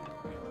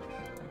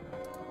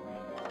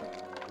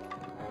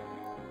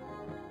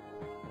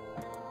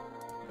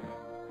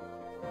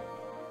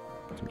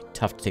 It's gonna be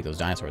tough to take those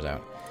dinosaurs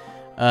out.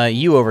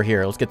 You over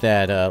here, let's get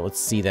that, let's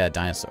see that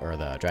dinosaur, or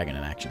the dragon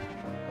in action.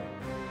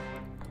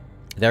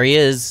 There he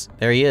is.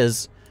 There he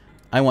is.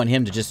 I want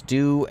him to just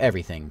do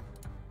everything.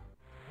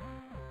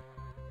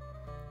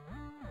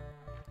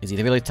 Is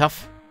he really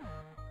tough?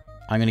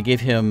 I'm going to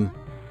give him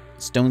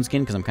stone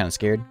skin because I'm kind of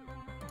scared.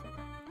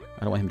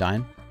 I don't want him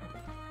dying.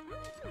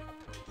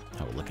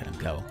 Oh, look at him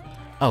go.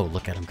 Oh,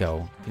 look at him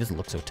go. He doesn't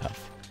look so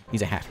tough.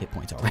 He's at half hit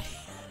points already.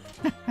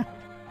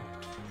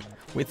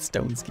 With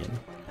stone skin.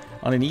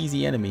 On an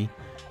easy enemy.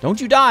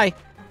 Don't you die!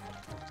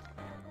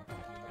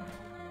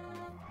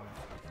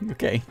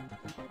 Okay.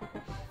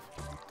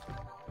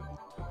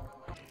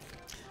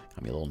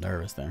 Got me a little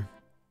nervous there.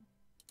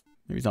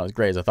 Maybe he's not as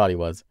great as I thought he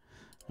was.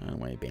 I don't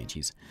want any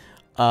banshees.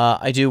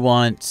 I do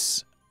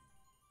want...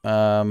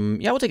 yeah,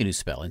 we'll take a new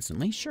spell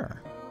instantly.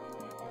 Sure.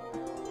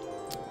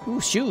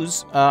 Ooh,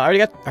 shoes.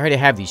 I already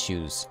have these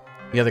shoes.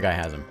 The other guy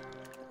has them.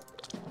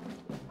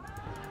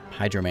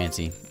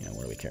 Hydromancy. Yeah,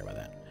 what do we care about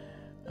that?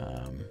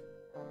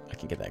 I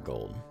can get that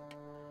gold.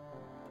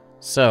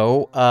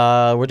 So,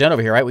 we're done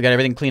over here, right? We got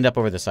everything cleaned up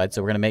over this side,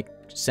 so we're gonna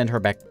send her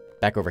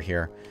back over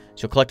here.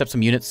 She'll collect up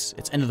some units.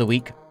 It's end of the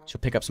week.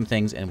 She'll pick up some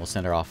things, and we'll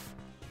send her off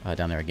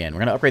down there again. We're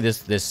gonna upgrade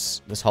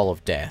this Hall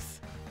of Death.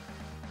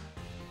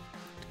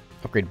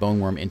 Upgrade Bone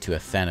Worm into a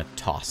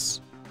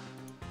Thanatos.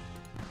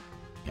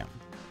 Yeah.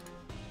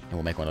 And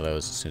we'll make one of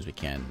those as soon as we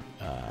can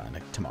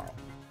tomorrow.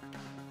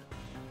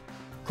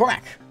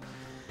 Cormac!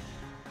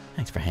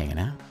 Thanks for hanging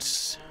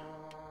out.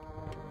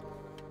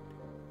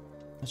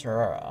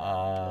 Sure,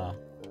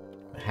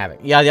 Havoc.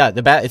 Yeah,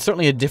 it's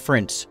certainly a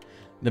different...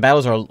 The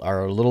battles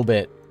are a little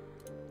bit...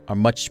 are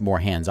much more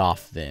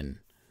hands-off than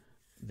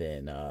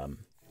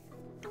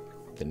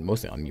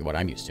mostly on what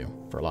I'm used to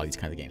for a lot of these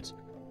kinds of games.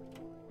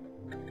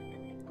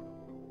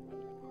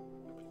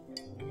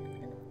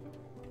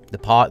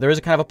 There is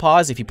a kind of a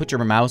pause. If you put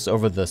your mouse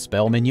over the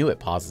spell menu, it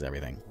pauses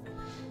everything.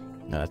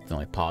 No, that's the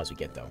only pause we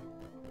get, though.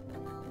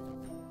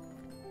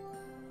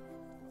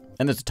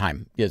 And there's a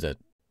time. There's a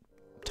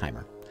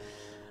timer.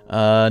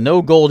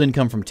 No gold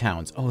income from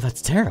towns. Oh,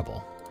 that's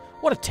terrible.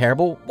 What a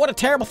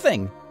terrible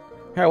thing.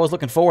 Here I was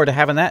looking forward to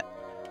having that.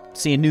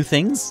 Seeing new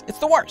things. It's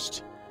the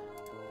worst.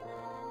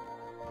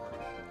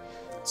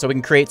 So we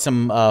can create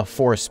some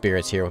forest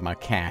spirits here with my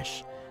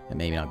cash that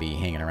maybe not be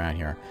hanging around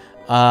here.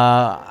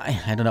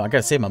 I don't know. I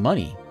gotta save my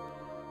money.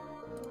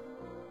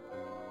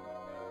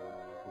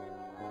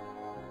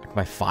 I can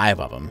buy 5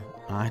 of them.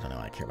 I don't know.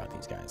 I care about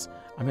these guys.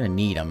 I'm gonna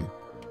need them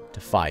to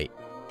fight,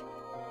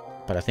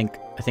 but I think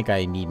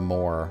I need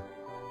more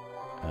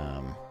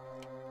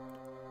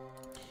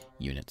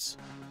units.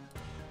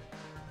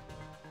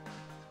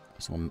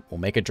 So we'll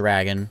make a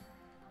dragon.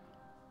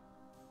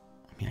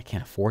 I mean, I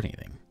can't afford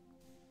anything.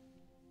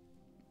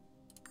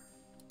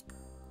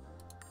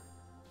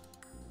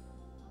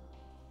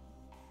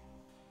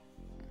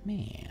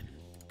 Man,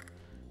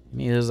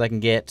 maybe those I can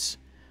get.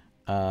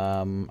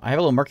 I have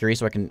a little mercury,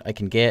 so I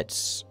can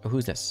get. Oh,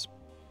 who's this?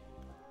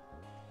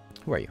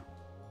 Who are you?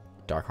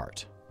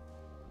 Darkheart.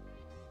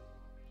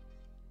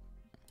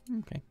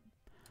 Okay.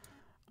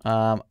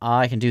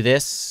 I can do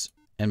this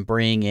and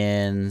bring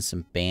in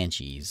some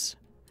banshees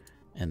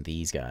and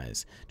these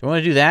guys. Do I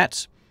want to do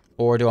that,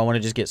 or do I want to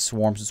just get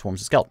swarms and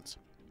swarms of skeletons?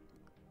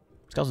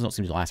 Skeletons don't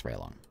seem to last very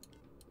long.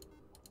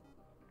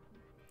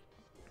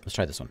 Let's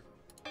try this one.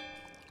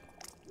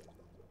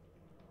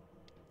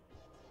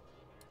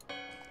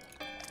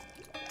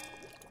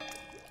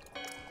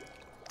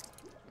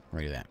 We're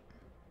gonna do that.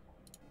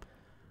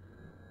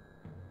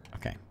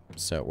 Okay,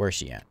 so where's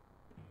she at?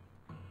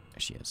 There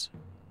she is.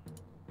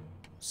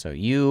 So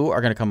you are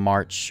gonna come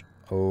march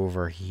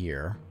over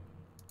here.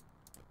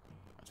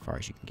 As far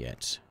as you can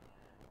get.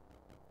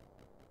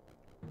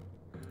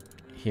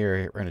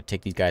 Here, we're gonna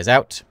take these guys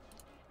out.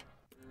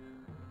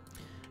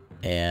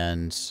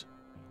 And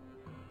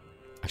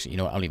actually, you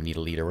know what? I don't even need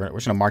a leader. We're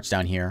just gonna march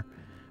down here.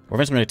 We're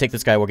eventually gonna take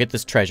this guy, we'll get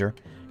this treasure,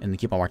 and then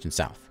keep on marching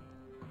south.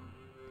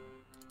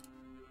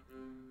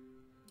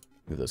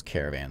 Move those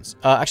caravans.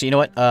 Actually, you know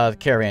what? The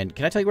caravan.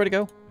 Can I tell you where to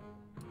go?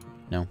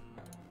 No.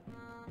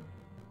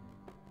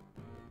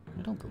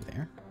 I don't go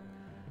there.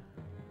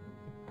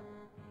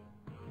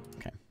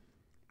 Okay.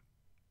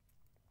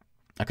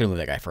 I could have moved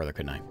that guy further,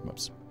 couldn't I?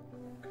 Whoops.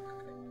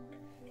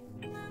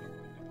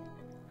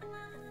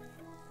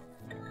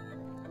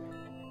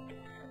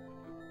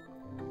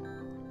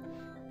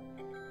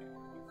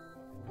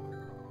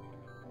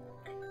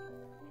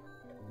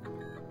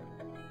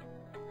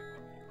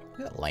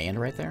 Is that land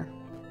right there?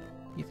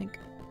 You think?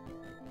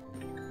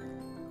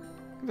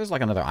 There's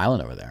like another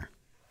island over there.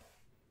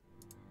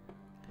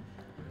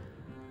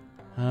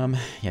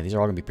 Yeah, these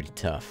are all gonna be pretty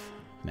tough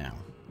now.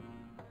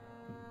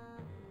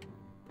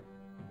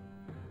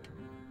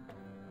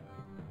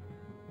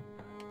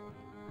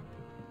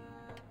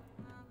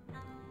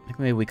 I think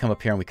maybe we come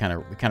up here and we kind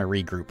of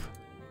regroup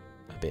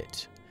a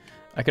bit.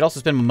 I could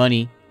also spend my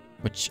money,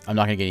 which I'm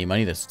not gonna get any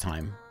money this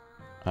time,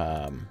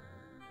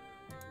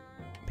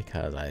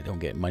 because I don't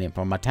get money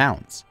from my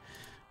towns.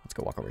 Let's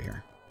go walk over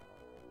here.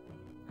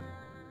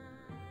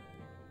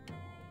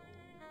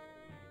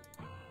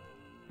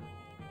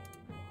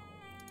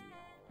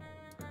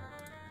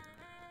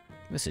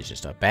 This is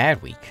just a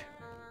bad week.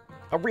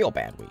 A real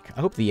bad week.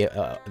 I hope the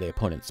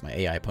opponents, my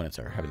AI opponents,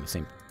 are having the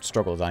same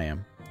struggle as I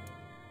am.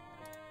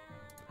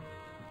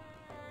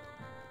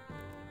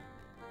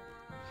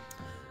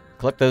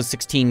 Collect those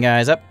 16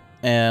 guys up.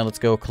 And let's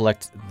go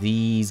collect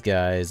these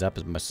guys up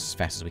as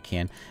fast as we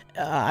can.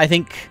 I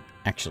think,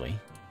 actually...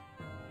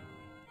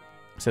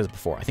 I said this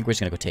before. I think we're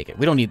just gonna go take it.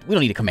 We don't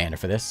need a commander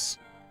for this.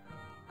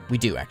 We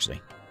do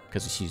actually,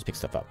 because she just picks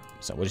stuff up.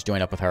 So we'll just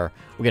join up with her.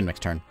 We'll get him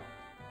next turn.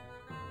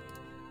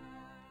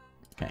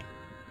 Okay,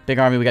 big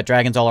army. We got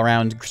dragons all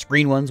around.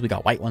 Green ones. We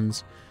got white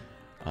ones.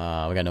 We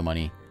got no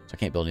money, so I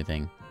can't build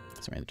anything.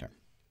 So we're in the turn.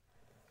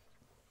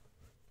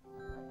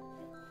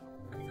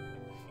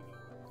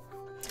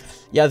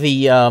 Yeah,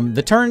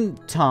 the turn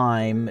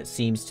time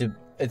seems to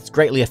it's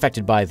greatly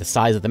affected by the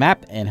size of the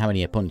map and how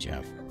many opponents you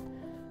have.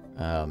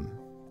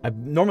 I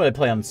normally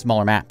play on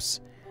smaller maps,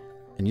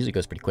 and usually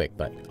goes pretty quick.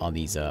 But on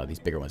these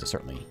bigger ones, it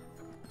certainly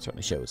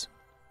shows.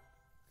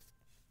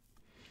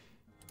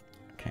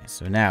 Okay,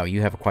 so now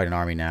you have quite an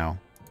army now.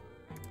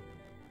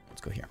 Let's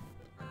go here.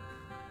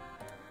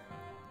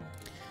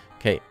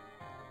 Okay.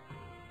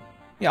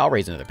 Yeah, I'll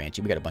raise another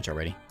Banshee. We got a bunch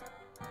already.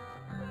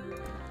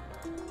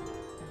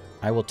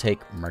 I will take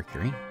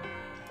Mercury.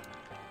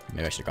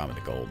 Maybe I should have gone with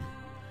the gold.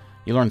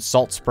 You learn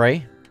Salt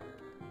Spray.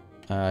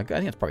 I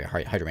think that's probably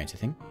a Hydromancy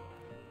thing.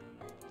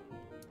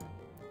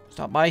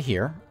 Stop by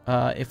here.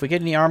 If we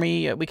get any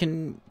army, we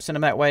can send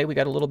them that way. We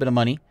got a little bit of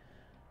money.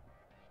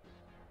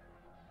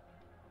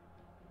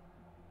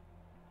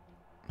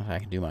 I don't think I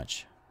can do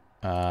much.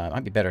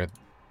 Might be better.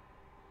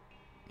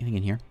 Anything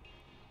in here?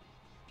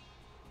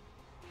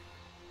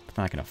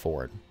 I can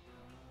afford.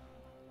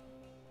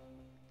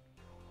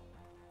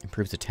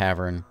 Improves the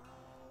tavern.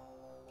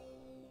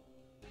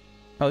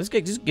 Oh, this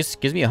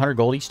gives me 100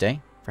 gold each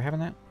day for having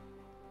that.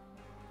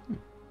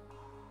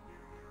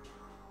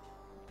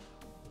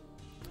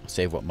 I'll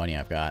save what money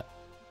I've got.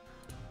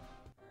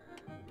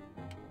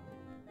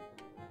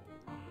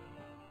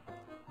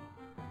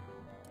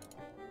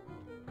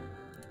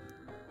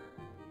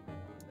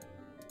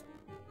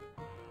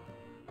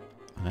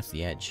 Oh, that's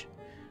the edge.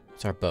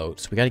 It's our boat.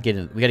 So we gotta get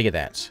in. We gotta get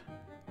that.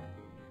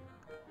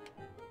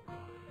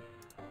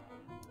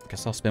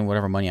 Guess I'll spend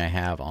whatever money I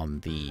have on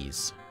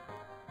these.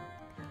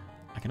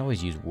 I can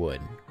always use wood.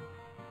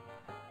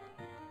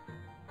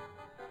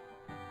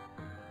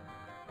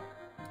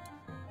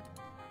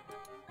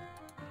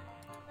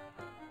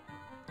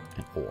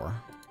 And ore.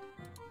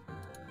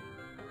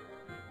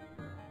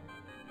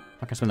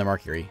 I can spend the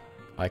mercury.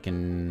 I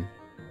can...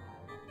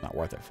 Not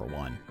worth it for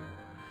one.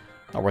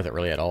 Not worth it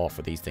really at all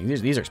for these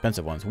things. These are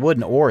expensive ones. Wood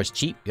and ore is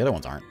cheap. The other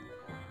ones aren't.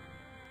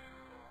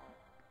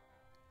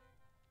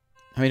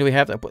 How many do we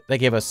have? They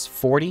gave us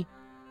 40.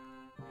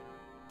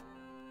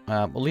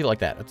 We'll leave it like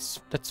that.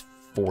 That's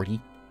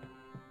 40.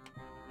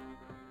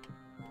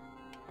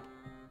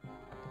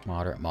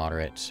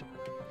 Moderate.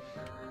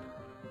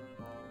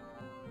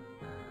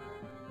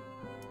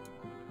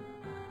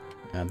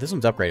 This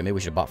one's upgraded. Maybe we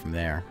should have bought from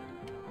there.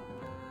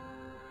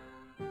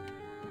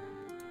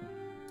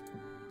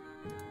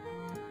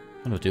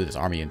 I'm going to do this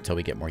army until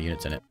we get more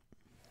units in it.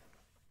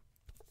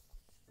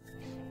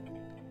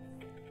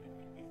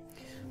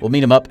 We'll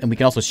meet him up, and we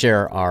can also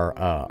share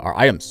our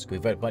items.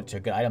 We've got a bunch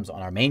of good items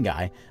on our main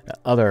guy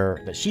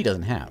that she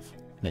doesn't have,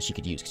 and that she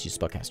could use because she's a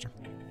spellcaster.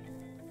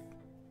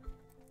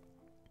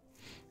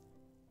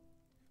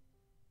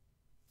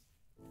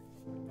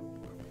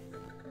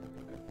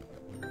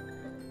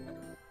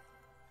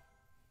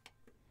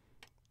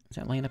 Is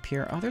that land up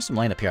here? Oh, there's some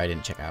land up here I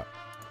didn't check out.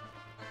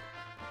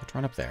 Let's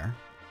run up there.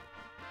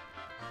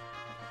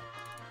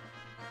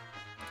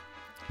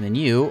 And then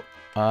you,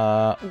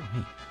 oh, hey.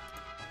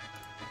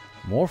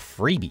 More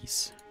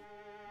freebies.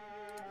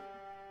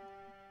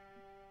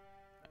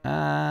 Do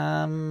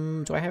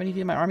I have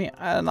anything in my army?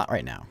 Not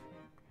right now.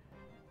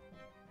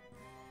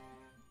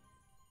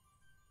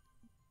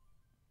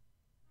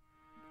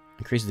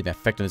 Increases the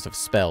effectiveness of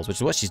spells, which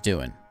is what she's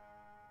doing.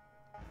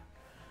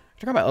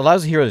 Talking about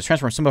allows the hero to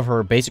transform some of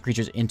her basic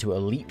creatures into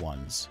elite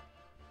ones.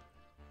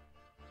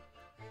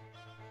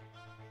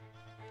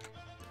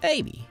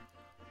 Maybe.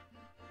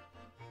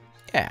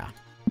 Yeah.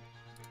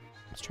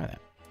 Let's try that.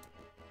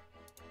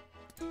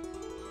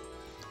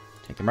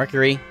 Take the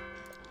mercury.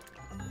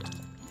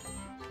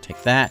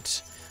 Take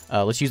that.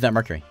 Let's use that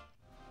mercury.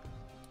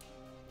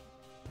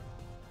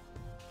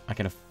 I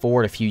can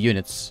afford a few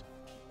units.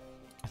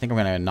 I think I'm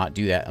going to not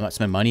do that. I'm not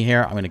spending money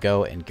here. I'm going to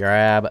go and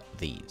grab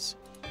these.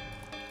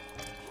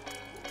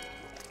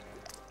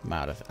 I'm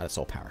out of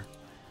soul power.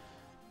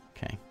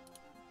 Okay.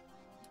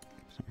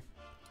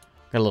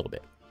 Got a little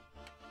bit.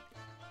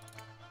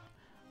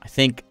 I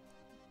think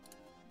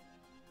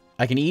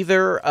I can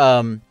either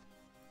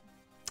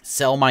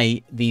sell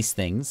these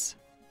things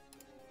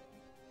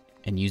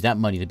and use that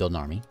money to build an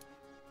army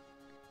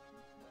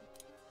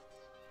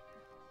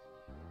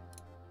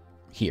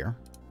here,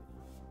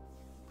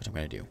 which I'm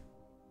going to do.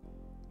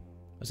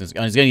 I was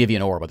going to give you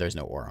an ore, but there's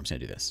no ore. I'm just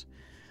going to do this.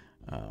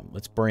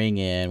 Let's bring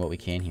in what we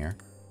can here.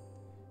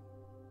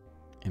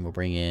 And we'll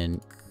bring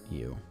in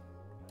you.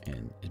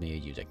 And as many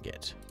of you as I can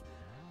get.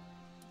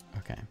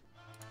 Okay.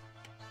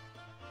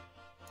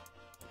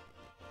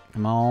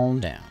 Come on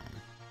down.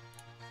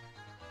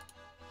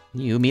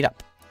 You meet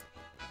up.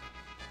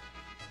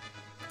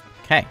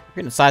 Okay. We're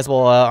getting a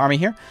sizable army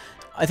here.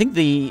 I think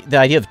the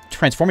idea of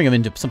transforming them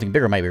into something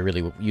bigger might be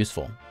really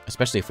useful.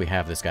 Especially if we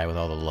have this guy with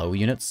all the low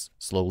units.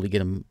 Slowly get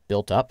them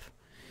built up.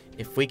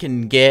 If we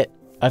can get...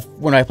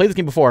 when I played this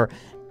game before,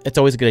 it's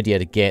always a good idea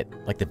to get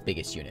like the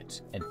biggest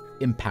unit. And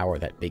empower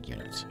that big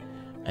unit.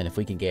 And if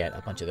we can get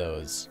a bunch of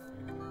those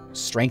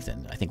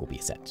strengthened, I think we'll be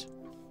set.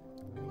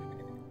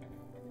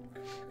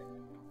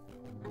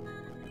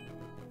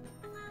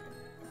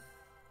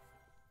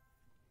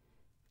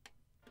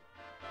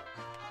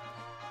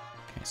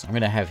 Okay, so I'm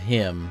going to have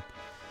him...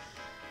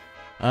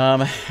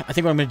 I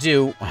think what I'm going to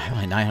do... I have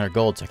only 900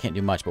 gold, so I can't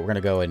do much, but we're going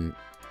to go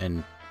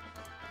and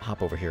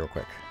hop over here real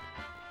quick.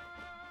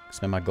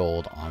 Spend my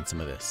gold on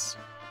some of this.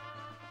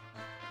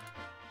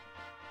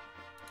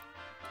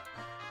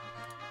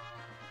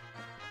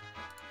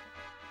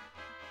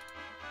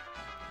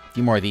 A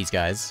few more of these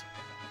guys.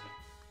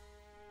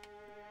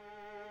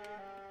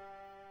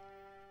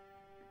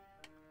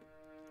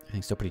 I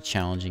think still pretty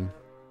challenging.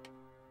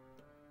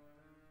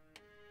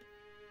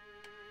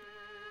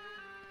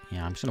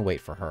 Yeah, I'm just gonna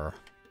wait for her.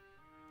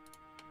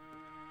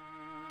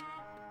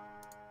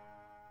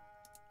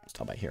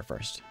 How about here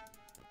first?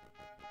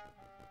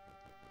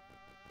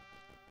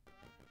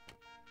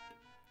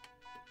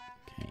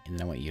 Okay, and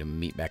then I want you to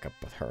meet back up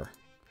with her.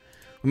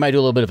 We might do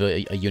a little bit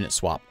of a unit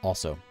swap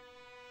also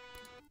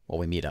while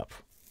we meet up.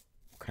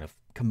 Kind of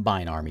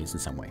combine armies in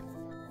some way.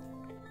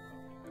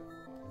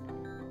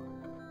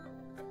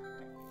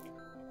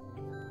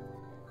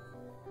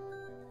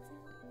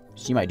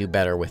 She might do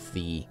better with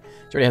the...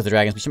 She already has the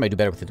dragons, but she might do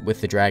better with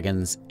the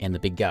dragons and the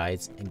big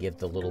guys, and give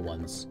the little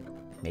ones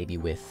maybe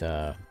with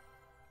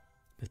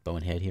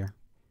Bonehead here.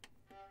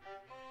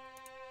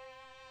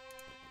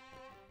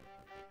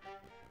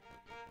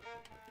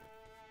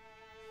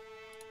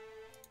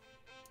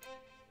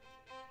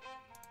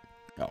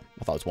 Oh,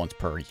 I thought it was once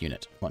per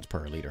unit, once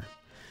per leader.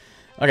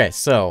 Okay,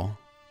 so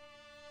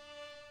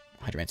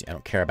Hydromancy, I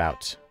don't care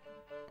about.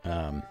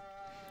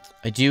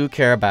 I do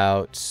care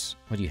about.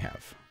 What do you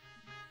have?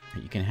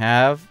 You can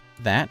have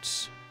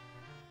that.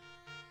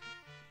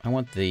 I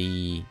want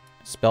the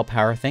spell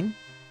power thing.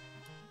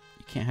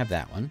 You can't have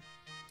that one.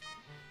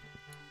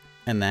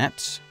 And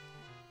that.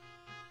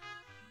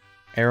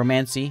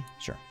 Aeromancy,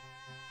 sure.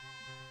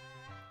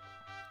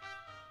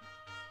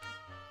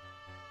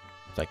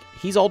 It's like,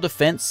 he's all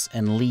defense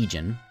and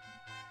legion.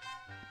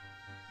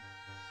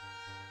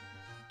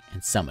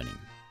 And summoning.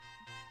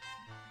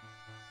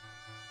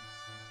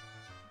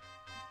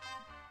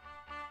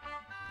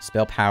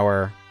 Spell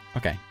power.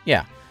 Okay,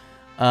 yeah.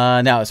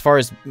 Now, as far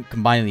as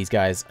combining these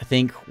guys, I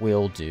think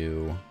we'll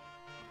do...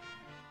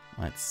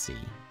 Let's see.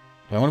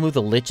 Do I want to move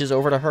the Liches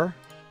over to her?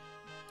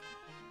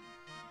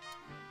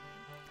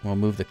 We'll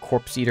move the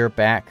Corpse Eater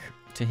back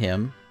to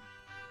him.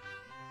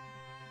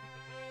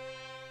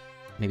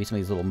 Maybe some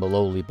of these little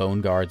lowly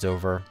Bone Guards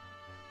over.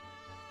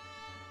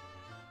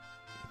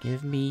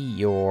 Give me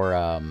your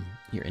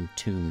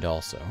Entombed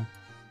also.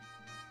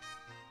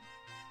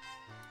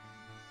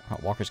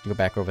 Walkers can go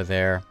back over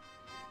there.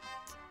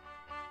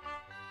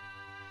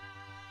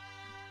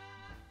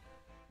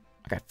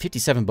 I got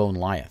 57 Bone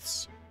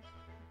Lyths.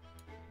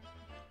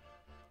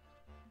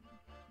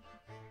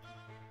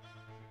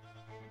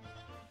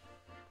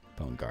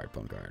 Bone Guard,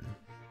 Bone Guard.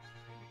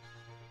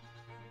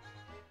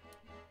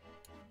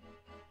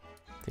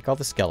 Take all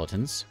the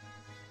skeletons.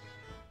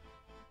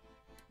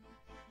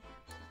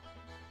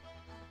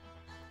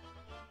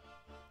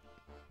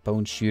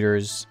 Bone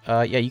Shooters.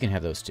 Yeah, you can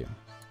have those too.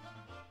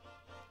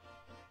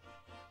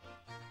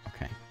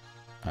 Okay.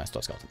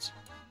 Still skeletons.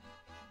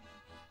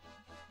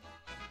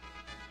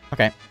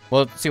 Okay.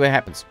 Well, let's see what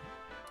happens.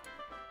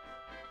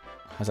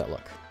 How's that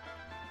look?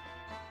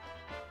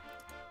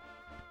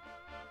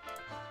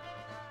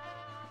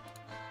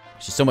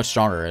 She's so much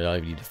stronger, I don't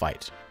even need to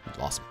fight. There's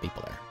lost some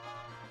people there.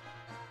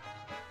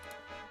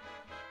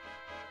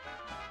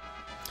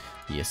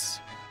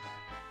 Yes.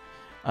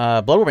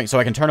 Bloodwarming, so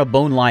I can turn a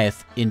Bone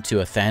Lyth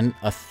into a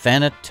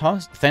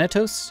Thanatos?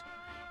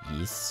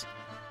 Yes.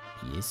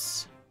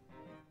 Yes.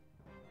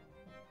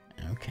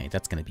 Okay,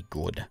 that's going to be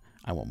good.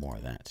 I want more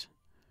of that.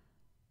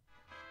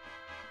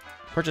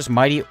 Purchase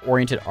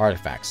Mighty-oriented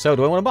artifacts. So,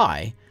 do I want to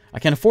buy? I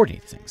can't afford any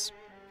of these things.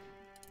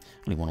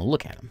 I don't even want to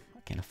look at them. I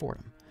can't afford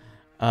them.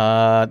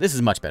 This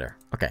is much better.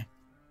 Okay.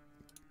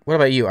 What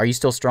about you? Are you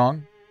still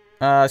strong?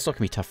 Still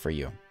can be tough for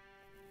you.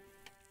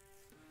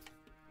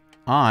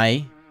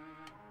 I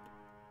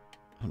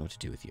don't know what to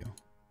do with you.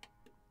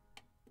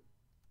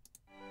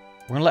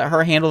 We're gonna let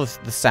her handle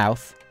the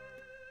south.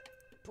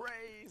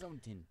 Praise on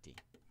Tinty.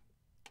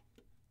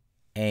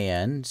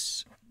 And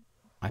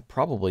I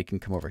probably can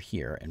come over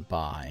here and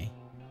buy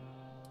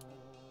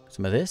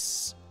some of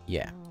this.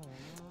 Yeah.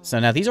 So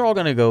now these are all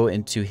gonna go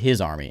into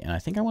his army, and I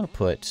think I want to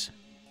put.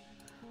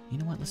 You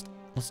know what?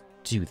 Let's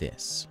do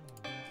this.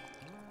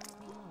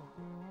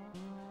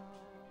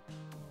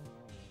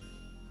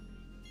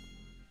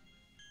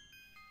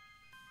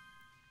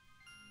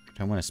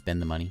 Do I want to spend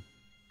the money?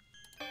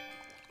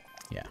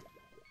 Yeah.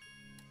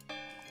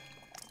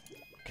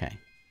 Okay.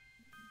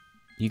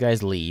 You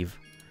guys leave.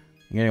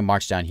 I'm going to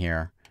march down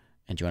here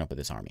and join up with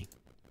this army.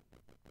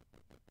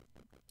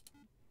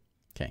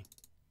 Okay.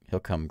 He'll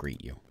come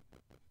greet you.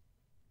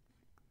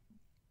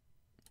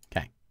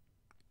 Okay.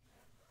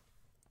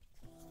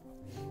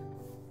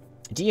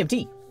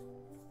 GMT.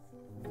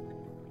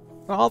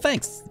 Well,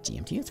 thanks,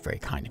 GMT. It's very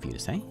kind of you to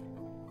say.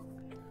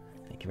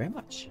 Thank you very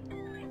much.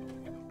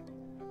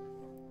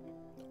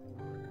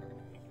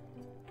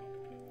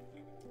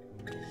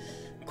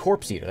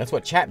 Corpse Eater. That's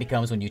what chat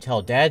becomes when you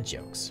tell dad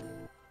jokes.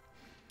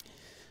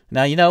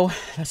 Now, you know,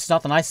 that's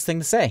not the nicest thing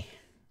to say.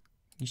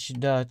 You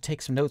should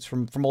take some notes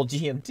from old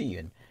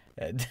GMT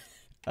and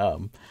I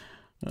don't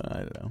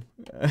know.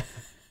 I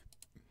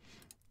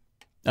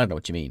don't know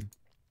what you mean.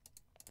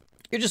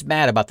 You're just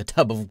mad about the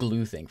tub of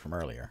glue thing from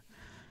earlier.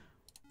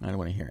 I don't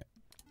want to hear it.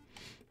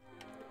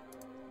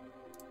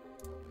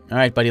 All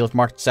right, buddy, let's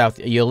march south.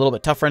 Are you a little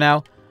bit tougher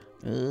now?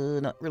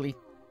 Not really.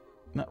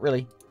 Not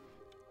really.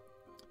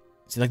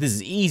 Seems like this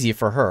is easy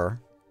for her.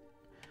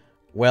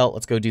 Well,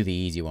 let's go do the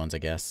easy ones, I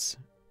guess.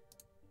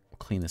 We'll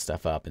clean this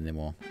stuff up, and then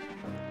we'll...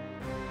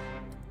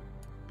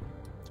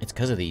 it's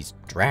because of these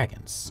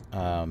dragons.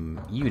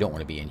 You don't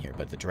want to be in here,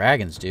 but the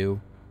dragons do.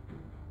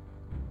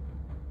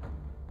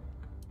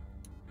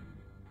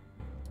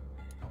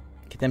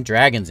 Get them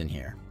dragons in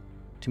here.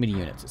 Too many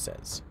units, it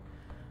says.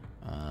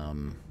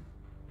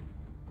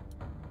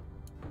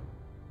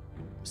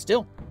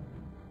 Still.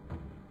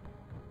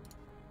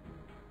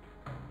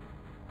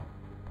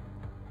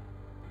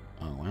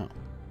 Oh, wow.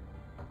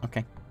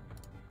 Okay.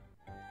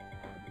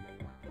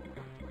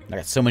 I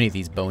got so many of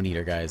these Bone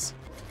Eater guys.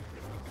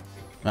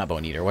 Not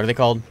Bone Eater. What are they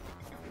called?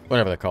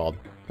 Whatever they're called.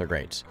 They're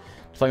great.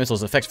 Flight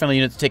missiles affects friendly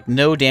units to take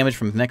no damage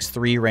from the next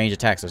 3 range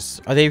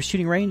attacks. Are they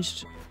shooting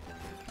ranged?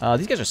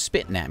 These guys are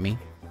spitting at me.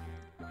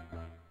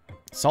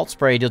 Salt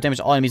spray deals damage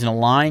to all enemies in a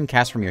line.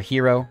 Cast from your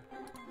hero.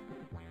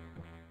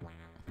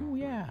 Oh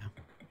yeah.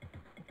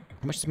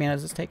 How much mana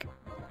does this take?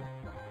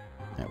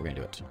 Alright, we're gonna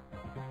do it.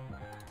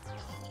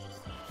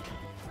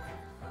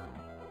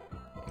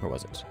 Where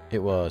was it? It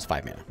was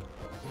 5 mana.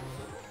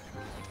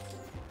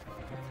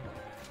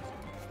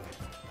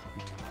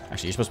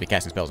 Actually, you're supposed to be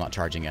casting spells, not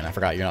charging in. I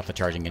forgot you're not the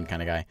charging in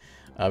kind of guy.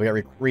 We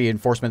got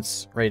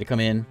reinforcements ready to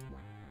come in.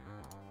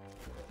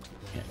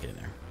 Yeah, get in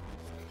there.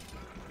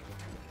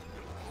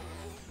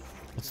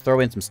 Let's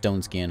throw in some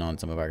stone skin on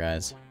some of our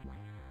guys.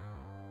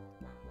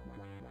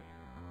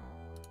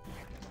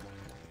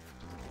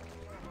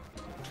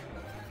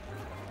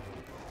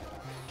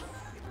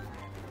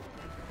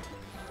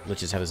 Let's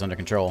just have this under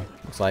control,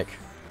 looks like.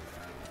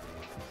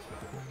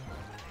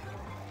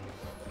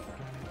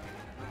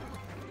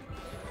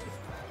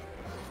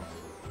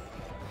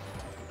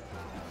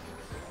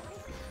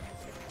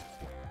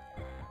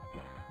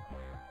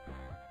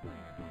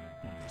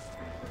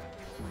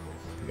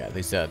 We got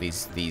these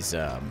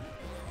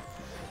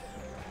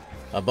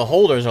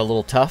beholders are a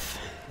little tough.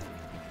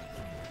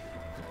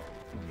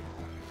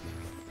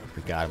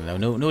 We got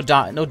them though.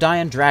 No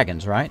dying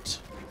dragons, right?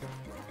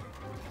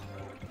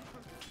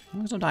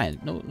 There's no dying.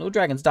 No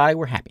dragons die.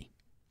 We're happy.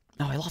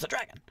 Oh, I lost a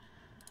dragon.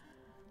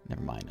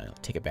 Never mind. I'll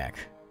take it back.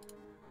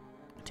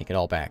 Take it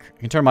all back. I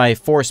can turn my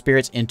 4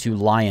 spirits into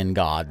lion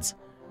gods.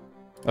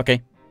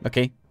 Okay.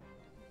 Okay.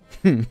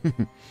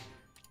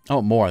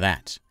 Oh, more of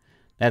that.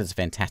 That is a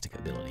fantastic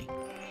ability.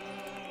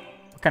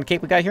 What kind of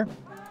cape we got here?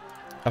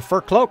 A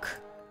fur cloak.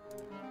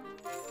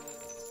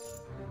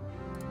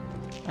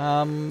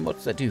 What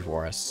does that do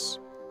for us?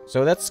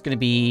 So that's going to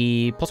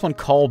be +1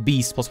 call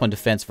beast, +1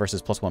 defense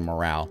versus +1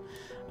 morale.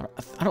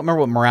 I don't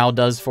remember what morale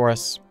does for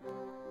us.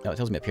 No, it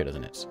tells me up here,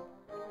 doesn't it?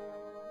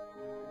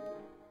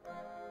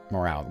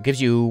 Morale. It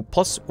gives you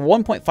plus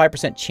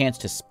 1.5%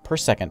 chance per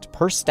second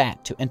per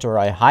stat to enter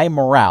a high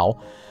morale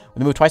when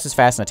they move twice as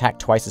fast and attack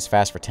twice as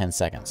fast for 10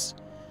 seconds.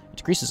 It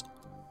decreases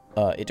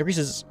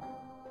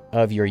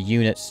of your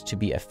units to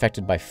be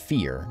affected by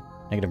fear.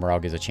 Negative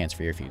morale gives a chance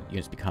for your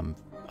units to become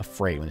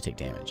afraid when they take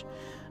damage.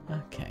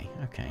 Okay,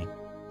 okay.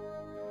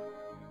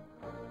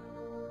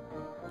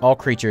 All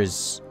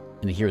creatures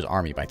in the hero's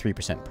army by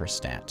 3% per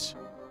stat.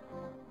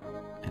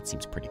 That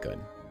seems pretty good.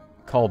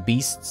 Call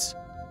beasts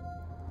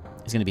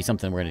is going to be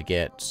something we're going to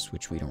get,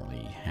 which we don't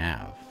really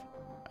have,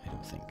 I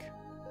don't think.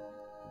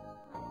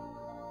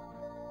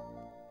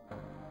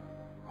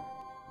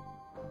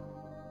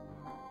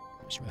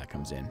 Not sure where that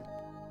comes in.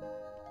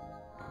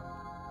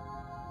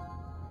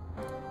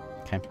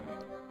 Okay.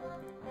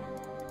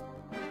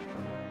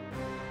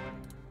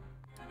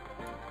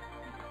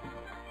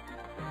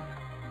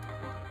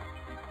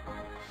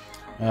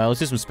 Let's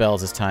do some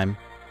spells this time.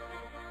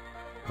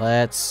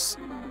 Let's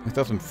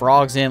throw some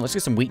frogs in. Let's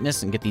get some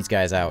weakness and get these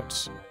guys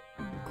out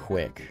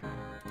quick.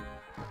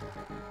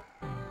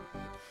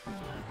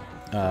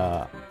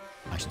 I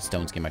should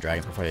stone skin my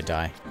dragons before they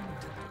die.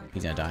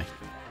 He's gonna die.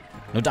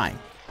 No dying.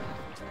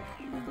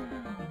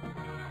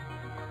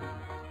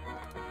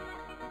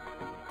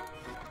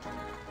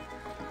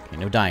 Okay,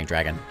 no dying,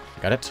 dragon.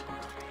 Got it?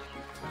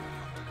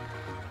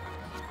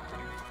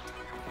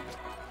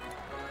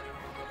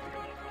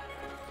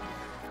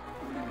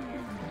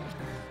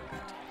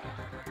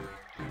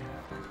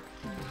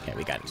 Okay,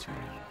 we got it.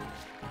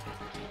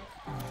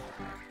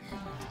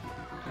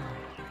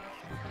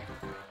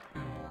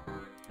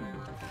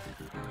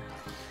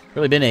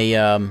 Really been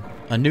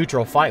a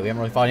neutral fight. We haven't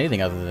really fought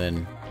anything other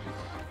than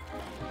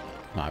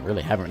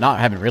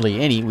haven't really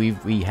any.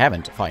 We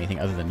haven't fought anything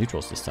other than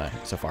neutrals this time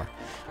so far.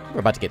 We're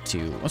about to get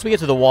to once we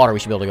get to the water, we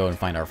should be able to go and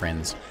find our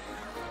friends.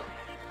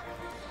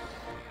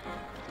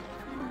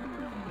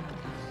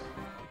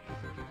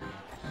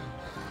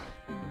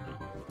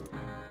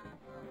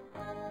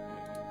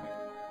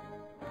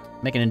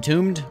 Make an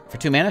entombed for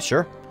 2 mana,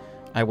 sure.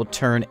 I will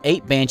turn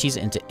 8 banshees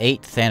into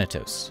 8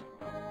 Thanatos.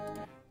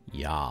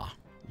 Yeah.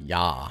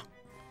 Yeah.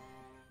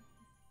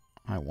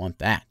 I want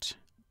that.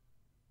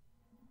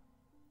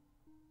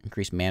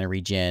 Increase mana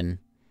regen.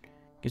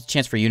 Gives a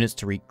chance for units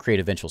to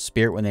recreate a vengeful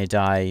spirit when they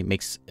die.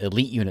 Makes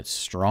elite units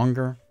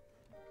stronger.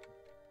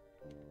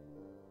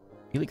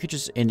 Elite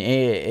creatures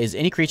is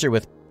any creature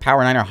with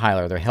power 9 or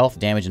higher. Their health,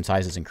 damage, and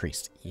size is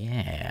increased.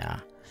 Yeah.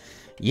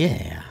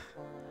 Yeah.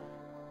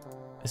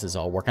 This is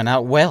all working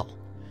out well.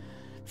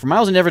 For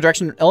miles in every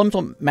direction,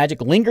 elemental magic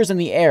lingers in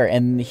the air,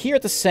 and here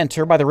at the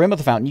center, by the rim of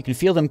the fountain, you can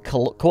feel them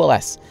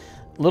coalesce.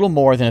 Little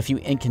more than a few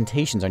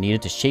incantations are needed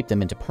to shape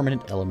them into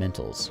permanent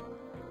elementals.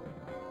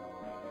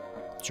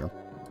 Sure.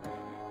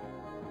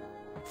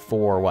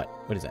 For what?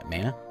 What is that,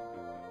 mana?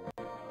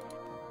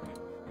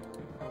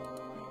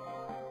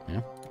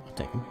 Yeah, I'll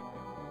take them.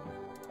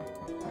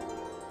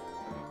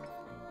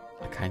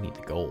 I kind of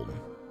need the gold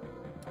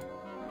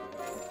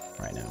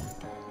right now.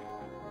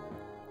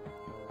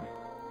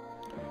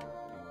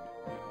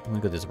 I'm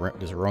gonna go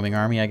this roaming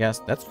army, I guess.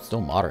 That's still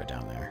moderate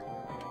down there.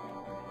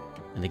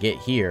 And to get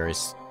here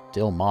is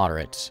still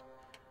moderate.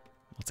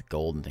 Lots of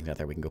gold and things out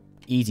there. We can go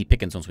easy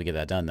pickings once we get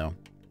that done, though.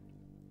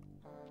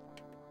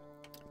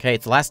 Okay,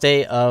 it's the last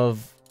day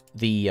of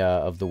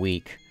the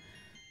week,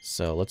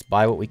 so let's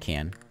buy what we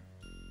can.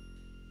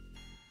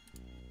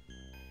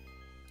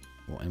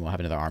 And we'll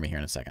have another army here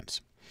in a second.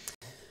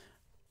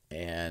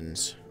 And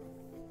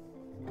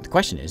the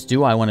question is,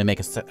 do I want to make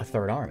a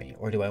third army,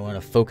 or do I want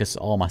to focus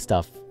all my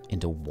stuff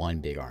into one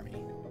big army?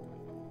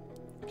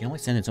 You can only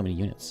send in so many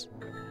units,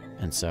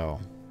 and so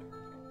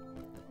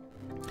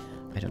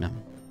I don't know.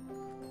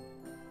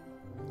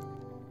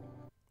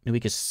 New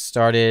week has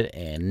started,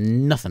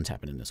 and nothing's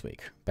happening this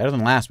week. Better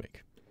than last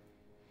week.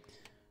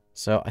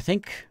 So I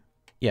think,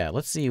 yeah,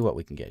 let's see what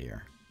we can get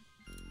here.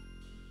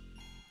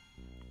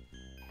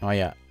 Oh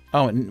yeah.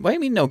 Oh, and what do you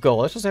mean no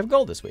gold? I'm supposed to have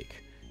gold this week.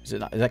 Does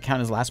that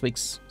count as last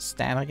week's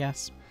stat, I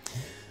guess?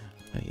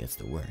 Oh, yeah, it's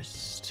the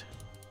worst.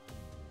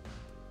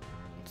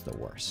 It's the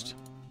worst.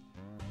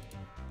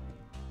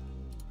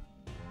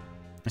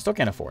 I still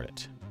can't afford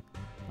it.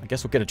 I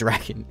guess we'll get a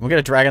dragon. We'll get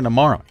a dragon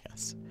tomorrow, I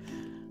guess.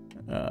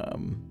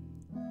 Man.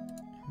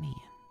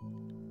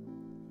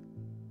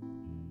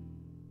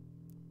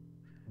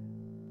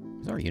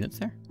 Is there units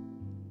there?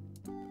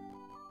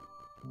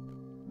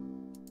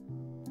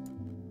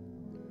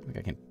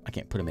 I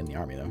can't put them in the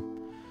army, though.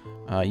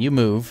 You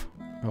move.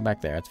 Go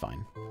back there. That's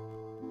fine.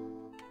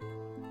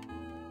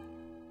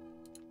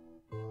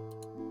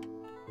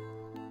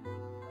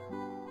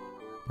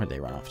 Where'd they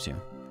run off to?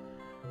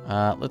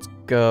 Let's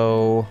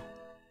go...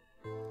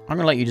 I'm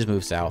gonna let you just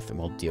move south, and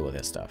we'll deal with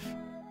this stuff.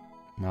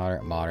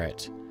 Moderate,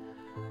 moderate.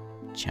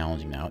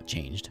 Challenging now. It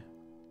changed.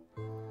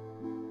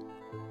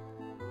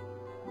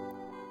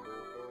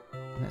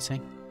 What's that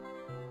saying?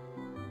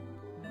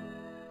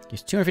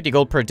 Gives 250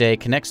 gold per day,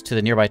 connects to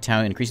the nearby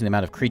town, increasing the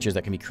amount of creatures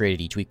that can be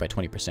created each week by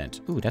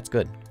 20%. Ooh, that's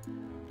good.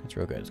 That's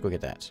real good. Let's go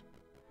get that.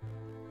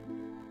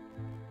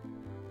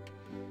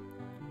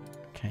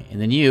 Okay,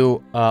 and then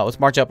you, let's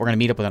march up. We're going to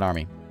meet up with an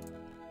army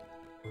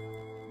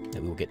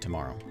that we will get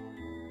tomorrow,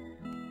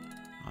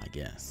 I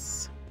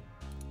guess.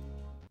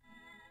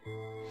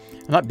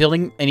 I'm not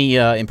building any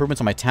improvements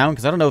on my town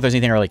because I don't know if there's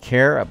anything I really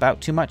care about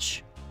too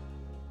much.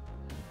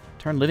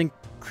 Turn living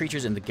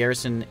creatures in the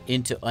garrison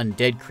into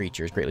undead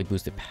creatures. Greatly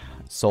boosted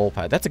soul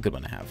power. That's a good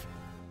one to have.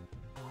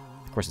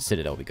 Of course, the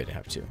citadel will be good to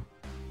have too.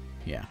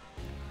 Yeah.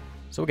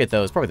 So we'll get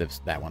those. Probably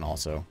that one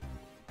also.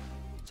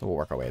 So we'll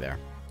work our way there.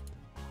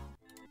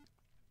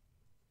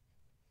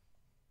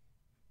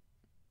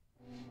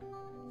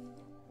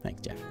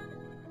 Thanks, Jeff.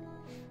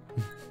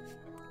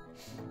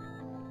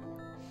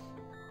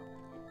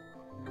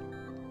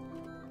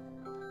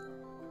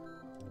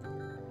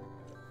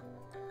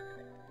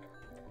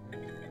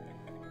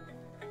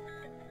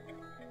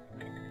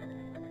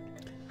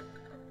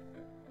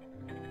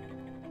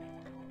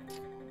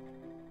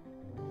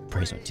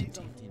 Praise on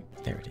Tinty.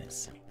 There it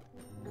is.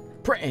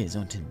 Praise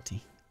on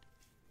Tinty.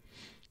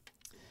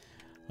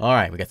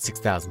 Alright, we got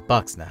 6,000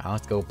 bucks now.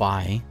 Let's go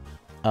buy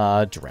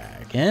a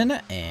dragon,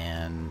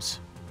 and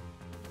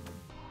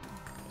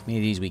how many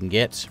of these we can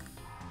get.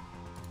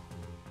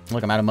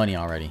 Look, I'm out of money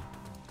already.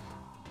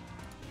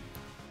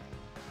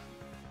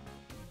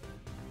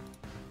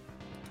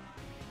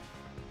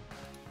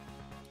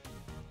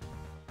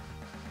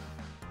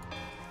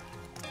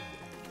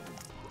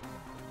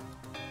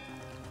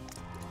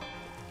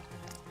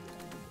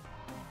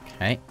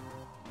 Okay.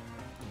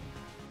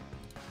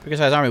 Bigger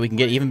size army, we can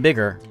get even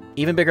bigger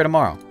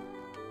tomorrow.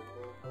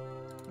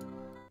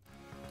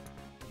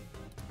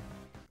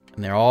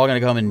 And they're all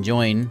gonna come and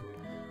join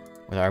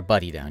with our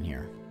buddy down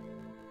here.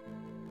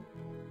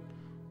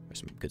 There's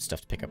some good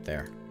stuff to pick up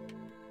there.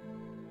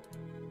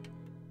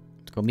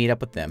 Let's go meet up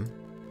with them.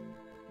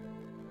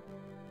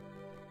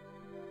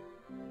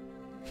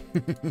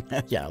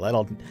 I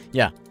let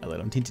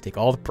them team to take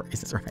all the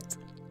prizes, right?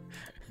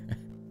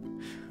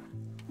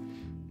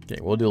 Okay,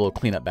 we'll do a little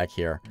cleanup back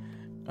here.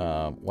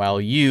 While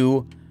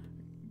you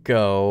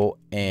go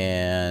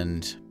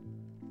and...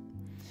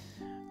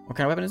 What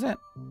kind of weapon is that?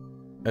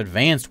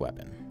 Advanced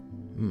weapon.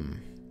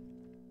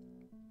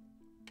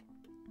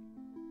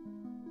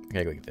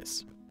 Okay, go get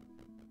this.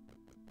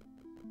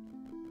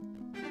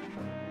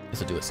 This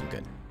will do us some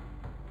good.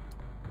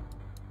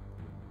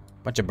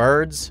 Bunch of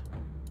birds.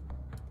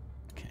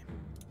 Okay.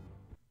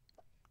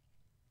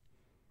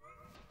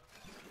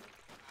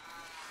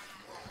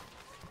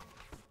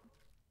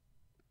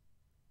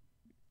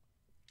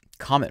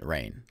 Comet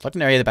rain. Select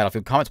an area of the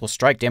battlefield. Comets will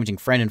strike, damaging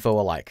friend and foe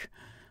alike.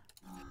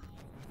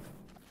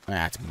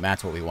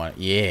 That's what we want.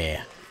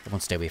 Yeah. Everyone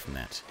stay away from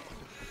that.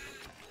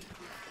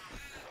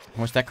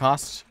 How much that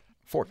cost?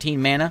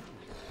 14 mana?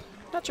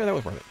 Not sure that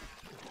was worth it.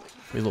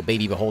 These little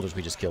baby beholders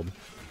we just killed.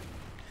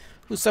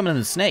 Who's summoning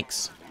the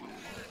snakes?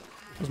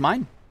 It was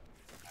mine.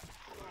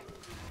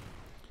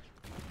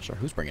 Not sure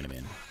who's bringing them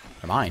in.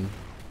 They're mine.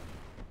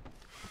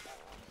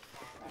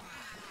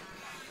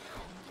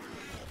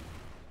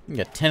 We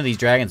got 10 of these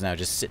dragons now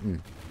just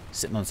sitting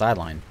on the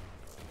sideline.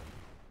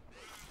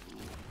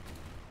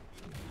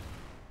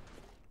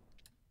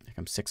 There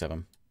comes 6 of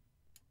them.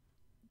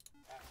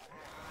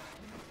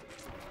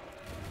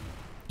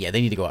 Yeah,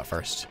 they need to go out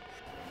first.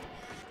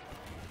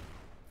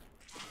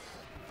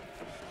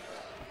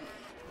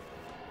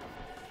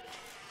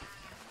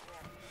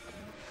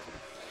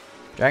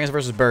 Dragons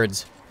versus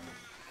birds.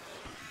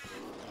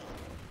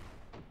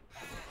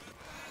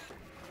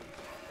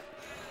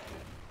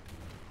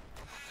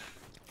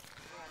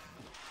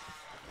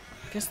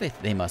 I guess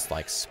they must,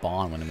 like,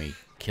 spawn when we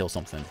kill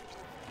something.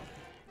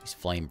 These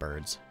flame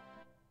birds.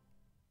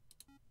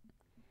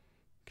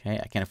 Okay,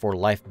 I can't afford a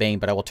life bane,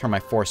 but I will turn my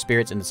 4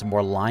 spirits into some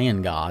more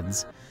lion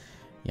gods.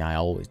 Yeah, I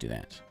always do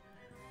that.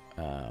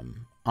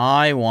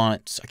 I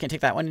can't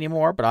take that one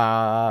anymore,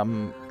 but,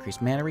 increase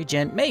mana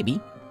regen,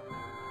 maybe.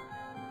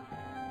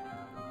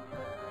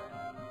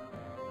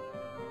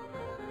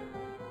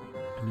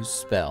 A new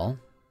spell.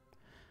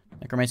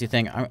 Necromancy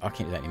thing, I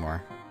can't do that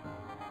anymore.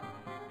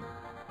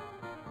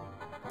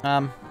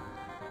 I'll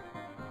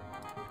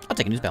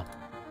take a new spell.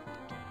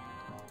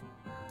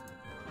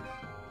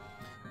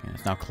 And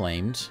it's now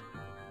claimed.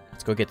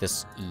 Let's go get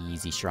this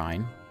easy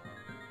shrine.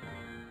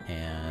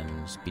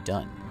 And be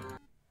done.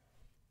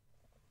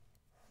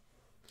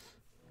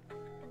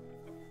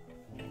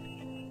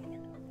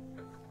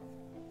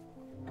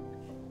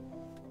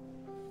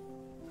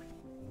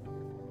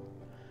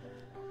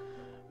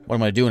 What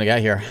am I going to do when I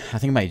get here? I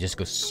think I might just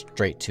go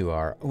straight to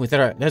our... Oh,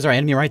 there's our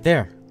enemy right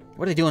there.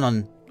 What are they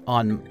doing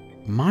on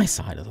my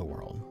side of the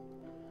world?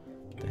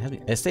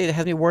 They say it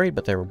has me worried,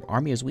 but their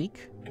army is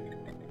weak.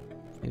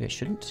 Maybe I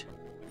shouldn't.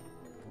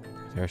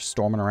 They're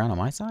storming around on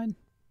my side.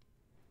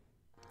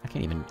 I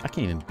can't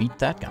even beat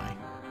that guy.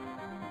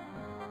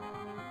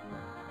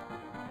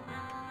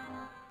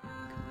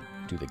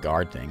 Do the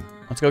guard thing.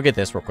 Let's go get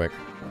this real quick.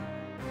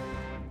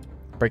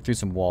 Break through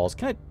some walls.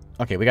 Can I?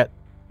 Okay, we got.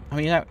 How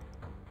many out?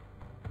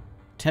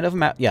 10 of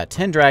them out. Yeah,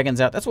 10 dragons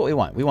out. That's what we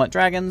want. We want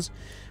dragons.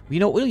 You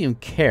know, we don't even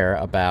care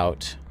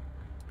about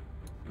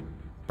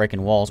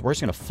breaking walls. We're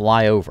just gonna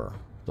fly over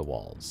the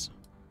walls.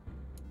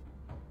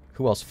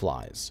 Who else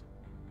flies?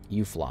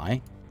 You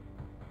fly.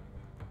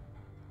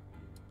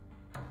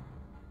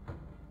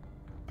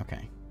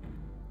 Okay.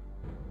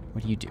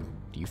 What do you do?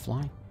 Do you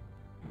fly?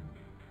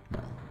 No.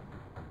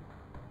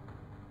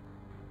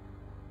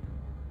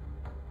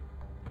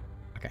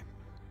 Okay.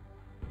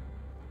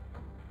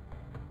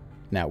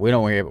 Now, we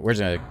don't worry.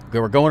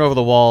 We're going over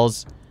the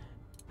walls.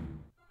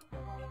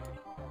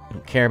 We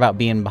don't care about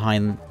being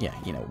behind. Yeah,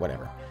 you know,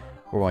 whatever.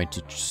 We're going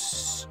to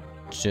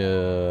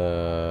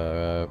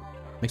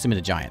mix them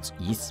into giants.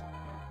 Yes.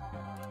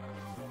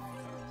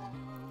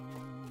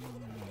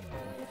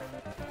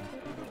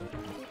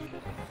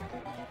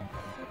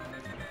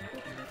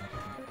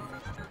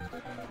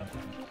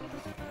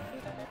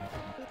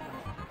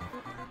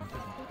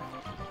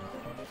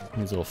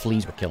 These little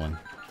fleas we're killing.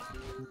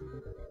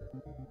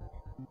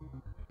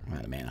 I'm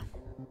out of mana.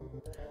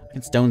 I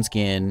can stone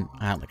skin.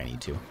 I don't think I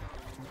need to.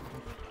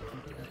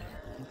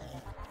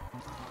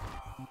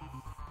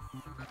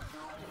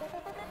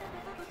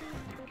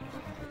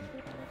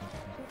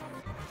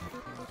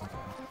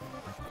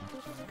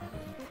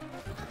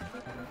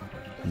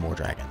 More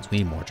dragons. We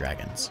need more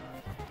dragons.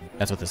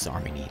 That's what this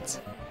army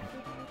needs.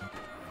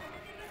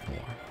 More.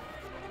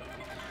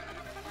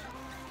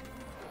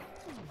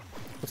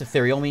 What's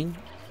ethereal mean?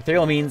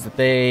 Ethereal means that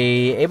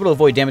they able to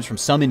avoid damage from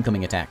some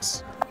incoming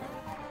attacks.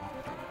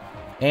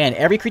 And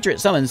every creature it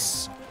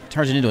summons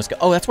turns it into a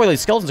skeleton. Oh, that's where these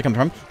skeletons are coming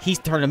from. He's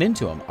turned them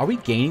into them. Are we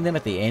gaining them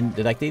at the end?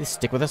 Did they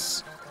stick with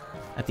us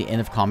at the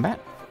end of combat?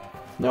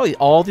 Literally,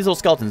 all these little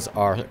skeletons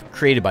are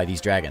created by these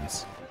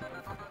dragons.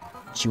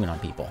 Chewing on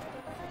people.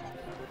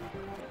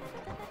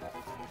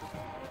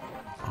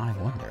 I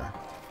wonder.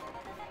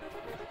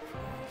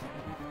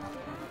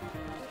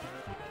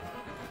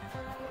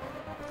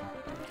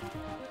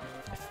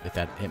 If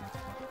that...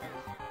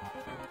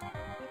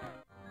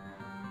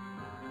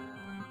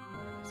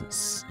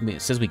 I mean,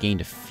 it says we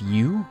gained a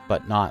few,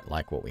 but not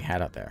like what we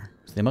had out there.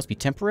 So they must be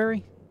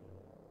temporary?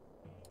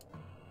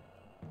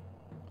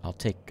 I'll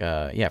take,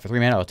 yeah, for 3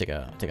 mana, I'll take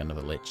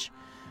another Lich.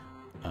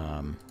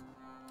 Not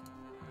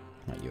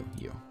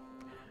you.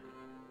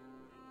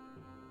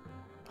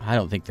 I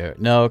don't think they're...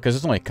 No, because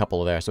there's only a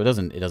couple there, so it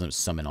doesn't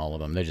summon all of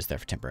them. They're just there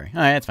for temporary.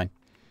 Alright, that's fine.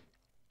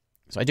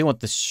 So I do want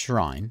the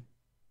shrine.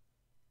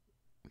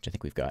 Which I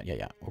think we've got.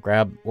 Yeah. We'll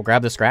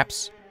grab the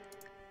scraps.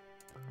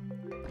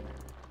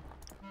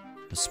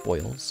 The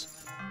spoils.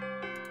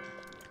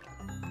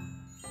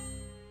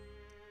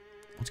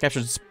 Once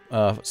captured,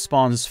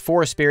 spawns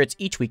 4 spirits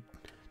each week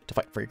to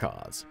fight for your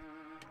cause.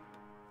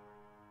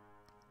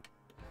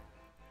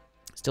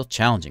 Still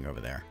challenging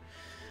over there.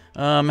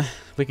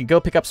 We can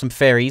go pick up some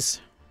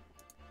fairies.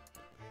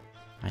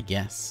 I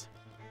guess.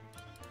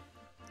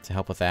 To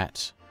help with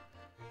that.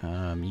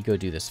 You go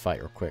do this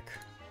fight real quick.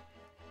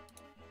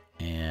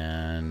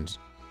 And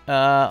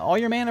all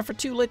your mana for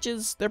 2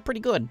 liches, they're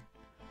pretty good.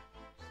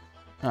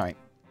 Alright.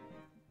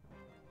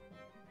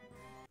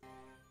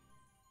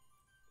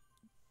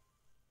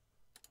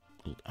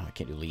 Oh, I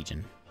can't do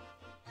Legion.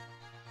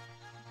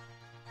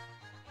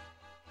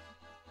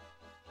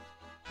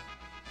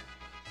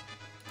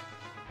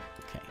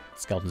 Okay,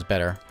 Skeleton's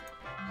better.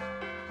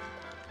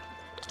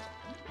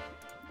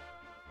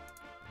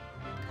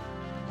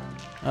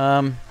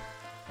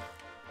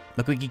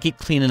 Look, we can keep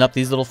cleaning up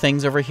these little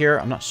things over here.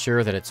 I'm not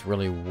sure that it's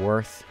really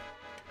worth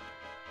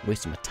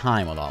wasting my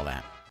time with all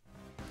that.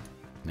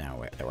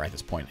 Now that we're at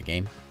this point in the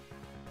game.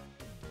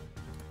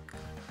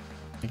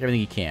 Make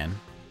everything you can.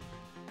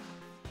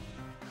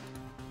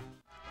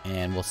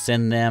 And we'll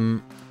send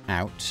them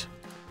out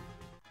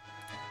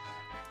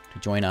to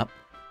join up.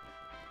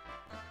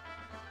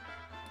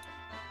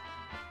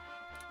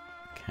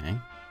 Okay.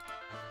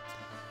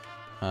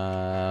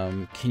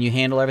 Can you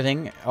handle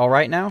everything all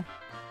right now?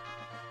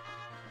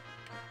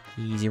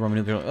 Easy Roman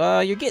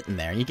nuclear. You're getting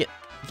there. You're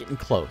getting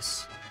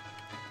close.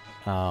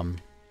 I'm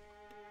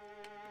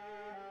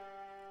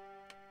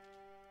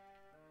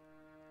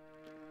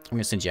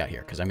gonna send you out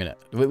here because I'm gonna.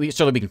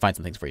 Surely we can find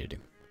some things for you to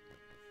do.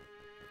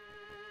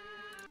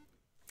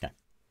 Okay.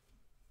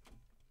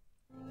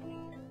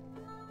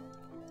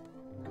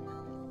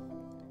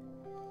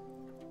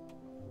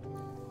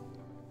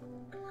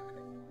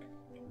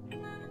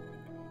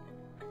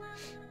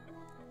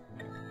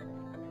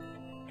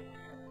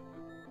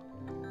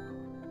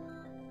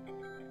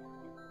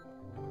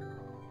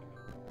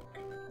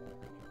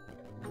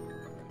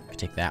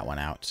 Take that one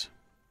out.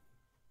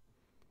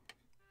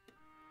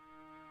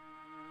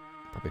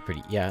 Probably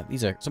pretty. Yeah,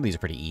 some of these are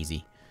pretty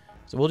easy.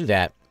 So we'll do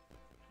that.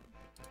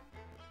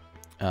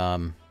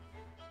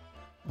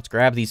 Let's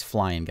grab these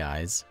flying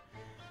guys.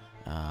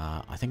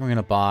 I think we're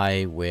gonna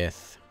buy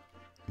with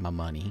my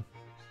money.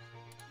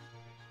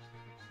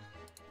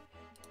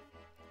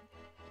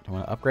 Do I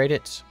want to upgrade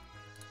it?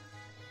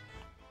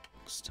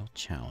 Still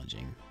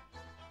challenging.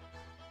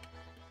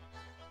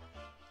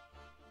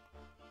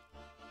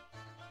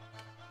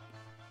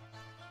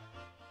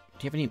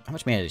 Do you have any? How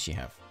much mana does she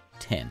have?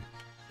 10.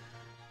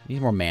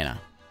 Needs more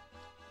mana.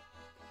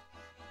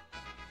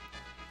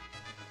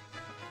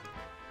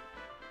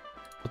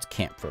 Let's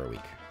camp for a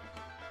week.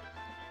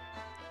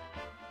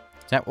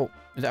 Is that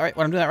right?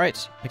 What I'm doing that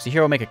right? Makes a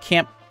hero make a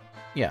camp.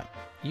 Yeah,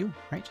 you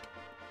right?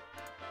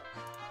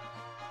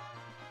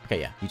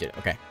 Okay, yeah, you did it.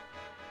 Okay.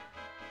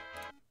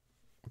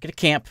 Get a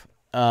camp,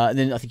 and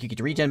then I think you get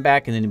to regen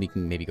back, and then we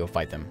can maybe go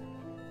fight them.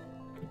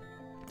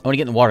 I want to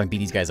get in the water and beat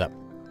these guys up.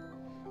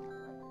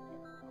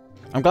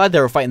 I'm glad they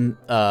were fighting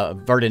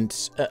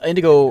Verdant.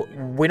 Indigo,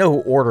 we know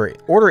who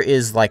Order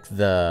is like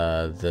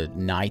the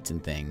knights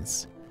and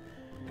things.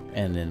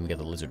 And then we got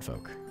the lizard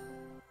folk.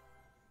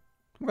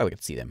 I'm glad we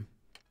could see them.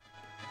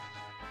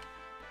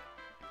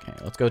 Okay,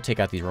 let's go take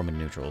out these Roman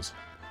neutrals.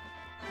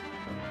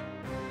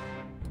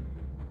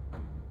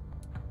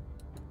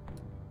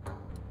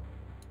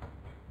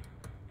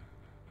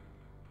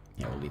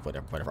 Yeah, we'll leave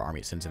whatever army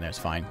it sends in there is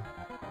fine.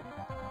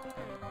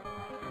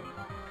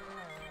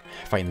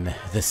 Fighting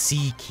the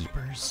sea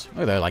keepers.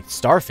 Oh, they're like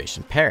starfish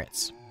and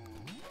parrots.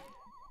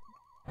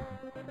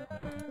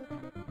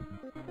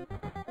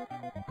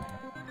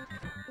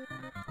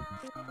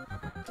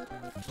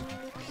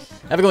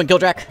 Have a good one,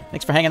 Gildrak.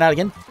 Thanks for hanging out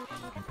again.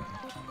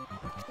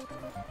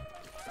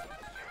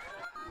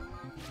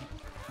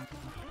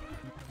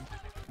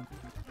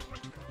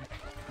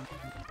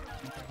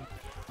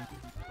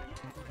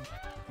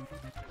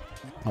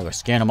 Oh, they're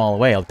scaring them all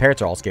away. All the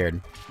parrots are all scared.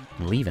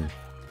 I'm leaving.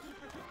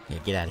 Yeah,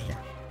 get out of here.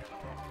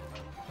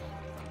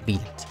 Beat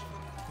it.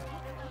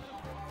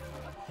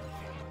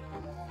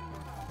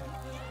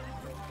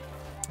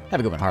 Have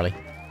a good one, Harley.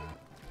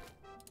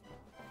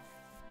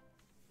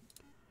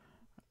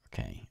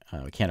 Okay,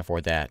 we can't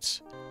afford that.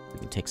 We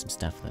can take some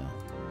stuff, though.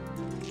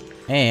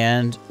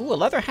 And, ooh, a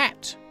leather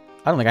hat.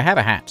 I don't think I have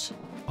a hat.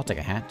 I'll take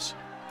a hat.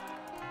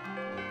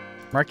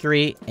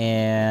 Mercury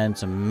and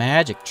some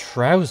magic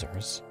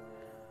trousers.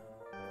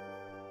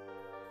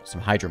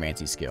 Some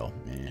hydromancy skill.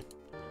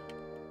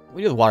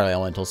 We do the water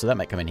elemental, so that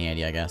might come in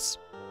handy, I guess.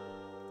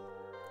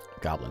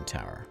 Goblin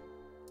Tower.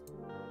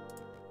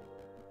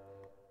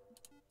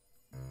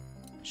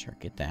 Sure,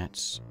 get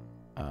that.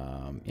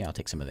 Yeah, I'll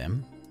take some of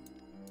them.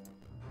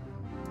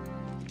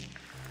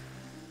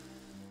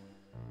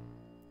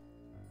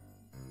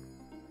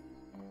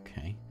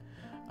 Okay.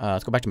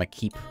 Let's go back to my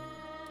keep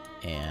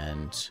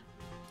and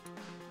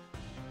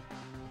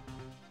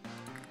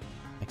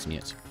make some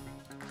units.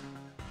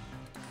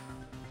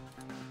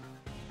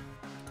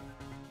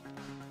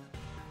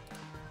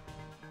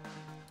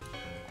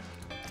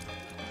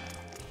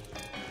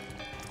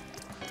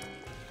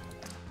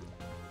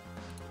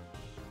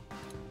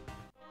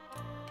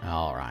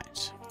 All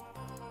right.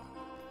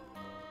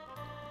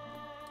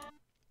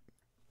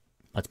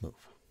 Let's move.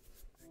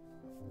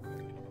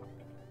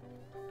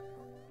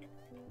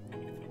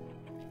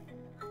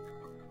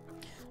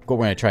 what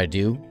we're going to try to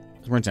do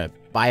is we're going to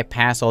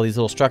bypass all these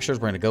little structures.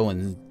 We're going to go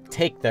and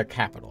take their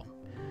capital.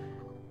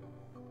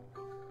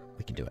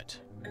 We can do it.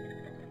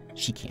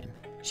 She can.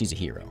 She's a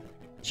hero.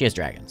 She has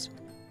dragons.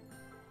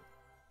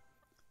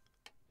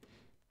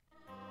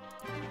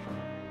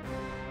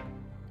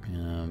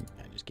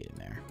 Just get in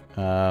there.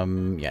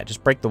 Yeah,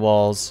 just break the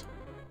walls.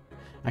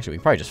 Actually, we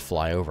can probably just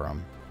fly over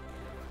them.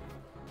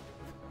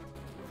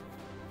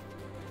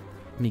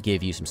 Let me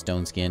give you some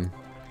stone skin.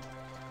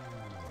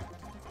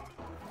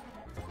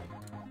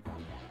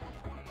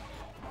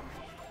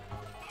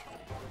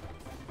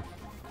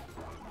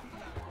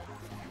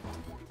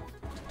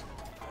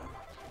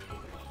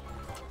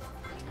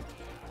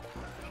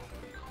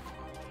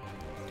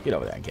 Get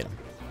over there and get him.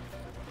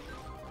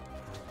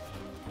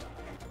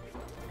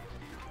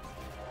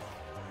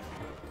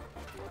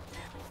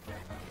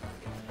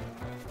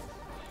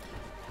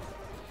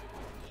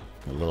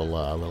 A little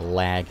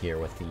lag here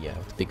with the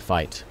big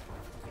fight.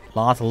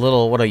 Lots of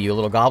little, what are you,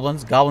 little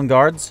goblins? Goblin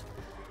guards?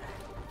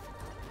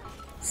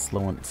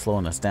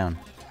 Slowing us down.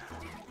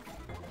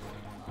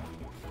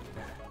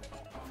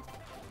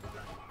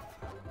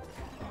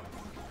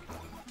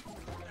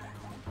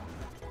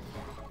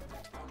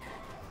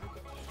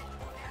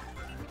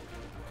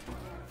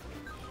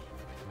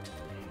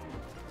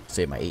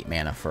 Save my 8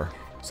 mana for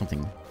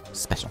something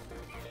special.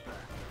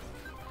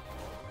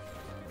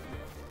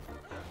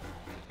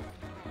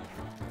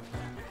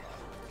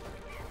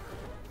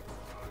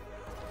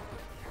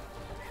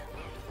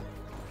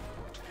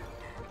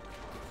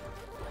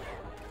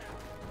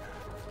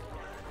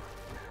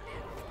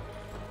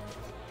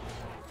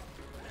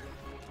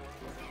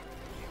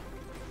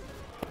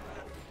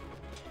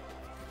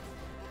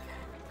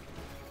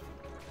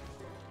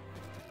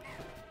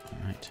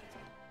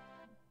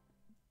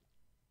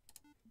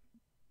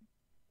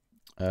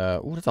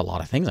 Ooh, that's a lot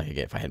of things I could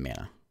get if I had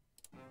mana.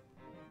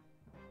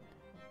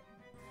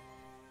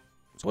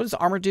 So what does the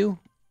armor do?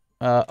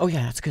 Oh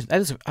yeah, that's good.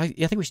 That is, I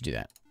think we should do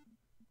that.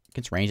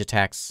 Against range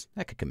attacks,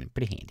 that could come in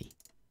pretty handy.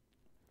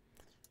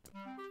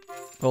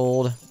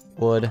 Gold,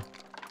 wood,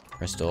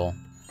 crystal.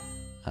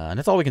 And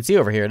that's all we can see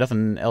over here.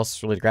 Nothing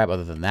else really to grab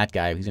other than that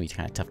guy. He's going to be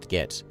kind of tough to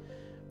get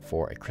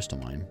for a crystal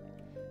mine.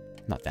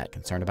 Not that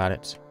concerned about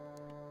it.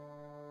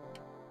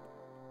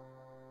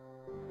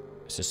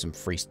 It's just some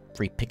free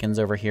pickings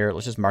over here.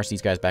 Let's just march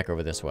these guys back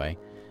over this way.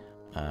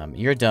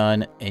 You're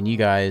done, and you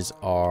guys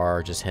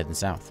are just heading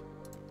south.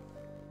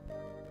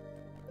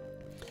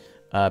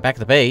 Back at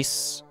the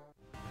base,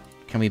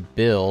 can we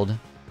build...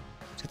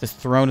 Let's get the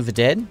Throne of the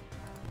Dead.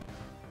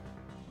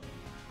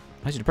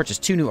 I need to purchase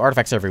 2 new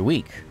artifacts every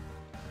week.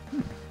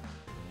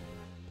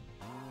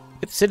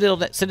 Get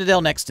the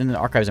Citadel next in the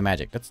Archives of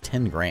Magic. That's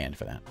 10 grand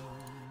for that.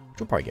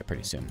 Which we'll probably get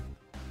pretty soon.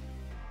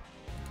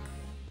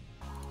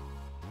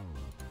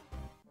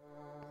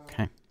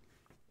 Okay.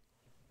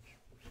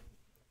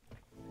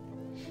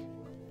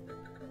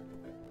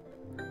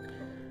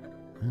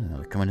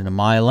 Oh, coming into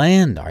my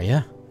land, are you?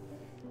 I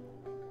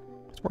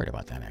was worried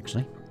about that,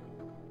 actually.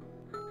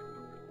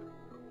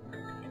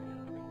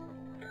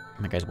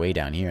 That guy's way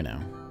down here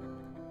now.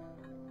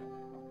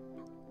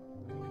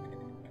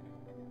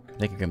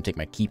 They could come take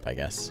my keep, I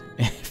guess,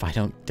 if I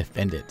don't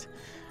defend it.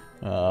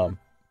 Well.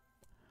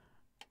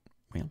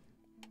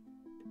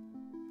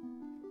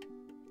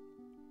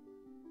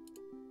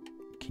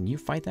 Can you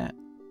fight that?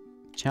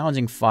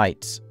 Challenging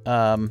fight.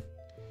 Maybe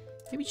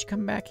you should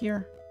come back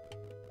here.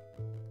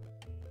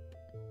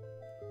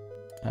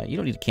 You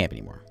don't need to camp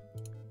anymore.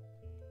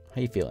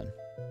 How you feeling?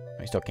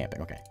 Are you still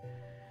camping? Okay.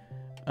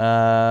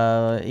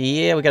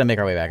 Yeah, we gotta make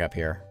our way back up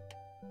here.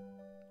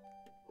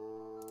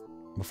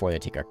 Before they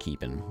take our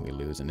keep and we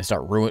lose and they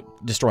start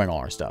destroying all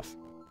our stuff.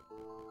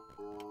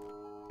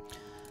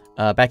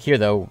 Back here,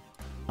 though,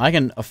 I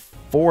can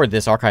afford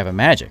this Archive of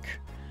Magic.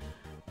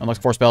 Unlocks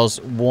 4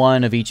 spells,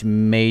 1 of each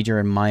major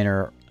and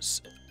minor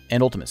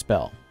and ultimate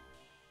spell.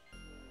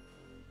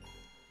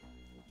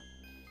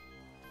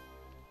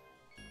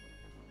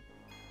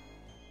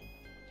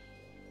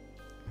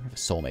 I wonder if a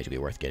Soul Mage would be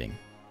worth getting.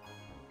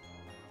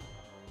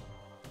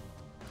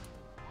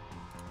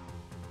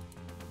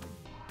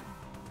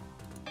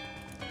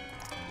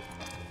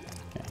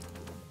 Okay.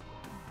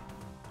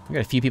 We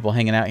got a few people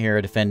hanging out here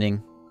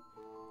defending.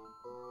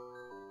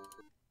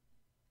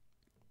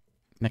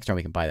 Next time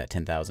we can buy that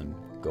 10,000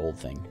 gold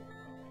thing.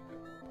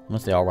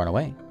 Unless they all run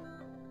away.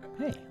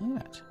 Hey, look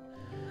at that.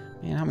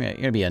 Man, you're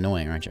going to be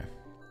annoying, aren't you?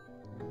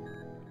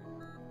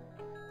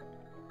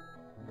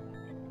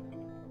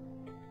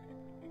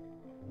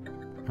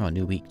 Oh, a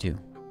new week, too.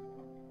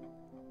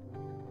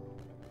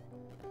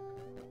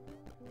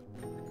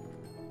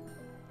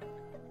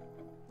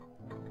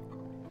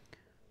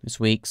 This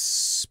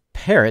week's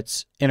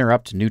parrots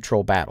interrupt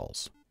neutral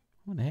battles.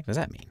 What the heck does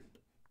that mean?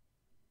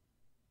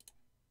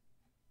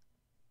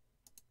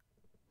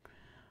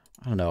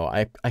 I don't know.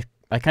 I kind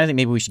of think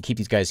maybe we should keep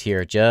these guys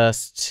here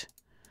just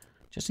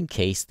in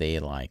case they,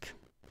 like,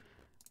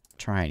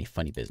 try any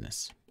funny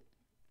business.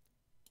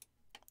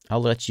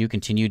 I'll let you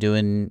continue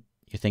doing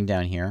your thing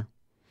down here.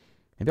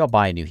 Maybe I'll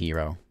buy a new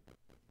hero.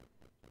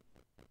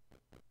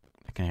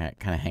 I can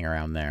kind of hang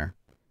around there.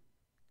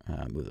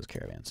 Move those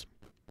caravans.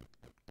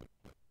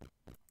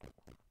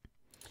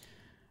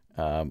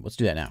 Let's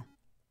do that now.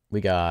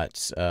 We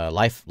got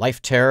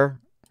life terror.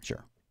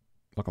 Sure.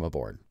 Welcome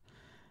aboard.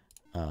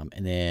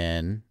 And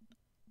then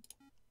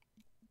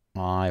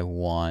I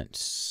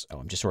want... Oh,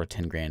 I'm just sort of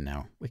 10 grand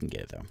now. We can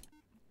get it, though.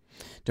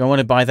 Do I want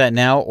to buy that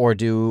now, or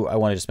do I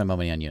want to just spend my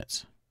money on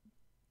units?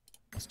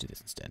 Let's do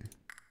this instead.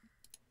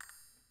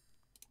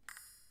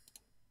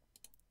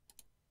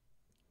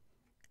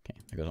 Okay,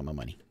 there goes all my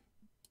money.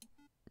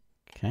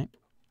 Okay.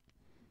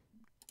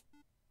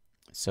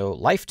 So,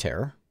 life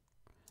terror.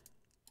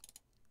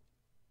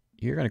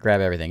 You're going to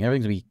grab everything.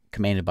 Everything's going to be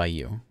commanded by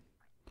you.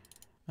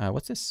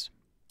 What's this?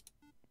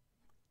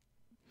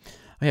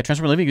 Oh, yeah,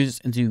 transform living users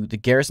into the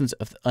garrisons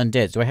of the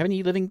undead. Do I have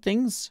any living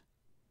things?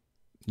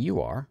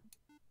 You are.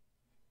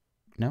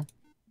 No?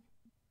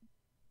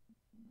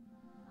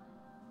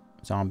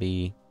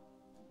 Zombie.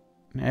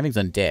 Everything's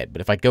undead,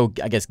 but if I go,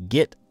 I guess,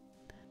 get...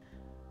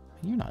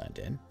 You're not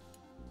undead.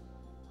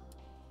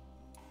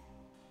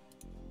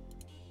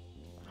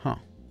 Huh.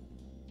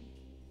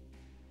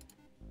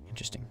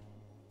 Interesting.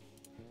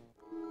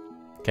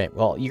 Okay,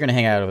 well, you're going to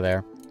hang out over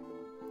there.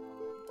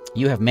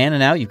 You have mana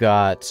now. You've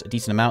got a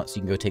decent amount, so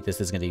you can go take this.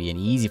 This is going to be an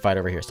easy fight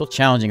over here. Still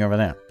challenging over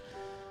there.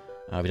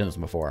 We've done this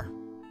before.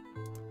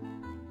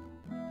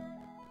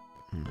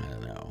 I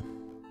don't know.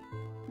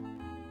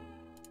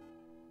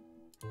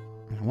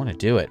 I want to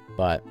do it,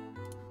 but...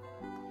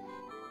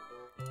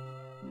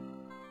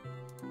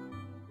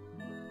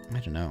 I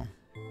don't know.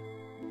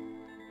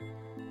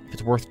 If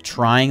it's worth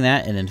trying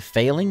that and then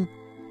failing,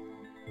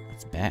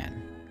 that's bad.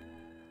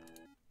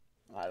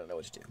 I don't know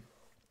what to do.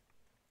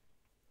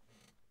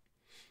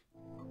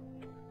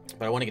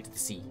 But I want to get to the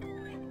sea.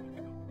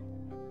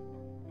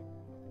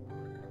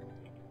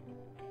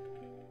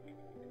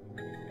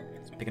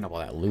 It's picking up all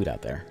that loot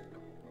out there.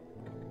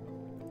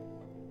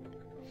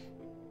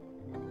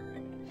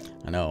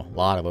 I know, a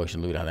lot of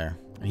ocean loot out there.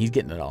 And he's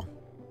getting it all.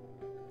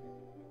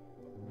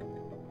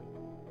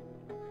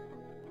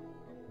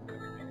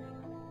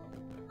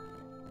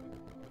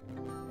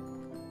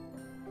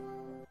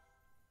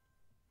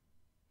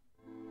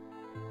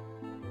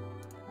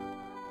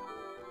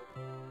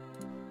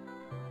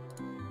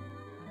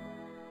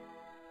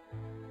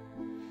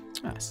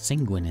 Ah,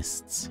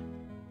 sanguinists.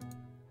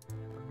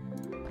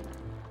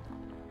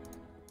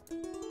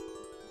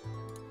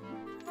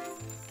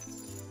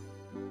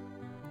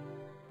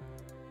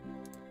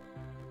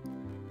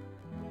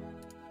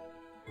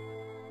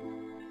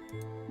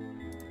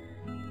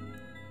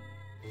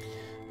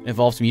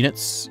 Evolve some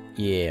units.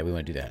 Yeah, we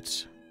want to do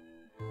that.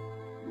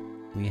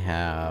 We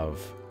have...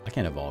 I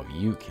can't evolve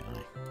you, can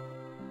I?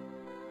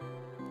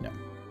 No.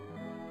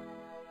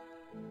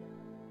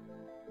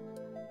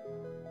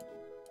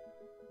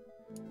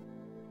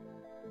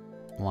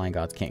 Lion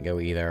gods can't go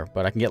either,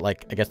 but I can get,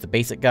 like, I guess the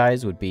basic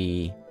guys would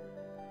be...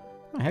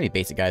 I don't have any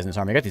basic guys in this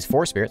army. I got these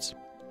 4 spirits.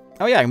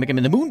 Oh yeah, I can make them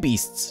into moon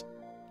beasts.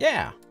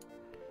 Yeah.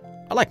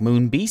 I like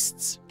moon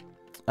beasts.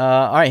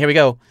 Alright, here we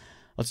go.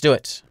 Let's do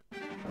it.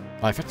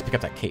 Oh, I forgot to pick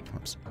up that cape.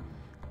 Oops.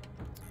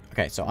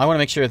 Okay, so I want to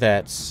make sure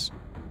that...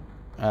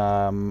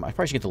 I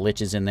probably should get the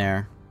liches in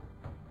there.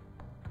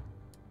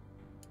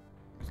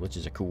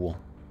 Liches are cool.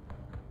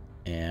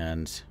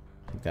 And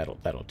I think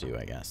that'll do,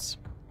 I guess.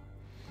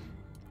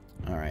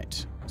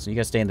 Alright. So you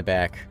guys stay in the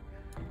back.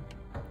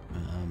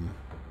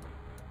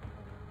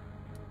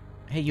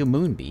 Hey, you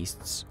moon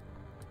beasts.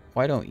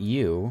 Why don't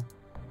you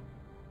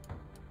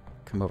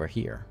come over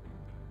here?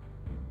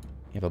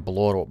 You have a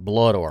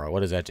blood aura. What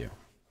does that do?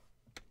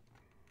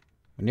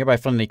 When nearby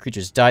friendly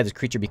creatures die, this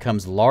creature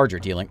becomes larger,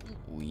 dealing...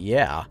 Ooh,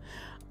 yeah.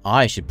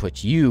 I should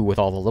put you with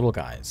all the little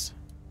guys.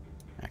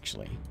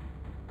 Actually.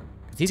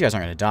 These guys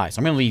aren't going to die, so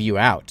I'm going to leave you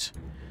out.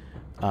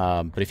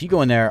 But if you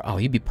go in there... Oh,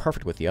 you'd be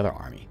perfect with the other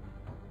army.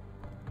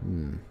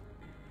 Hmm.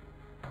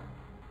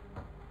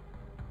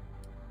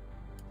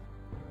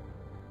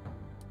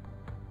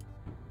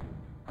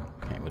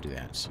 Okay, we'll do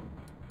that.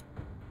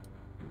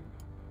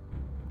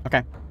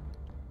 Okay.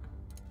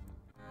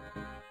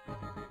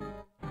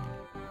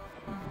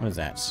 What is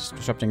that?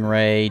 Disrupting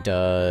Ray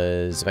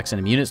does affects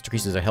enemy units,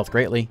 decreases their health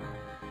greatly.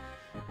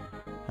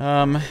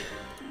 I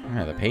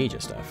have a page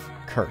of stuff.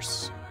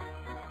 Curse.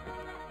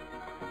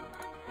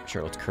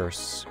 Sure, let's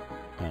curse.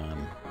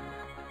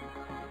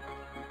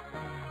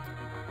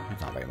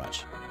 Not very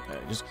much.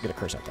 Just get a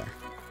curse out there.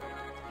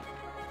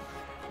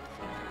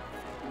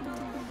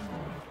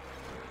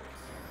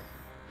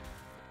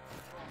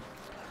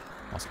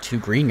 Lost 2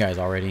 green guys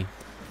already.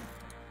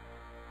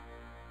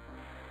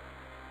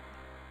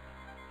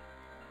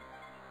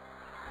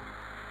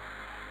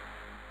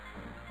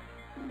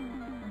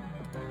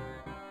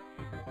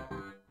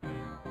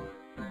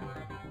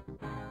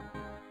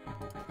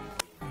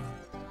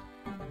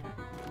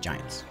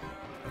 Giants.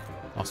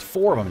 Lost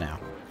 4 of them now.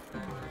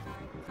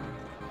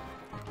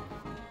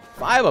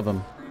 5 of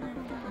them.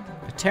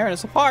 They're tearing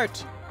us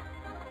apart.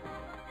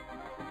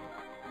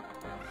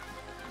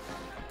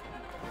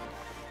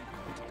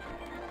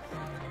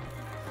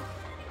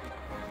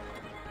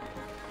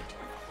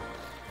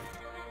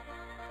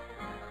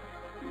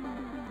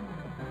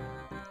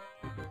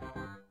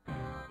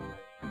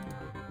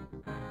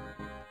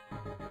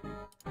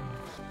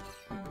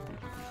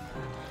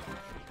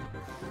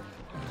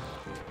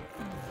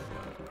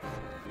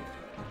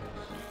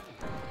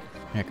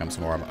 Here comes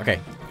some more. Okay.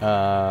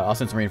 I'll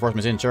send some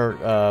reinforcements in. Sure.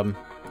 Where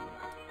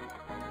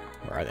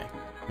are they?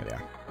 Here they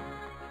are.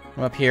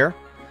 I'm up here.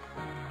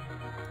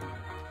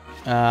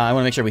 I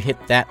want to make sure we hit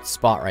that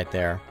spot right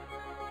there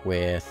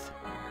with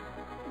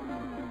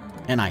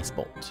an ice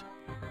bolt.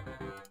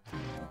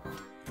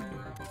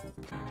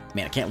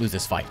 Man, I can't lose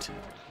this fight.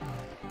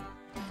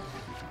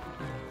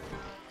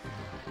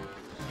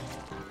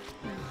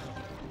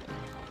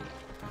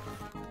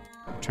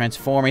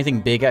 Transform.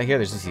 Anything big out here?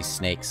 There's just these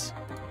snakes.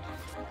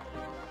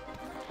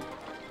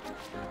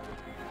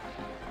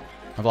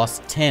 I've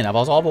lost 10. I've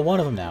lost all but one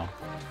of them now.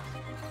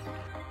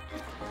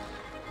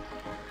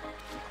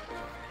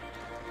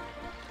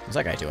 What's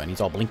that guy doing? He's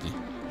all blinky.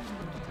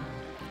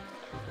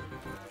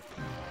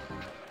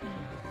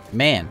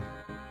 Man.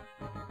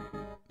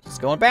 It's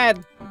going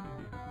bad.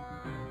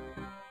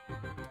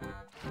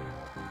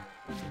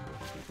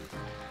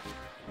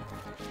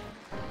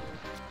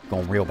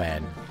 Going real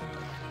bad.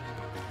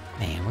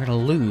 Man, we're gonna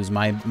lose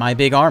my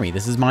big army.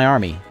 This is my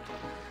army.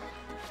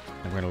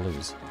 And we're gonna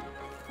lose.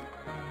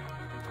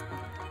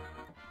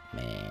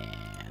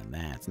 Man,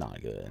 that's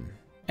not good.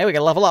 Hey, we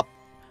gotta level up.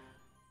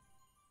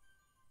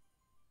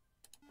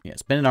 Yeah,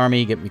 spin an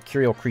army, get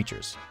mercurial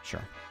creatures.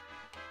 Sure.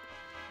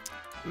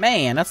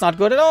 Man, that's not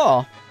good at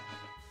all.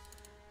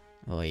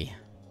 Oy.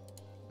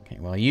 Okay,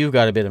 well, you've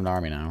got a bit of an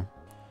army now.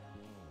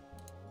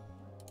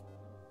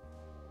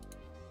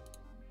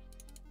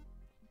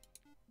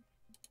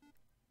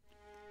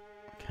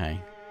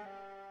 Okay.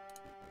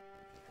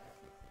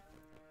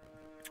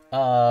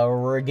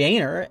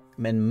 Regainer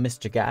and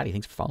Mr. Gotti,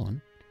 thanks for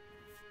following.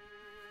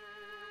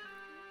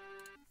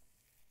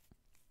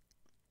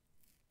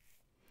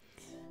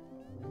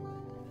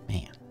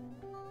 Man.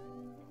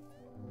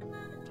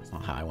 That's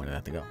not how I wanted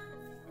that to go.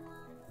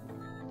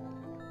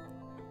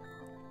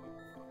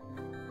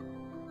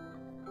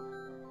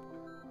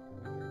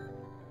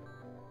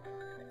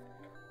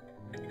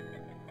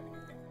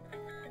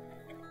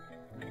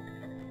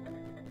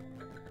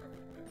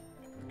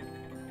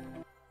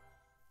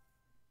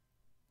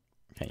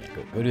 Okay,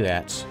 yeah, go do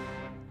that.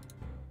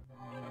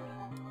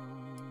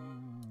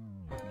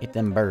 Get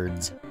them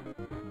birds.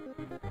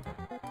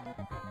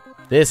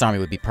 This army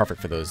would be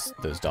perfect for those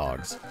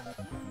dogs.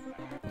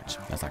 Which,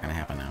 that's not gonna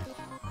happen now.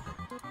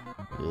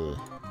 Ugh.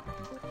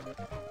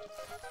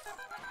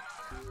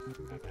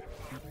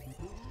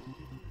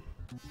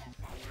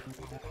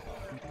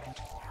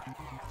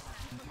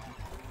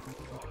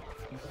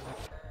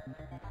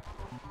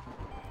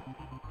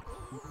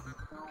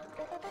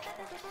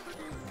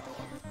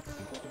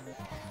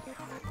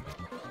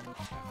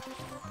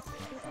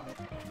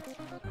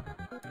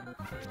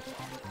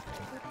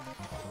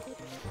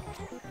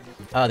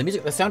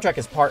 The soundtrack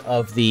is part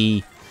of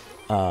the,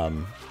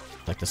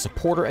 like the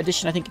supporter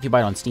edition, I think, if you buy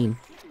it on Steam.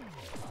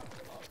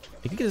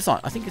 You can get this on,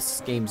 I think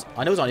this game's,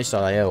 I know it's on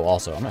itch.io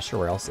also. I'm not sure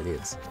where else it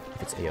is,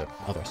 if it's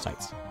other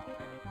sites.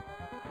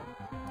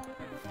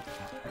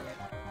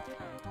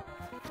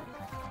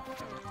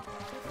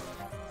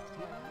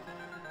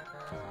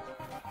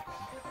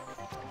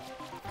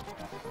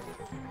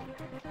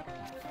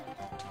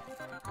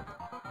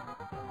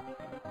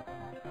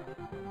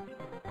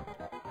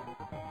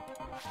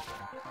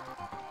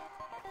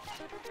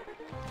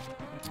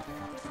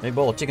 Big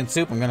bowl of chicken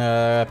soup. I'm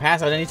gonna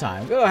pass out any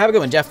time. Go, have a good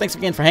one, Jeff. Thanks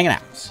again for hanging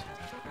out.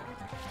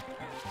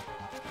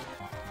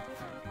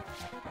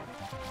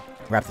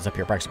 Wrap this up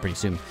here actually pretty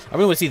soon. I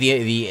really want to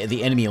see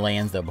the enemy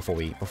lands though before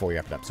we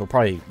wrap it up. So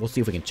we'll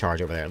see if we can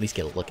charge over there. At least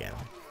get a look at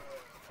them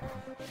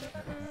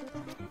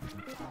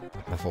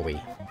before we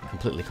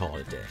completely call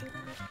it a day.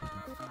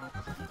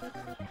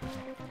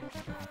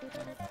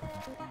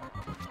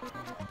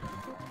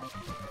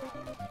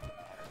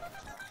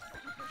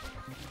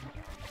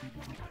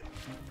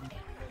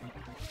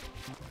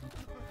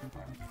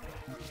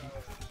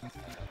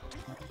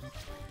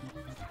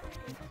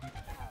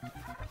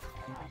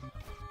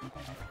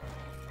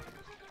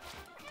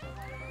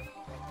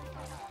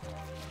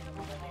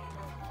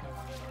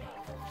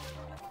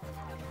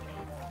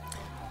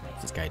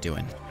 What's this guy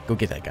doing? Go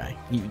get that guy.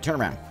 You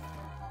turn around.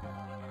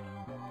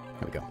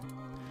 There we go.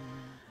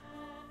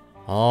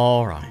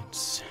 All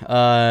right. Oh,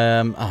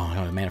 I don't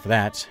have the mana for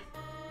that.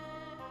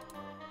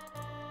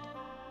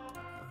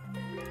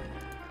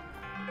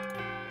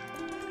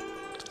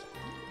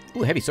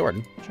 Ooh, heavy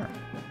sword. Sure.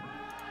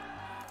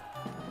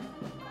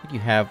 What do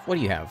you have? What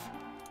do you have?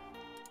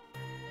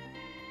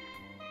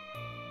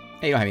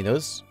 Hey, you don't have any of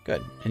those.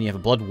 Good. And you have a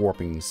blood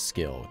warping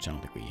skill, which I don't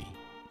think we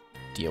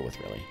deal with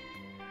really.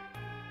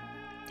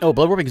 Oh,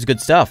 blood warping is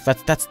good stuff.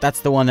 That's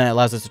the one that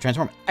allows us to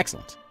transform.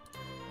 Excellent.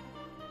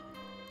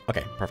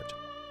 Okay, perfect.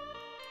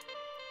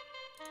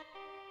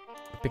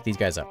 Pick these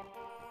guys up.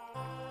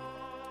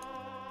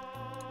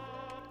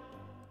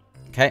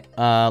 Okay,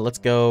 let's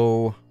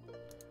go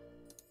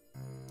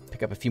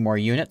pick up a few more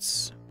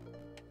units.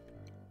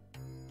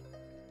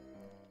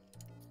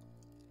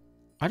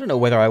 I don't know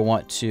whether I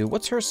want to...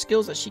 What's her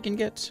skills that she can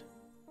get?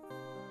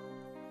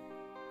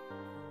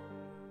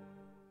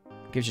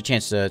 Gives you a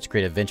chance to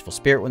create a vengeful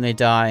spirit when they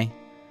die.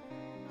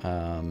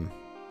 Nothing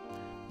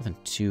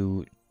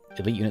too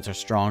elite units are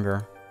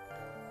stronger.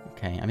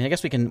 Okay, I mean, I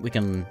guess we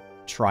can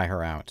try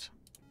her out.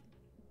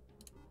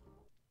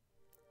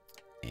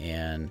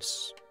 And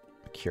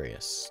I'm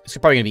curious. This is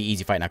probably gonna be an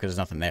easy fight now because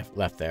there's nothing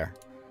left there.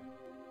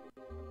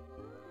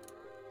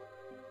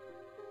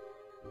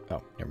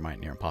 Oh, never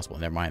mind. Near impossible.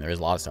 Never mind. There is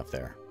a lot of stuff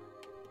there.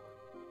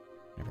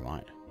 Never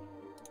mind.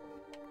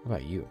 What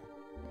about you?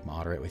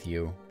 Moderate with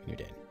you. You're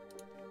dead.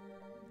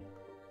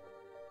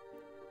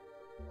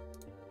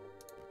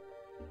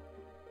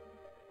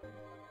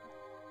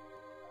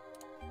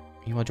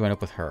 You want to join up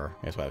with her.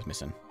 That's what I was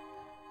missing.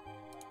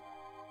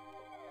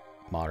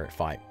 Moderate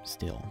fight.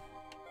 Still.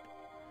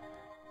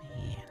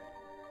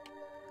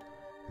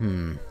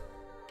 Man.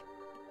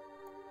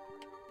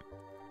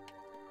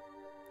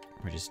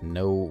 We're just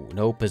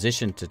no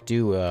position to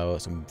do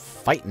some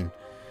fighting.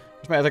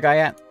 Where's my other guy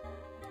at?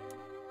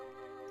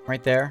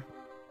 Right there.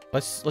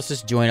 Let's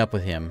just join up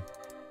with him.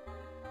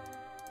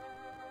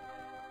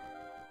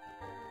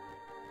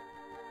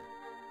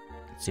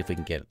 Let's see if we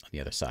can get on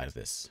the other side of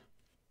this.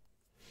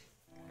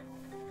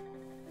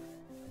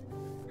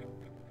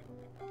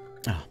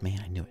 Oh man,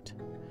 I knew it.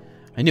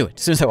 I knew it.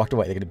 As soon as I walked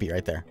away, they're gonna be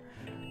right there.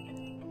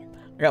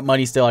 I got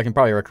money still. I can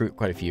probably recruit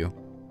quite a few.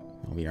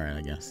 I'll be alright,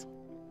 I guess.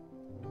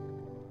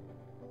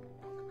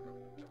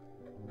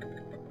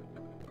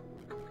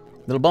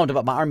 Little bummed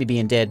about my army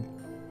being dead.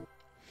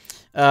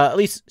 At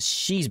least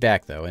she's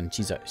back though, and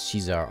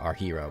she's our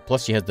hero.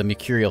 Plus she has the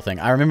mercurial thing.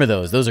 I remember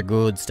those. Those are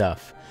good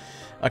stuff.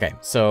 Okay,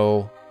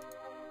 so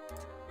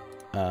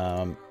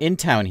in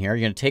town here,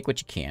 you're gonna take what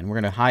you can. We're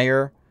gonna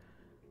hire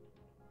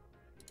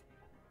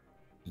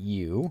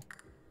you,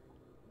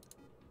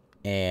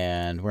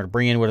 and we're gonna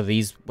bring in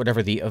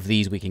whatever of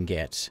these we can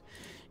get.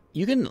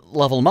 You can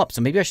level them up,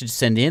 so maybe I should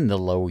send in the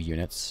low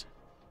units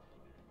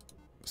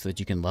so that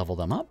you can level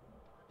them up.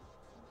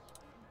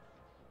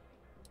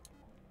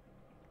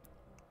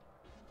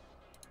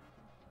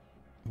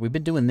 We've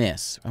been doing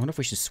this. I wonder if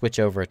we should switch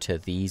over to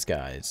these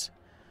guys.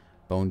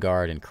 Bone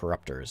Guard and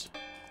Corruptors.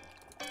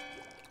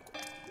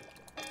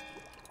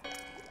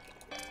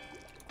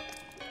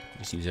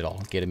 Just use it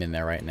all. Get them in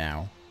there right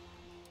now.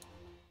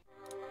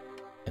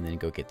 And then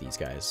go get these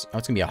guys. Oh,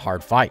 it's going to be a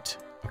hard fight.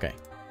 Okay.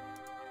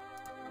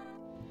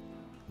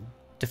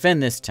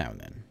 Defend this town,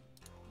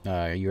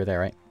 then. You were there,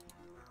 right?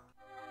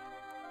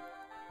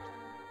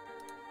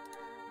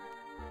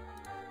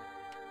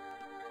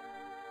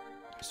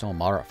 Still a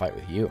moderate fight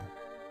with you.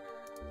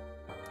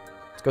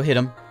 Let's go hit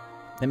them.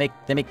 They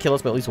may kill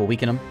us, but at least we'll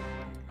weaken them.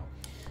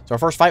 So our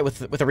first fight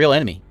with a real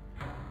enemy.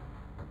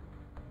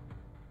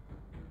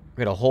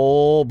 We got a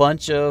whole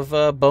bunch of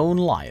bone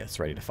Lyths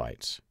ready to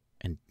fight.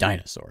 And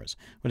dinosaurs.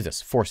 What is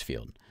this? Force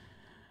field.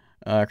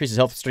 Increases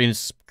health,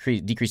 steadiness,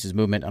 decreases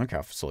movement. I don't care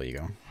how slow you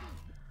go.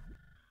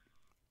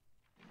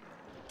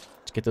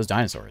 Let's get those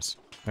dinosaurs.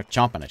 They're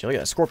chomping at you. Look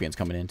at that. Scorpions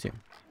coming in, too.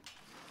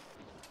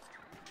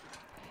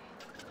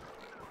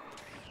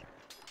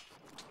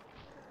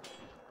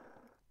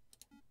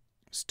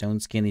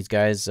 Stone skin these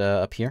guys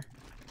up here.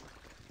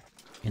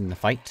 In the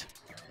fight.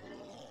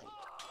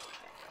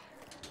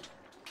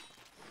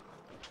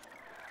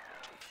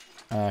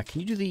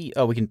 Can you do the...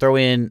 Oh, we can throw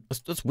in...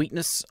 Let's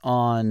weakness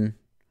on...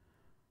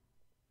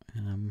 It's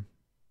only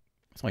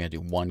gonna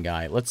do one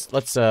guy. Let's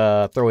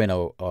throw in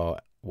a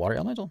water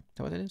elemental. Is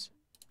that what that is?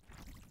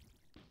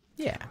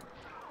 Yeah.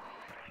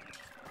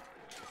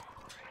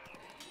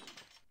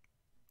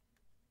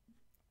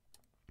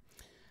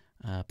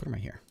 Put him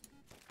right here.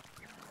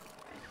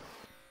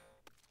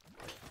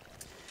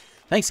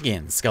 Thanks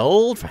again,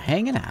 Scold, for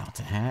hanging out.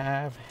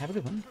 Have a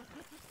good one.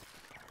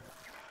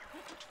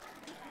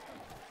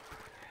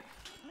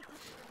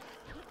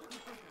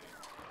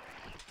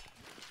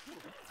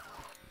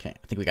 Okay,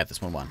 I think we got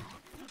this one won.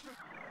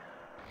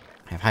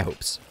 I have high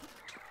hopes.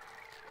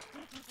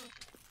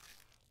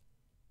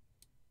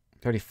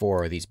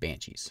 34 of these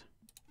banshees.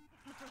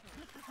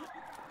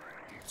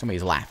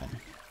 Somebody's laughing.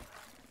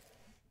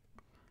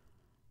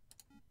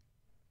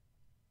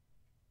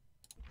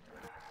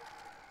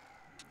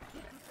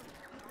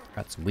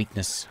 Got some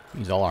weakness.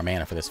 Use all our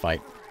mana for this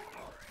fight.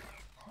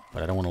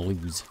 But I don't want to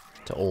lose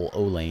to old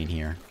O-Lane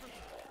here.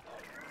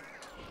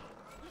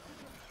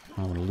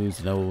 I don't want to lose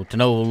to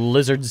no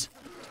lizards.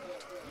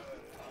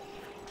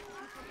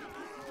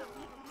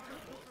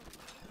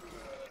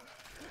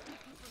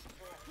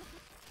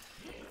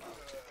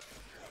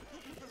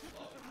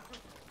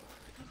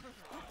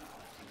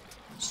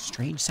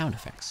 Strange sound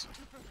effects.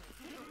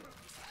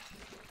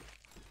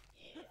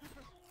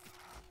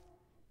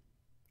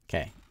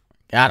 Okay.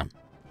 Got him.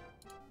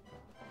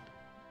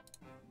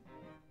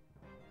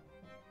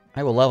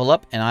 I will level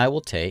up, and I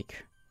will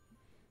take...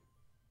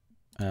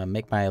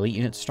 make my elite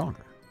units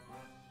stronger.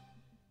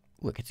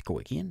 Ooh, it gets go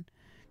again.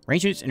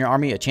 Range units in your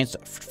army, a chance to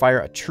fire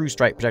a true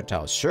strike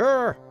projectile.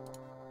 Sure!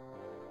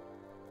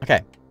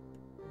 Okay.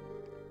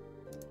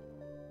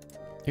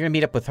 You're going to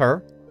meet up with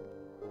her,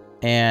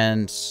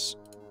 and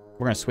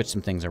we're going to switch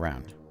some things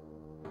around.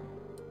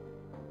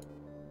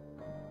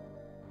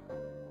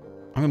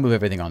 I'm going to move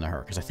everything onto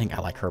her, because I think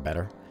I like her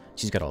better.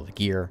 She's got all the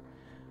gear.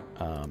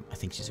 I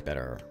think she's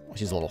better. Well,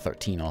 she's a level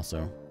 13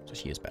 also, so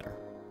she is better.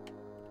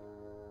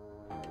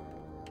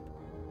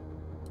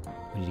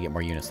 We need to get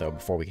more units, though,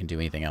 before we can do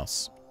anything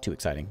else too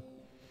exciting.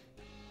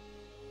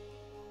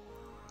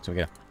 So we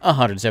got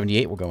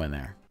 178. We'll go in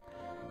there.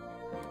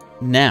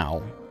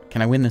 Now,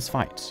 can I win this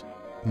fight?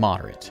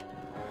 Moderate.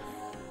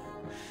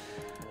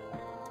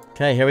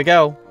 Okay, here we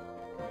go.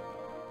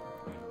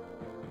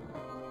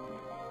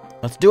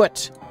 Let's do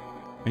it.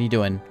 What are you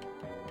doing?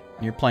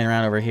 You're playing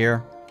around over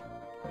here.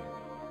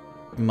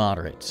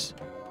 Moderate.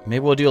 Maybe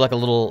we'll do like a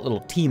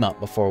little team up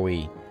before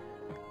we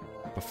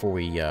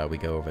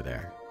go over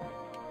there.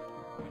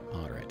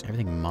 Moderate.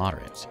 Everything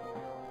moderate.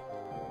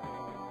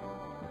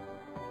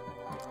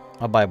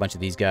 I'll buy a bunch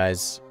of these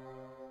guys.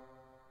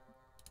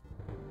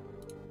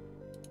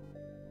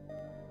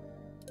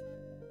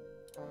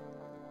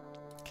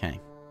 Okay.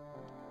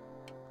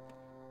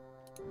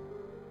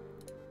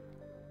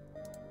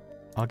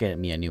 I'll get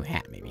me a new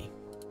hat, maybe.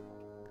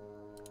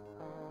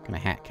 What kind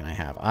of hat can I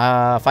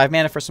have? 5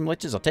 mana for some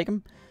liches. I'll take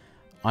them.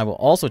 I will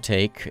also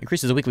take...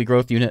 Increases the weekly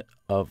growth unit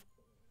of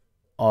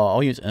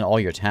all units in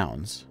all your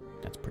towns.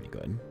 That's pretty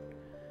good.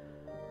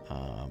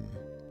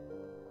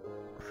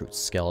 Recruit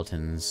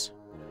skeletons.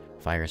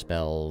 Fire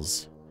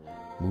spells.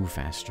 Move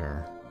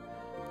faster.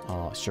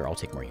 Sure, I'll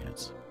take more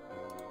units.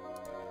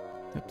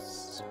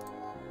 Oops.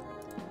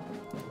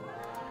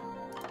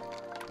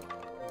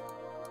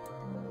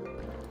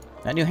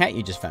 That new hat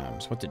you just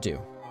found, what's it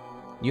do?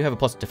 You have a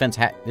plus defense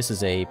hat. This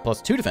is a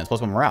plus 2 defense, plus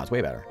 1 morale. It's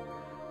way better.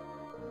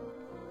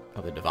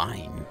 Oh, the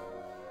divine.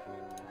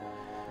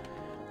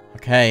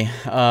 Okay,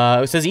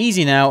 it says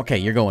easy now. Okay,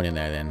 you're going in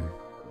there then.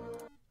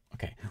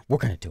 Okay, we're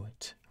gonna do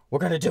it. We're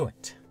gonna do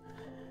it.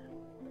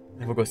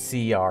 And we'll go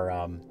see our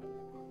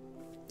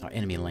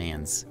enemy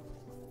lands.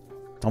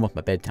 It's almost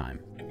my bedtime.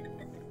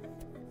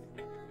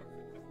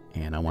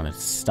 And I want to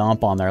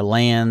stomp on their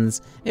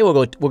lands. Maybe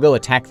we'll go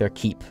attack their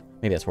keep.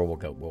 Maybe that's where we'll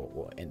go.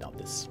 We'll end on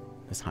this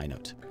high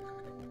note.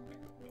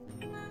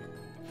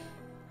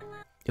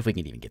 If we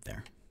can even get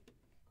there.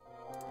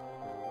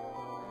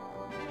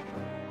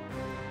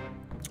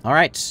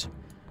 Alright.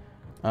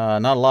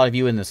 Not a lot of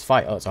you in this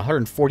fight. Oh, it's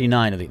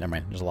 149 of the... Never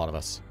mind, there's a lot of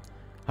us.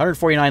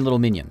 149 little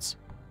minions.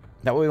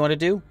 Is that what we want to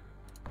do?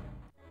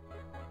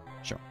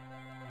 Sure.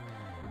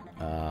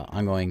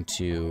 I'm going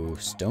to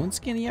stone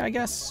skin you, I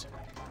guess.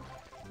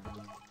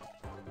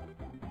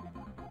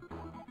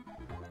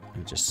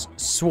 And just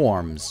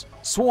swarms.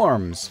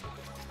 Swarms!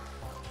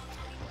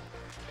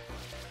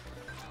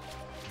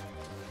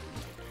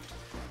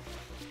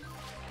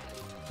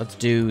 Let's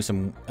do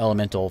some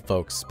elemental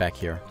folks back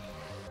here.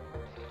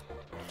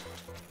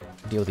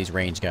 Deal with these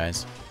range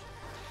guys.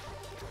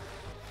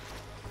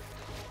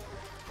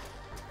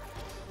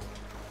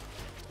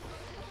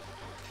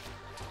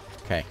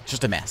 Okay, it's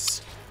just a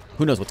mess.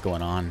 Who knows what's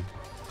going on?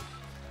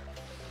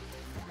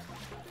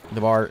 The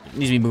bar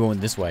needs to be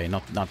moving this way,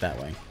 not that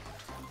way.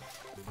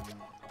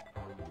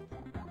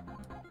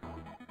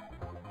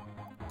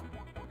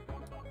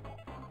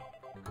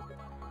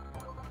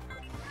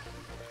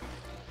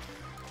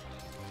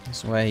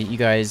 This way, you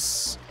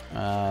guys,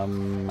 I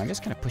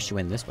guess kind of push you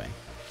in this way.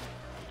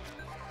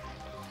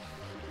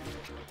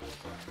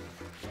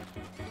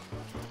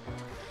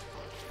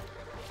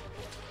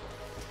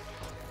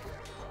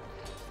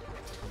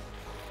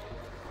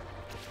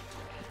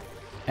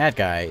 That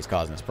guy is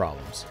causing us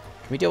problems.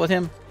 Can we deal with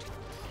him?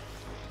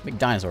 Big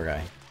dinosaur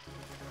guy.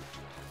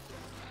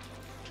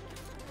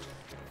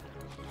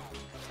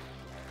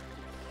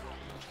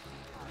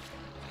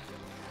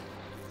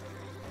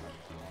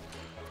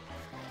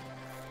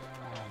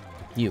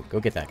 You, go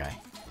get that guy.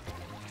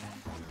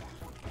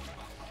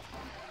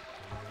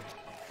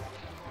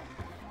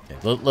 Okay,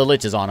 the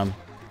lich is on him.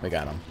 We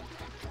got him.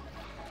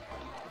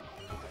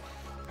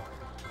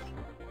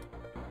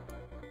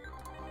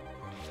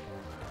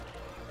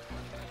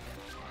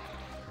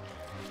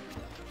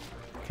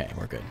 Okay,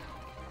 we're good.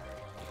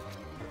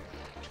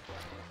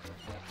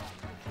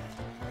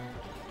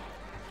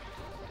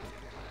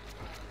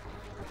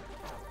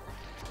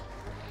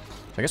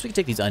 So I guess we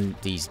can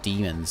take these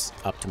demons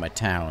up to my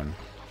town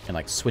and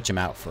like switch them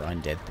out for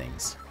undead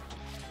things.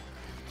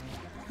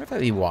 I wonder if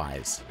that'd be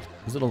wise.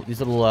 These little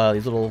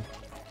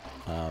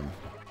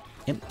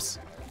imps.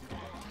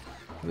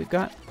 What we've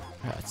got?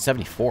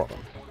 74 of them.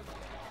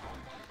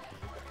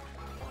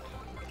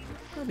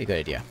 That'd be a good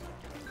idea.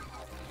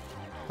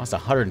 Lost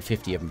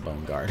 150 of them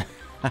bone guard.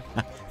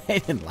 They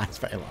didn't last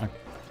very long.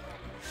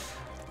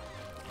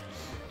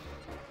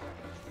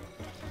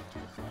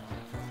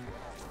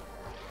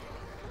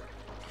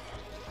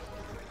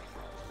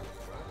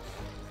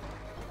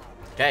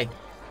 Okay.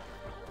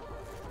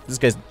 This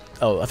guy's...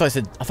 Oh, I thought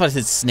I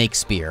said snake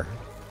spear.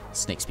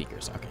 Snake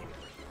speakers, okay.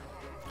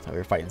 I thought we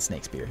were fighting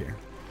snake spear here.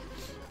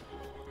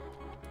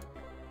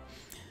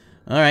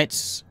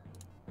 Alright.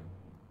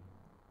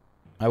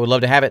 I would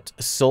love to have it.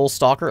 Soul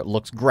Stalker, it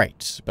looks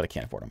great, but I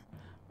can't afford them.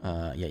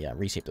 Yeah,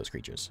 reshape those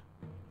creatures.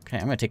 Okay,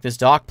 I'm gonna take this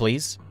dock,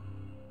 please.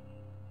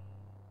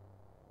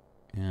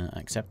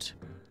 Accept.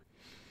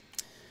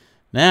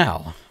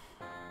 Now.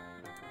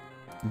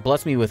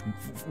 Bless me with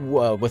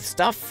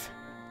stuff.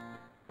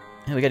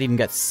 And we even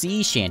got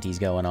sea shanties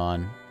going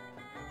on.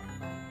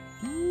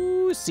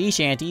 Ooh, sea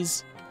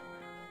shanties.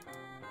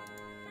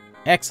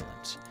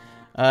 Excellent.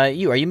 Are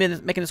you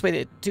making this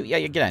way to... Yeah,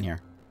 get on here.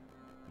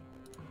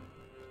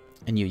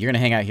 And you're going to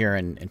hang out here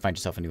and find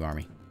yourself a new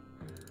army.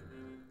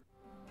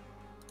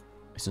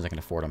 As soon as I can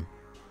afford them,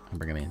 I'll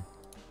bring them in.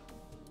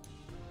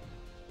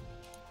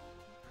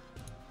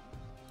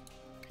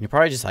 You'll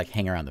probably just, like,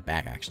 hang around the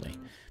back, actually,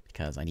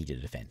 because I need you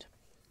to defend.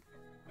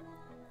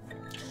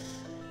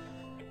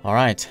 All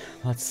right,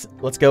 let's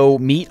go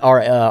meet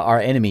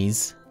our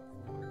enemies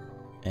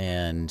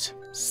and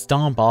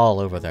stomp all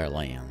over their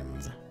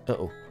lands.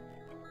 Uh-oh.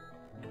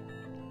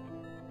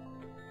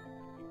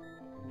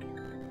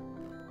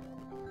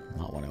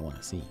 Not what I want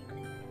to see.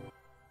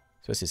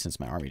 Especially since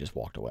my army just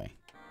walked away.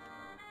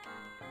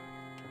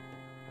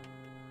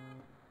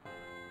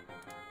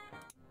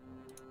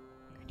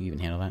 Can you even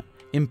handle that?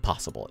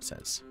 Impossible, it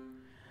says.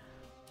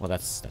 Well,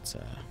 that's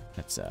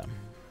a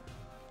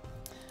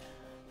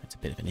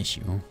bit of an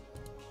issue.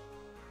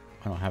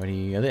 I don't have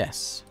any of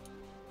this.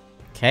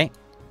 Okay.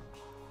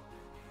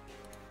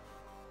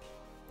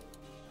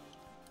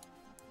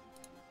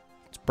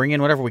 Let's bring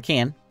in whatever we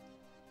can.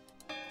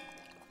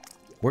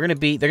 They're gonna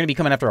be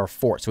coming after our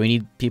fort, so we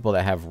need people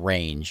that have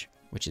range,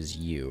 which is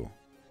you.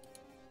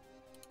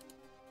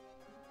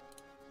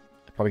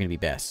 Probably gonna be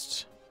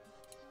best.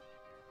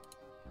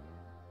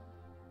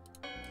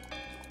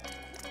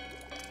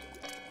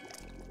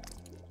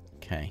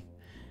 Okay.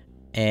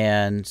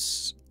 And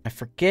I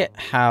forget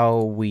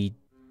how we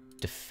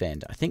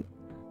defend. I think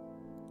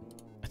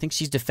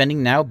she's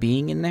defending now,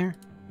 being in there.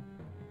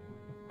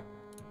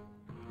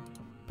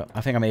 But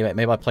I think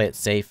maybe I'll play it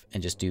safe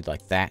and just do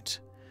like that.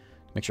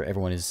 Make sure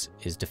everyone is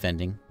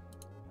defending.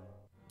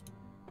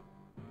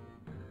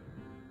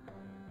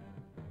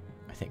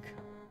 I think.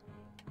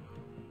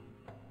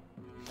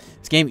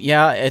 This game,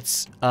 yeah,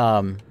 it's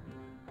I'm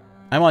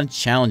on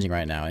challenging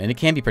right now, and it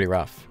can be pretty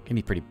rough. It can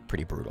be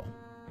pretty brutal.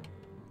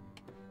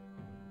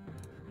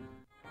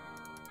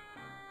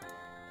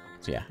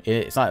 So yeah,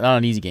 it's not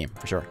an easy game,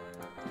 for sure.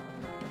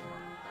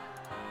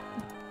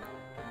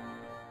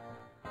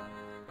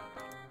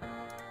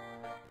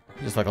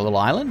 Just like a little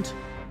island?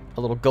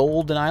 A little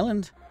golden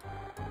island?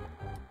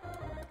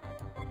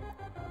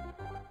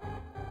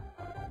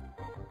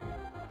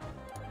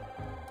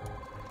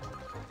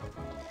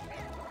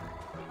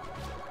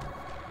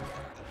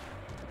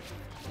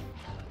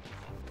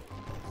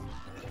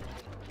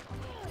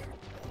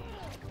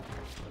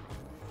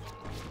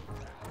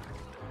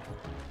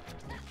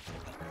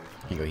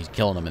 Here you go, he's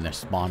killing them and they're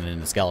spawning in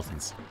the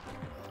skeletons.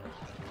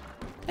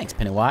 Thanks,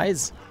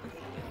 Pennywise.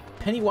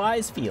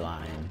 Pennywise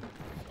feline.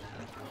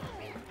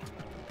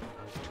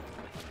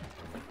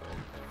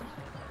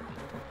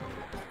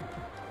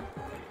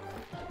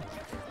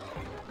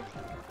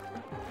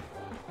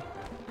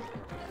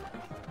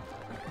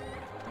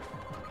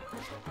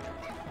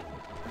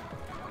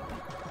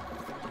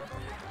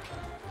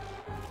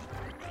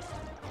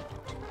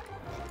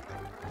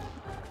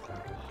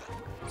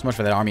 So much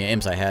for that army of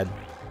imps I had.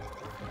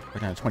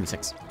 We're down to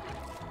 26.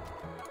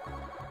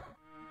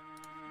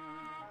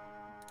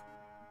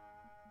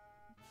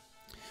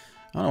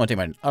 I don't know if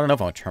I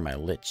want to turn my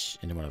Lich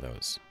into one of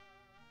those.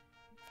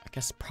 I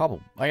guess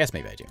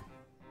maybe I do.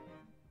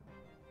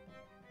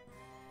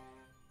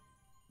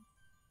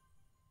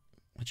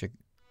 What's your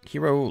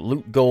hero?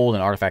 Loot gold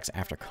and artifacts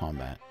after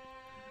combat.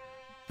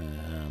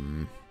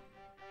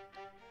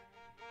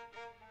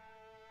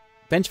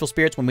 Vengeful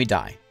spirits when we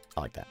die.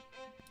 I like that.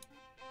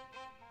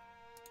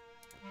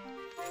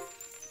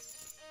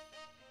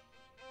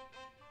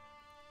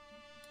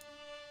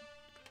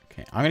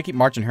 Okay, I'm going to keep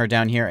marching her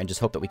down here and just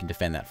hope that we can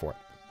defend that fort.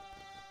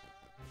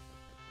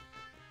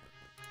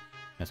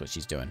 That's what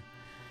she's doing.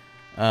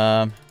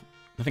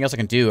 Nothing else I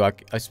can do. I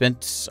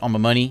spent all my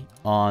money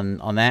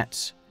on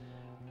that.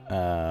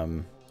 Yeah,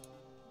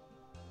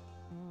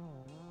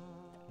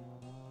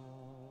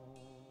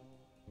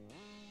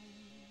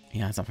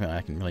 that's something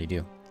I can really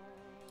do.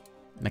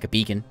 Make a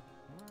beacon.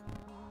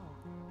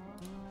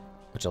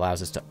 Which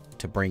allows us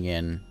to bring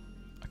in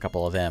a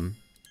couple of them.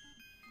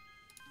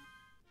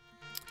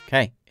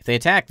 Okay. If they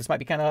attack, this might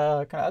be kind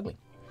of ugly.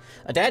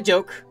 A dad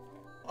joke.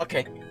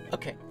 Okay.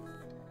 Okay.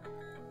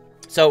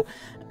 So,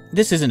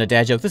 this isn't a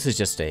dad joke. This is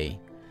just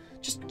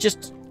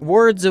just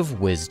words of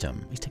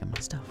wisdom. He's taking my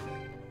stuff.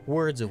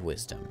 Words of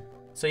wisdom.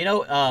 So, you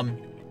know,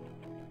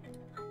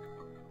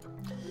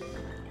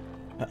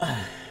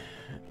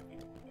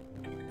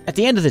 at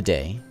the end of the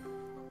day,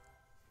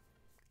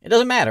 it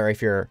doesn't matter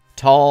if you're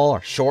tall or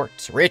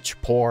short, rich,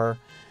 poor,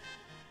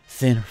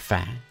 thin or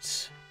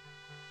fat,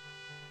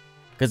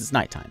 because it's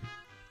nighttime.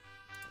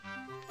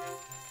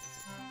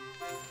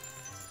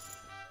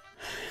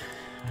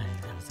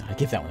 I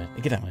give that one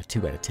a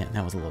 2 out of 10.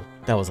 That was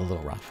a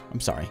little rough.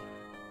 I'm sorry.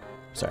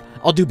 Sorry.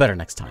 I'll do better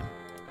next time.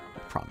 I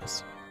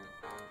promise.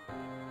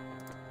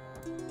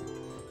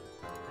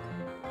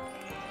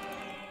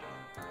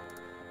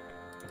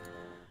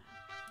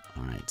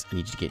 Alright, I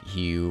need to get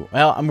you...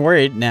 Well, I'm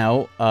worried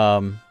now.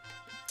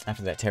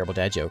 after that terrible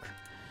dad joke,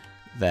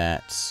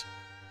 that...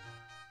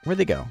 Where'd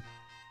they go?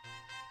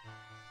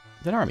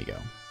 Where'd that army go?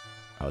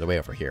 Oh, they're way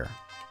over here.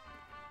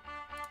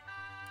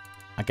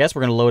 I guess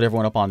we're going to load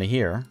everyone up onto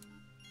here.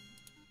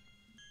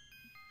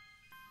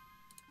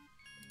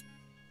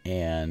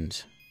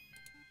 And...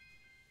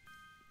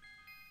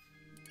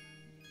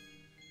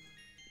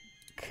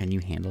 Can you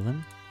handle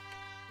them?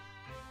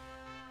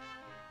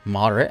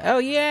 Moderate. Oh,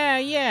 yeah,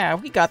 yeah.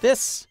 We got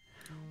this.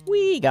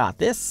 We got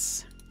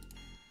this.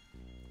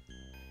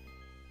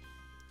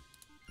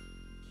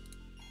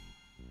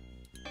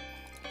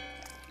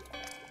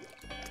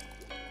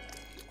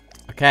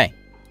 Okay.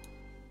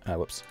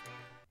 Whoops.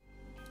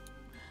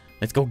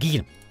 Let's go get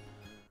him.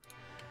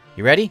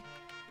 You ready?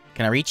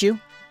 Can I reach you?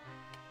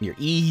 You're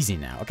easy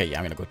now. Okay, yeah,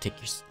 I'm gonna go take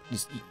your...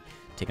 Just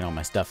taking all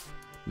my stuff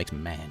makes me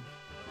mad.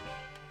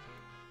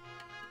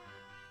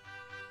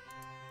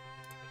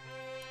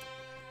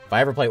 If I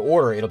ever play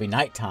Order, it'll be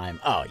nighttime.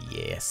 Oh,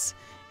 yes.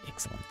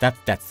 Excellent.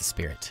 That's the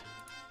spirit.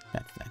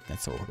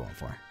 That's what we're going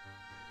for.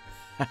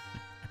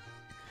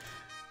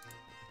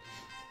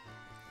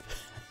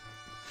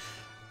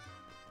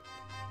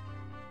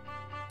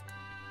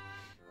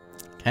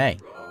 Okay.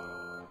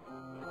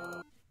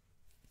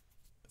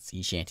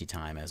 Sea shanty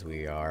time as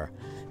we are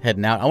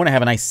heading out. I want to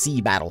have a nice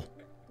sea battle.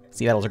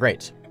 Sea battles are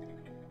great.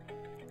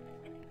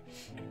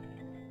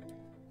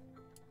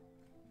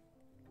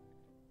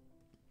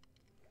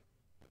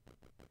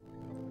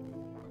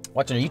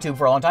 Watching on YouTube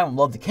for a long time.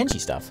 Love the Kenshi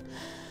stuff.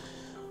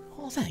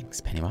 Oh,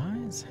 thanks,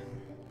 Pennywise.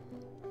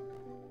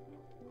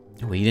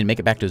 Oh, he didn't make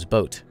it back to his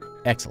boat.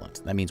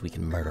 Excellent. That means we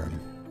can murder him.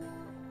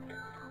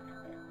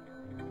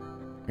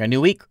 We got a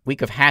new week.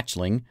 Week of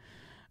Hatchling.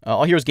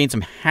 All heroes gain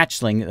some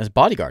Hatchling as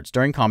bodyguards.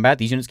 During combat,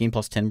 these units gain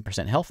plus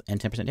 10% health and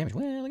 10% damage.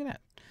 Well, look at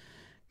that.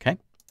 Okay.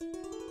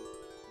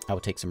 I will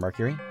take some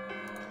mercury.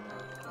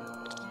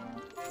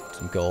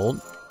 Some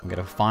gold. I'm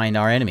going to find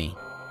our enemy.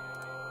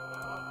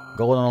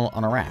 Gold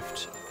on a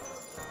raft.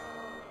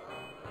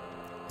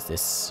 Is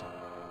this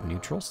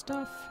neutral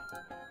stuff?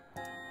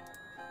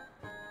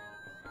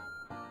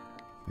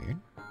 Weird.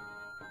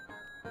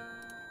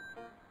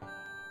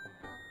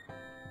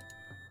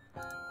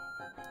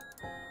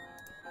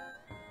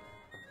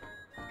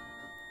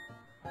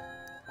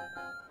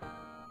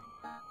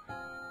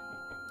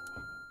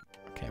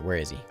 Okay, where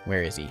is he?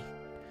 Where is he?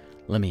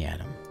 Let me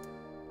at him.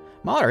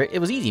 Moderate? It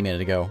was easy a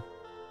minute ago.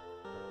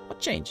 What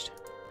changed?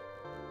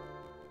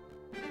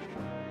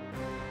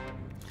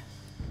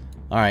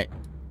 Alright.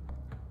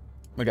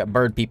 We got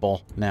bird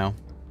people now.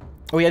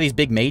 Oh, we have these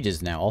big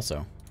mages now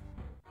also.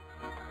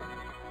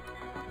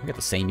 We got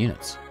the same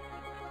units.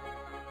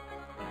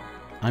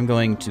 I'm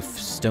going to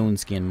stone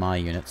skin my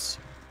units.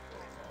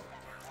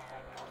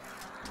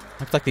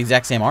 Looks like the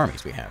exact same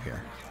armies we have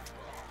here.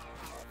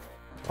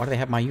 Why do they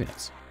have my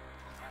units?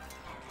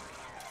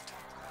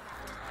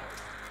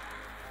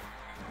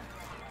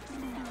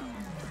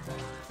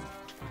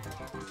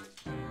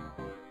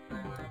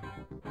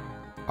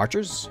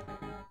 Archers?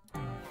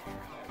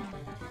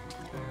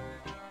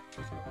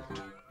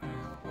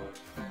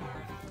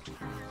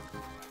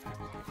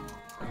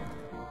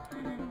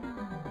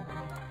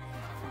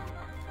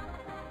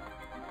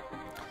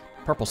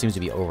 Purple seems to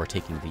be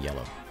overtaking the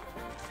yellow.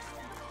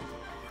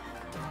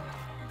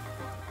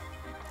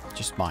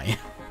 Just my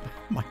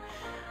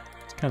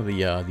it's kind of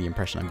the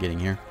impression I'm getting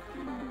here.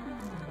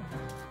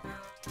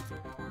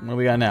 What do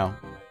we got now?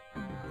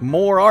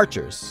 More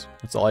archers.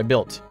 That's all I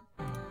built.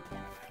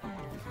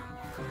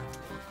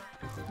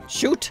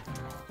 Shoot!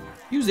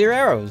 Use their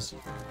arrows.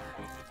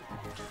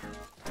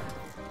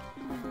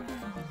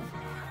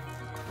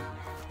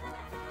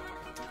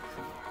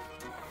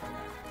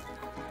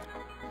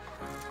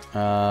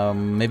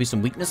 Maybe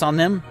some weakness on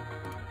them.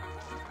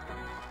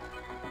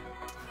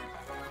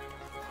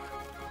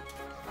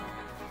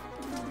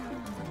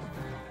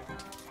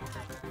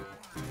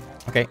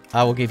 Okay,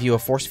 I will give you a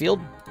force field.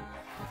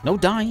 No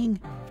dying.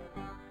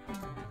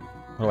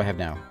 What do I have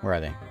now? Where are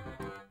they?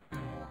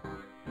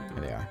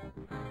 There they are.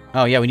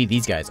 Oh, yeah, we need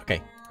these guys.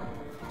 Okay.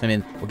 Come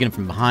in. We'll get them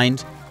from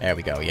behind. There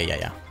we go.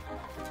 Yeah.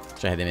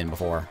 Should I have them in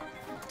before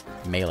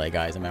melee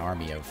guys in my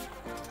army of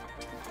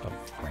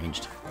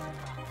ranged.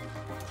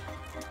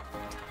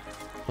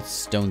 Let's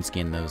stone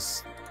skin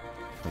those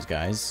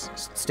guys.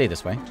 Stay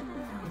this way.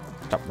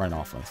 Stop running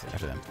off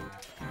after them.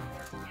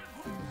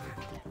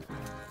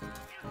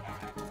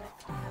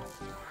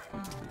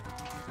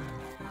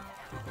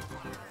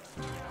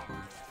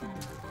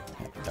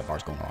 That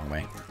bar's going the wrong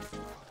way.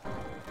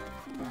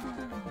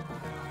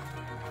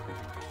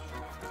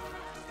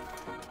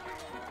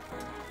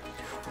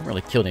 I haven't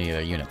really killed any of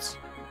their units.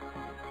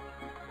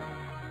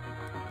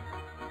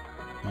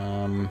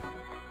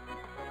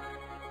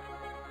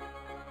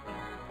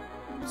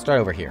 Start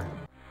over here.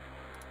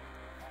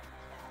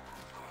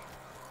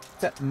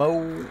 Is that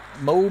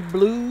Mo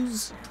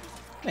Blues?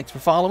 Thanks for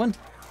following.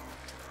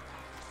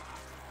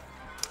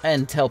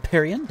 And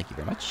Telperion, thank you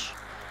very much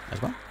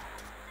as well.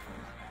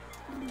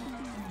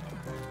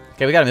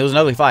 Okay, we got him. It was an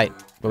ugly fight,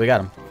 but we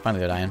got him. Finally,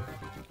 they're dying.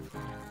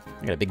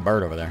 We got a big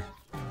bird over there.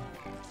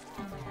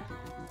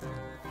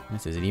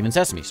 This isn't even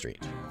Sesame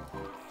Street.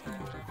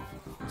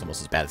 It's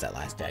almost as bad as that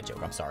last dad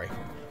joke. I'm sorry.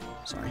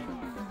 Sorry.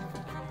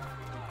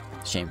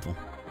 Shameful.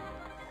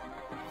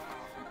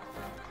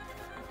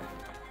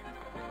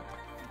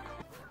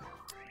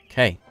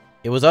 Okay.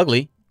 It was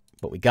ugly,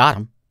 but we got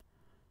him.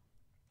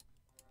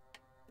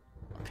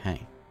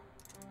 Okay.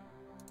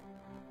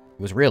 It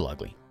was real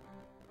ugly.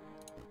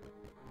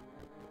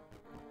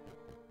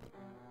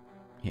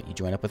 Yeah, you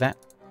join up with that?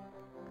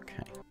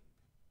 Okay.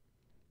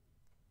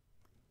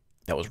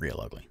 That was real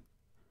ugly.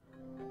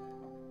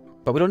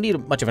 But we don't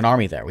need much of an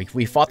army there.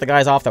 We fought the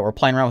guys off that were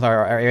playing around with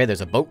our area.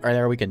 There's a boat right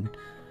there. We can... I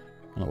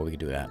don't know what we can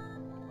do with that.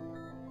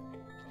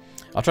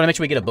 I'll try to make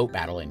sure we get a boat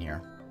battle in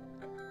here.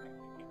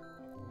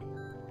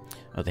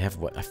 Oh, they have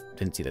what? I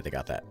didn't see that they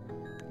got that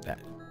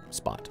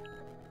spot.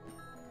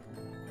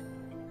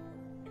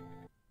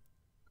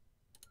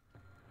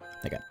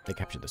 They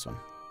captured this one.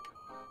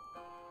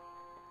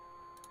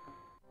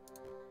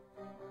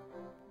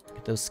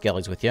 Get those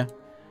skellies with you,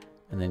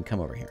 and then come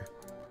over here.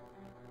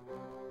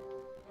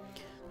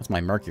 That's my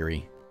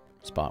Mercury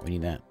spot. We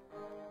need that.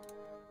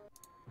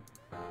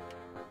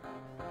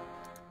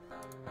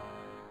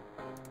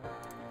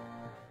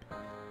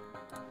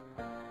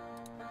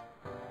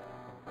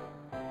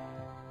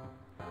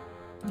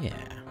 Yeah.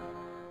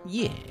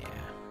 Yeah.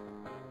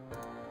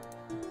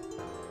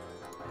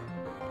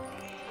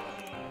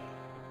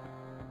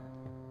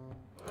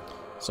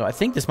 So I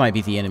think this might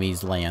be the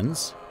enemy's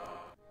lands.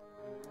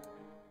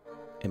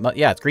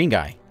 Yeah, it's green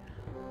guy.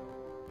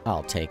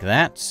 I'll take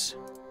that.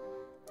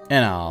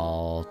 And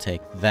I'll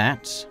take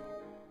that.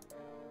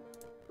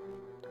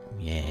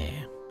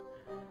 Yeah.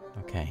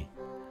 Okay.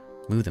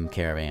 Move them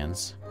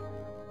caravans.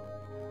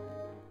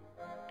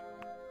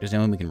 There's no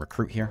one we can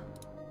recruit here?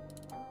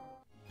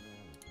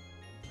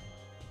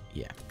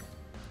 Yeah.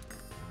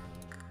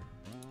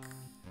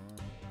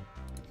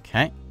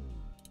 Okay.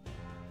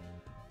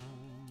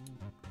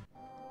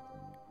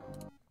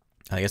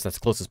 I guess that's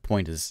the closest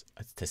point is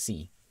to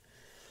sea.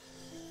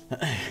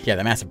 Yeah,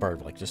 the massive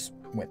bird like just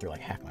went through like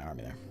half my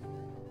army there.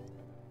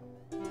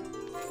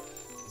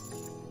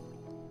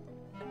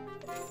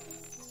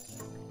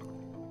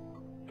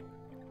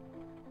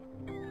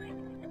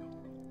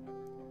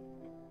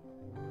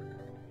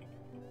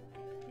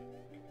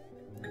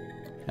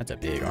 That's a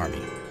big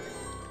army.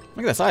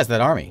 Look at the size of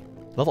that army.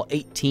 Level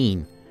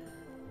 18.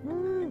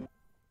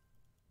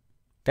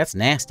 That's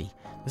nasty.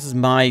 This is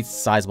my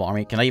sizable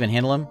army. Can I even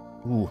handle him?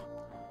 Ooh.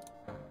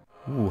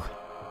 Ooh.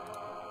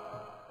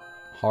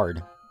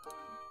 Hard.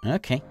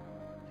 Okay.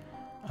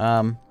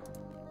 We're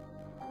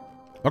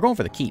going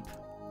for the keep.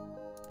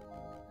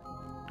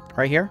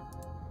 Right here?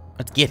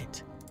 Let's get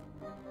it.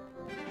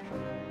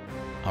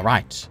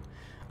 Alright.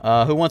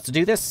 Who wants to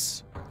do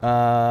this?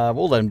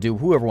 We'll let him do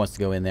whoever wants to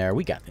go in there.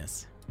 We got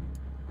this.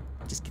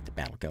 Just get the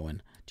battle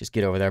going. Just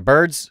get over there.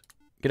 Birds,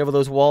 get over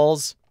those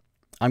walls.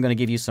 I'm going to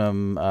give you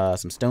some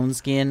stone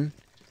skin.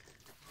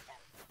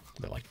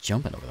 They're like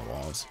jumping over the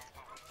walls.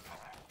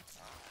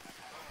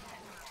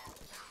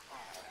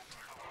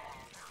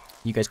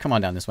 You guys come on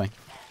down this way.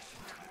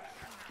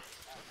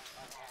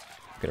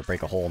 Gotta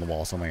break a hole in the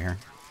wall somewhere here.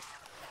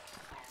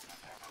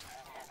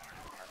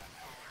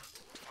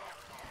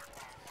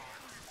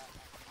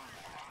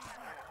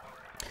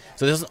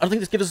 So this, I don't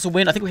think this gives us a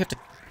win. I think we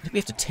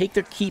have to take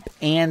their keep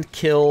and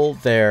kill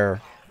their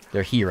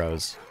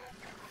heroes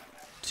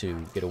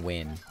to get a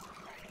win.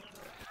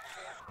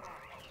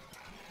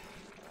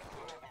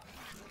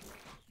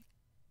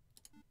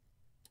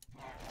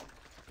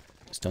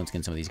 Stone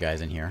skin some of these guys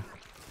in here.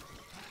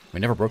 We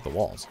never broke the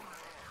walls.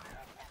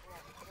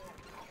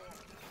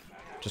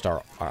 Just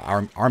our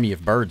army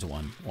of birds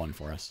won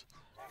for us.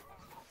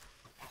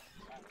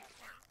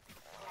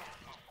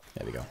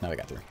 There we go. Now we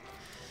got through.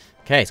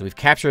 Okay, so we've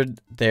captured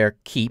their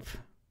keep.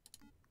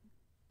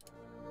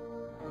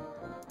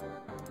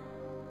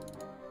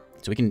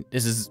 So we can...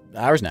 This is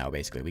ours now,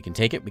 basically. We can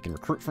take it. We can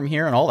recruit from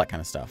here and all that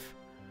kind of stuff.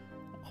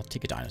 I'll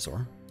take a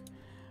dinosaur.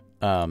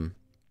 Learn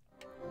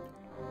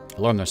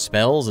their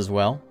spells as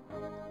well.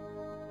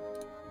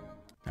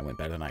 That went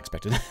better than I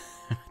expected. I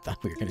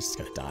thought we were just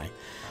gonna die.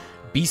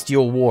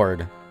 Bestial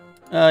Ward.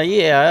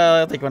 Yeah,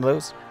 I'll take one of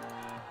those.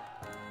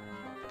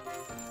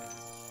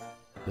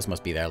 This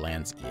must be their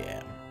lands.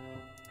 Yeah.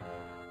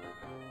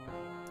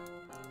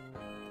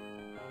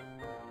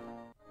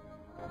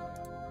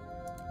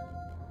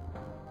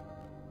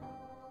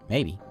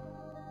 Maybe.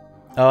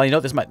 Oh, you know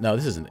what this might... No,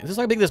 this isn't. This is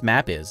how big this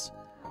map is.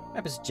 The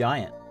map is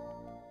giant.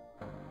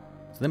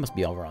 So they must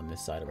be over on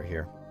this side over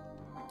here.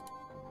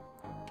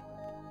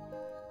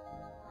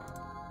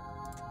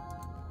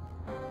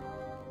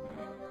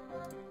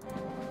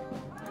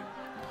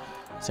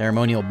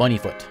 Ceremonial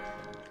Bunnyfoot.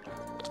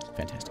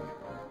 Fantastic.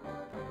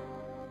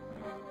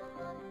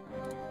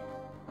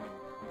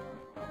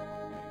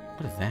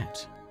 What is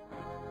that?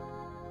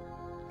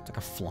 It's like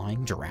a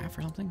flying giraffe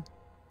or something?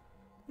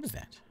 What is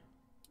that?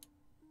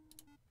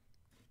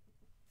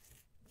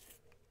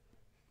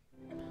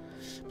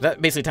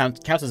 That basically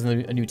counts as a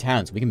new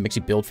town, so we can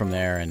actually build from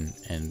there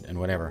and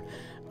whatever.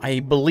 I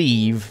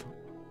believe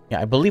Yeah,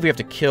 I believe we have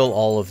to kill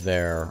all of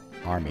their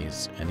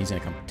armies, and he's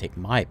gonna come take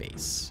my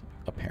base,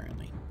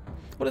 apparently.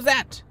 What is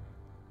that?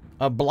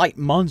 A blight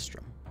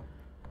monstrum.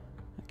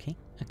 Okay,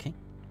 okay,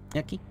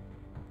 okay.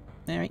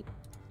 All right.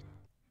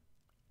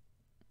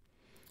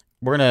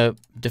 We're gonna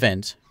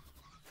defend.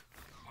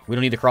 We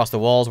don't need to cross the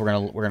walls.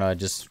 We're gonna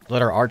just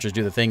let our archers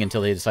do the thing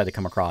until they decide to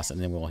come across,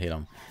 and then we'll hit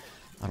them.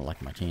 I don't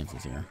like my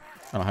chances here.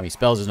 I don't have any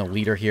spells. There's no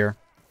leader here.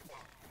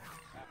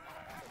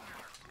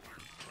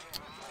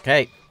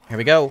 Okay, here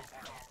we go.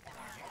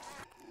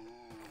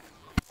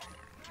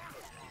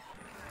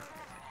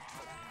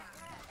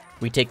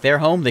 We take their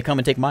home. They come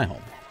and take my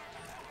home.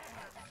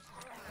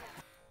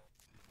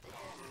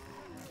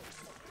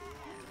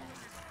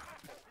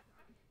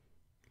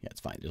 Yeah, it's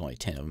fine. There's only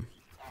 10 of them.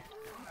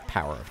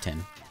 Power of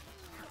 10.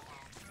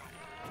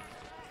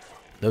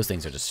 Those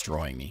things are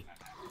destroying me.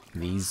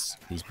 These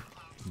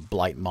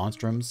blight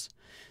monstrums.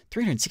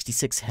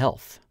 366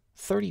 health.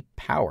 30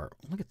 power.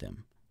 Look at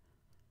them.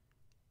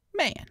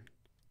 Man.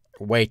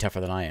 Way tougher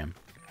than I am.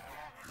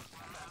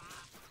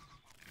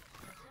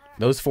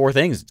 Those 4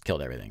 things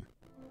killed everything.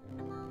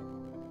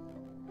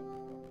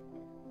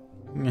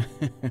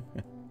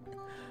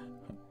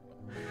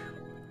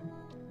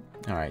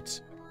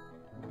 Alright.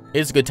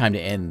 It's a good time to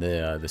end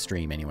the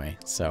stream anyway,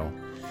 so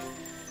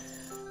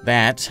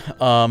that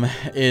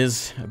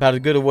is about as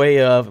good a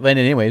way of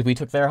ending. Anyways, we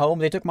took their home,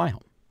 they took my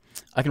home.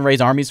 I can raise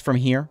armies from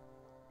here.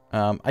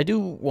 I do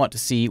want to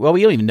see, well,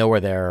 we don't even know where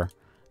their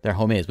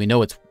home is. We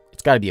know it's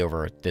got to be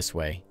over this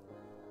way.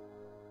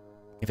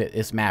 If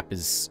this map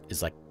is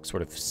like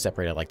sort of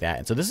separated like that,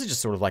 and so this is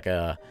just sort of like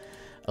a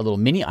little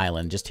mini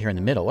island just here in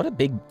the middle. What a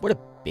big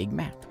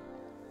map.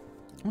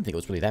 I don't think it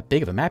was really that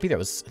big of a map either.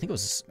 It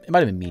might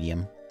have been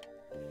medium.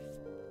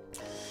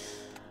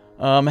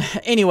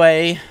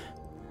 Anyway,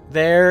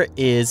 there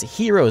is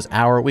Heroes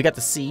Hour. We got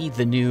to see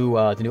the new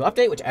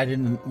update, which added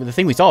in, the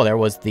thing we saw there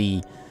was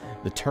the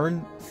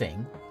turn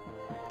thing.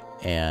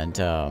 And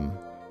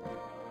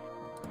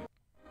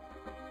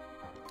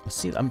let's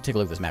see. I'm gonna take a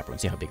look at this map and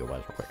see how big it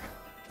was real quick.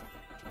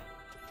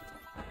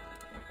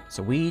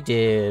 So we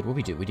did what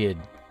we do. We did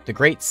the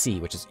Great Sea,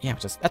 which is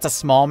that's a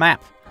small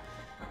map.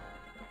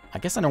 I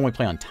guess I normally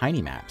play on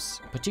tiny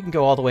maps, but you can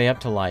go all the way up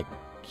to like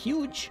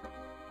huge,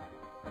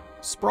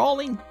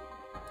 sprawling,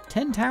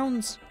 10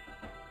 towns.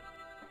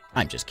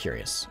 I'm just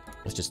curious.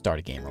 Let's just start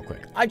a game real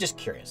quick. I'm just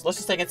curious. Let's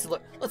just take a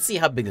look. Let's see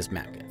how big this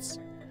map gets.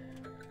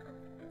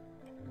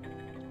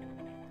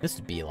 This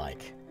would be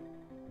like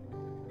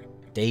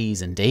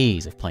days and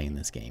days of playing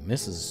this game.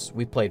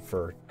 We played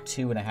for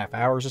 2.5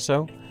 hours or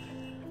so.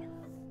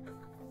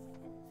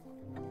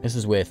 This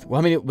is with,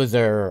 well,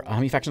 how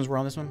many factions were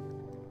on this one?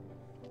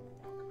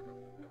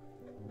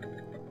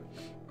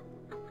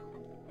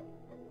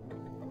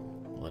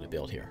 Let it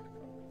build here.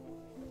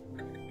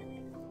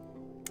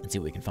 Let's see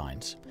what we can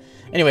find.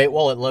 Anyway,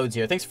 while it loads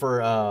here, thanks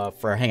for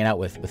hanging out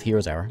with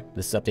Heroes Hour.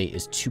 This update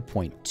is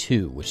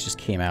 2.2, which just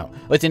came out.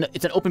 Oh, it's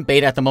an open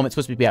beta at the moment. It's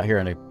supposed to be out here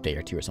in a day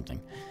or two or something.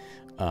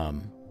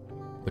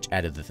 Which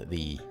added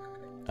the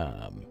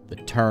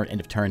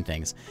end of turn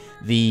things.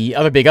 The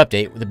other big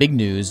update, the big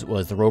news,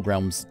 was the Rogue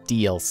Realms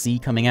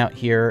DLC coming out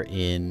here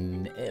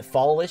in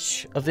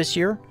fall-ish of this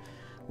year.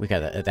 We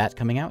got that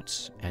coming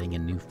out, adding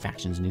in new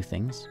factions, new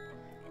things.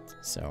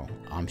 So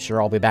I'm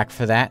sure I'll be back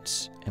for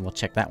that, and we'll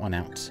check that one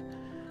out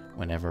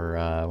whenever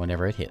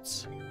it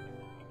hits.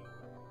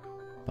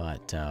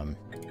 But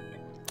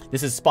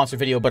this is a sponsored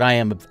video, but I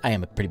am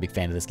a pretty big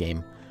fan of this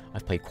game.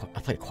 I've played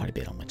quite a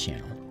bit on my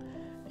channel,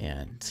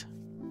 and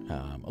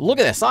look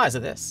at the size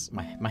of this.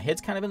 My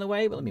head's kind of in the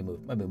way, but let me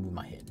move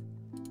my head.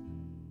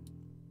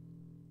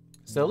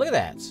 So look at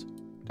that.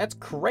 That's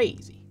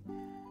crazy.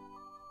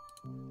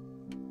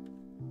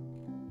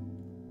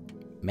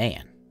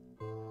 Man,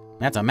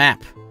 that's a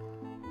map.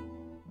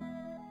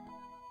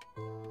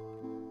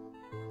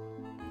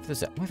 What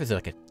if there's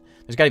like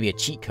there's got to be a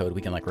cheat code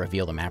we can like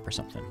reveal the map or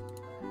something.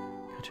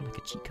 Is there like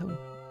a cheat code?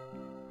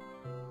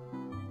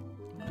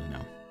 I don't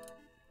know.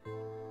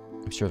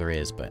 I'm sure there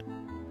is, but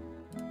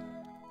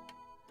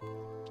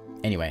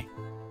anyway,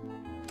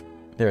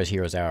 there is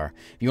Heroes Hour.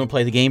 If you want to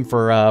play the game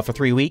for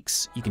 3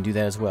 weeks, you can do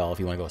that as well if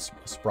you want to go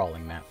a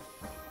sprawling map.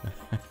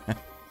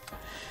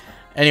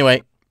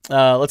 Anyway,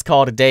 let's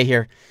call it a day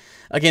here.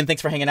 Again,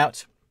 thanks for hanging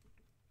out.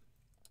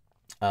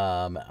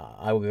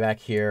 I will be back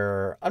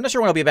here. I'm not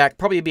sure when I'll be back.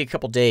 Probably be a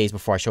couple days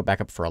before I show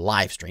back up for a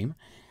live stream.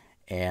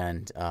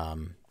 And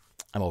I'm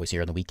always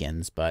here on the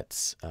weekends,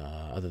 but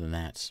other than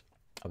that,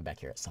 I'll be back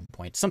here at some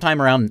point. Sometime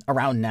around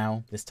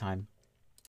now, this time.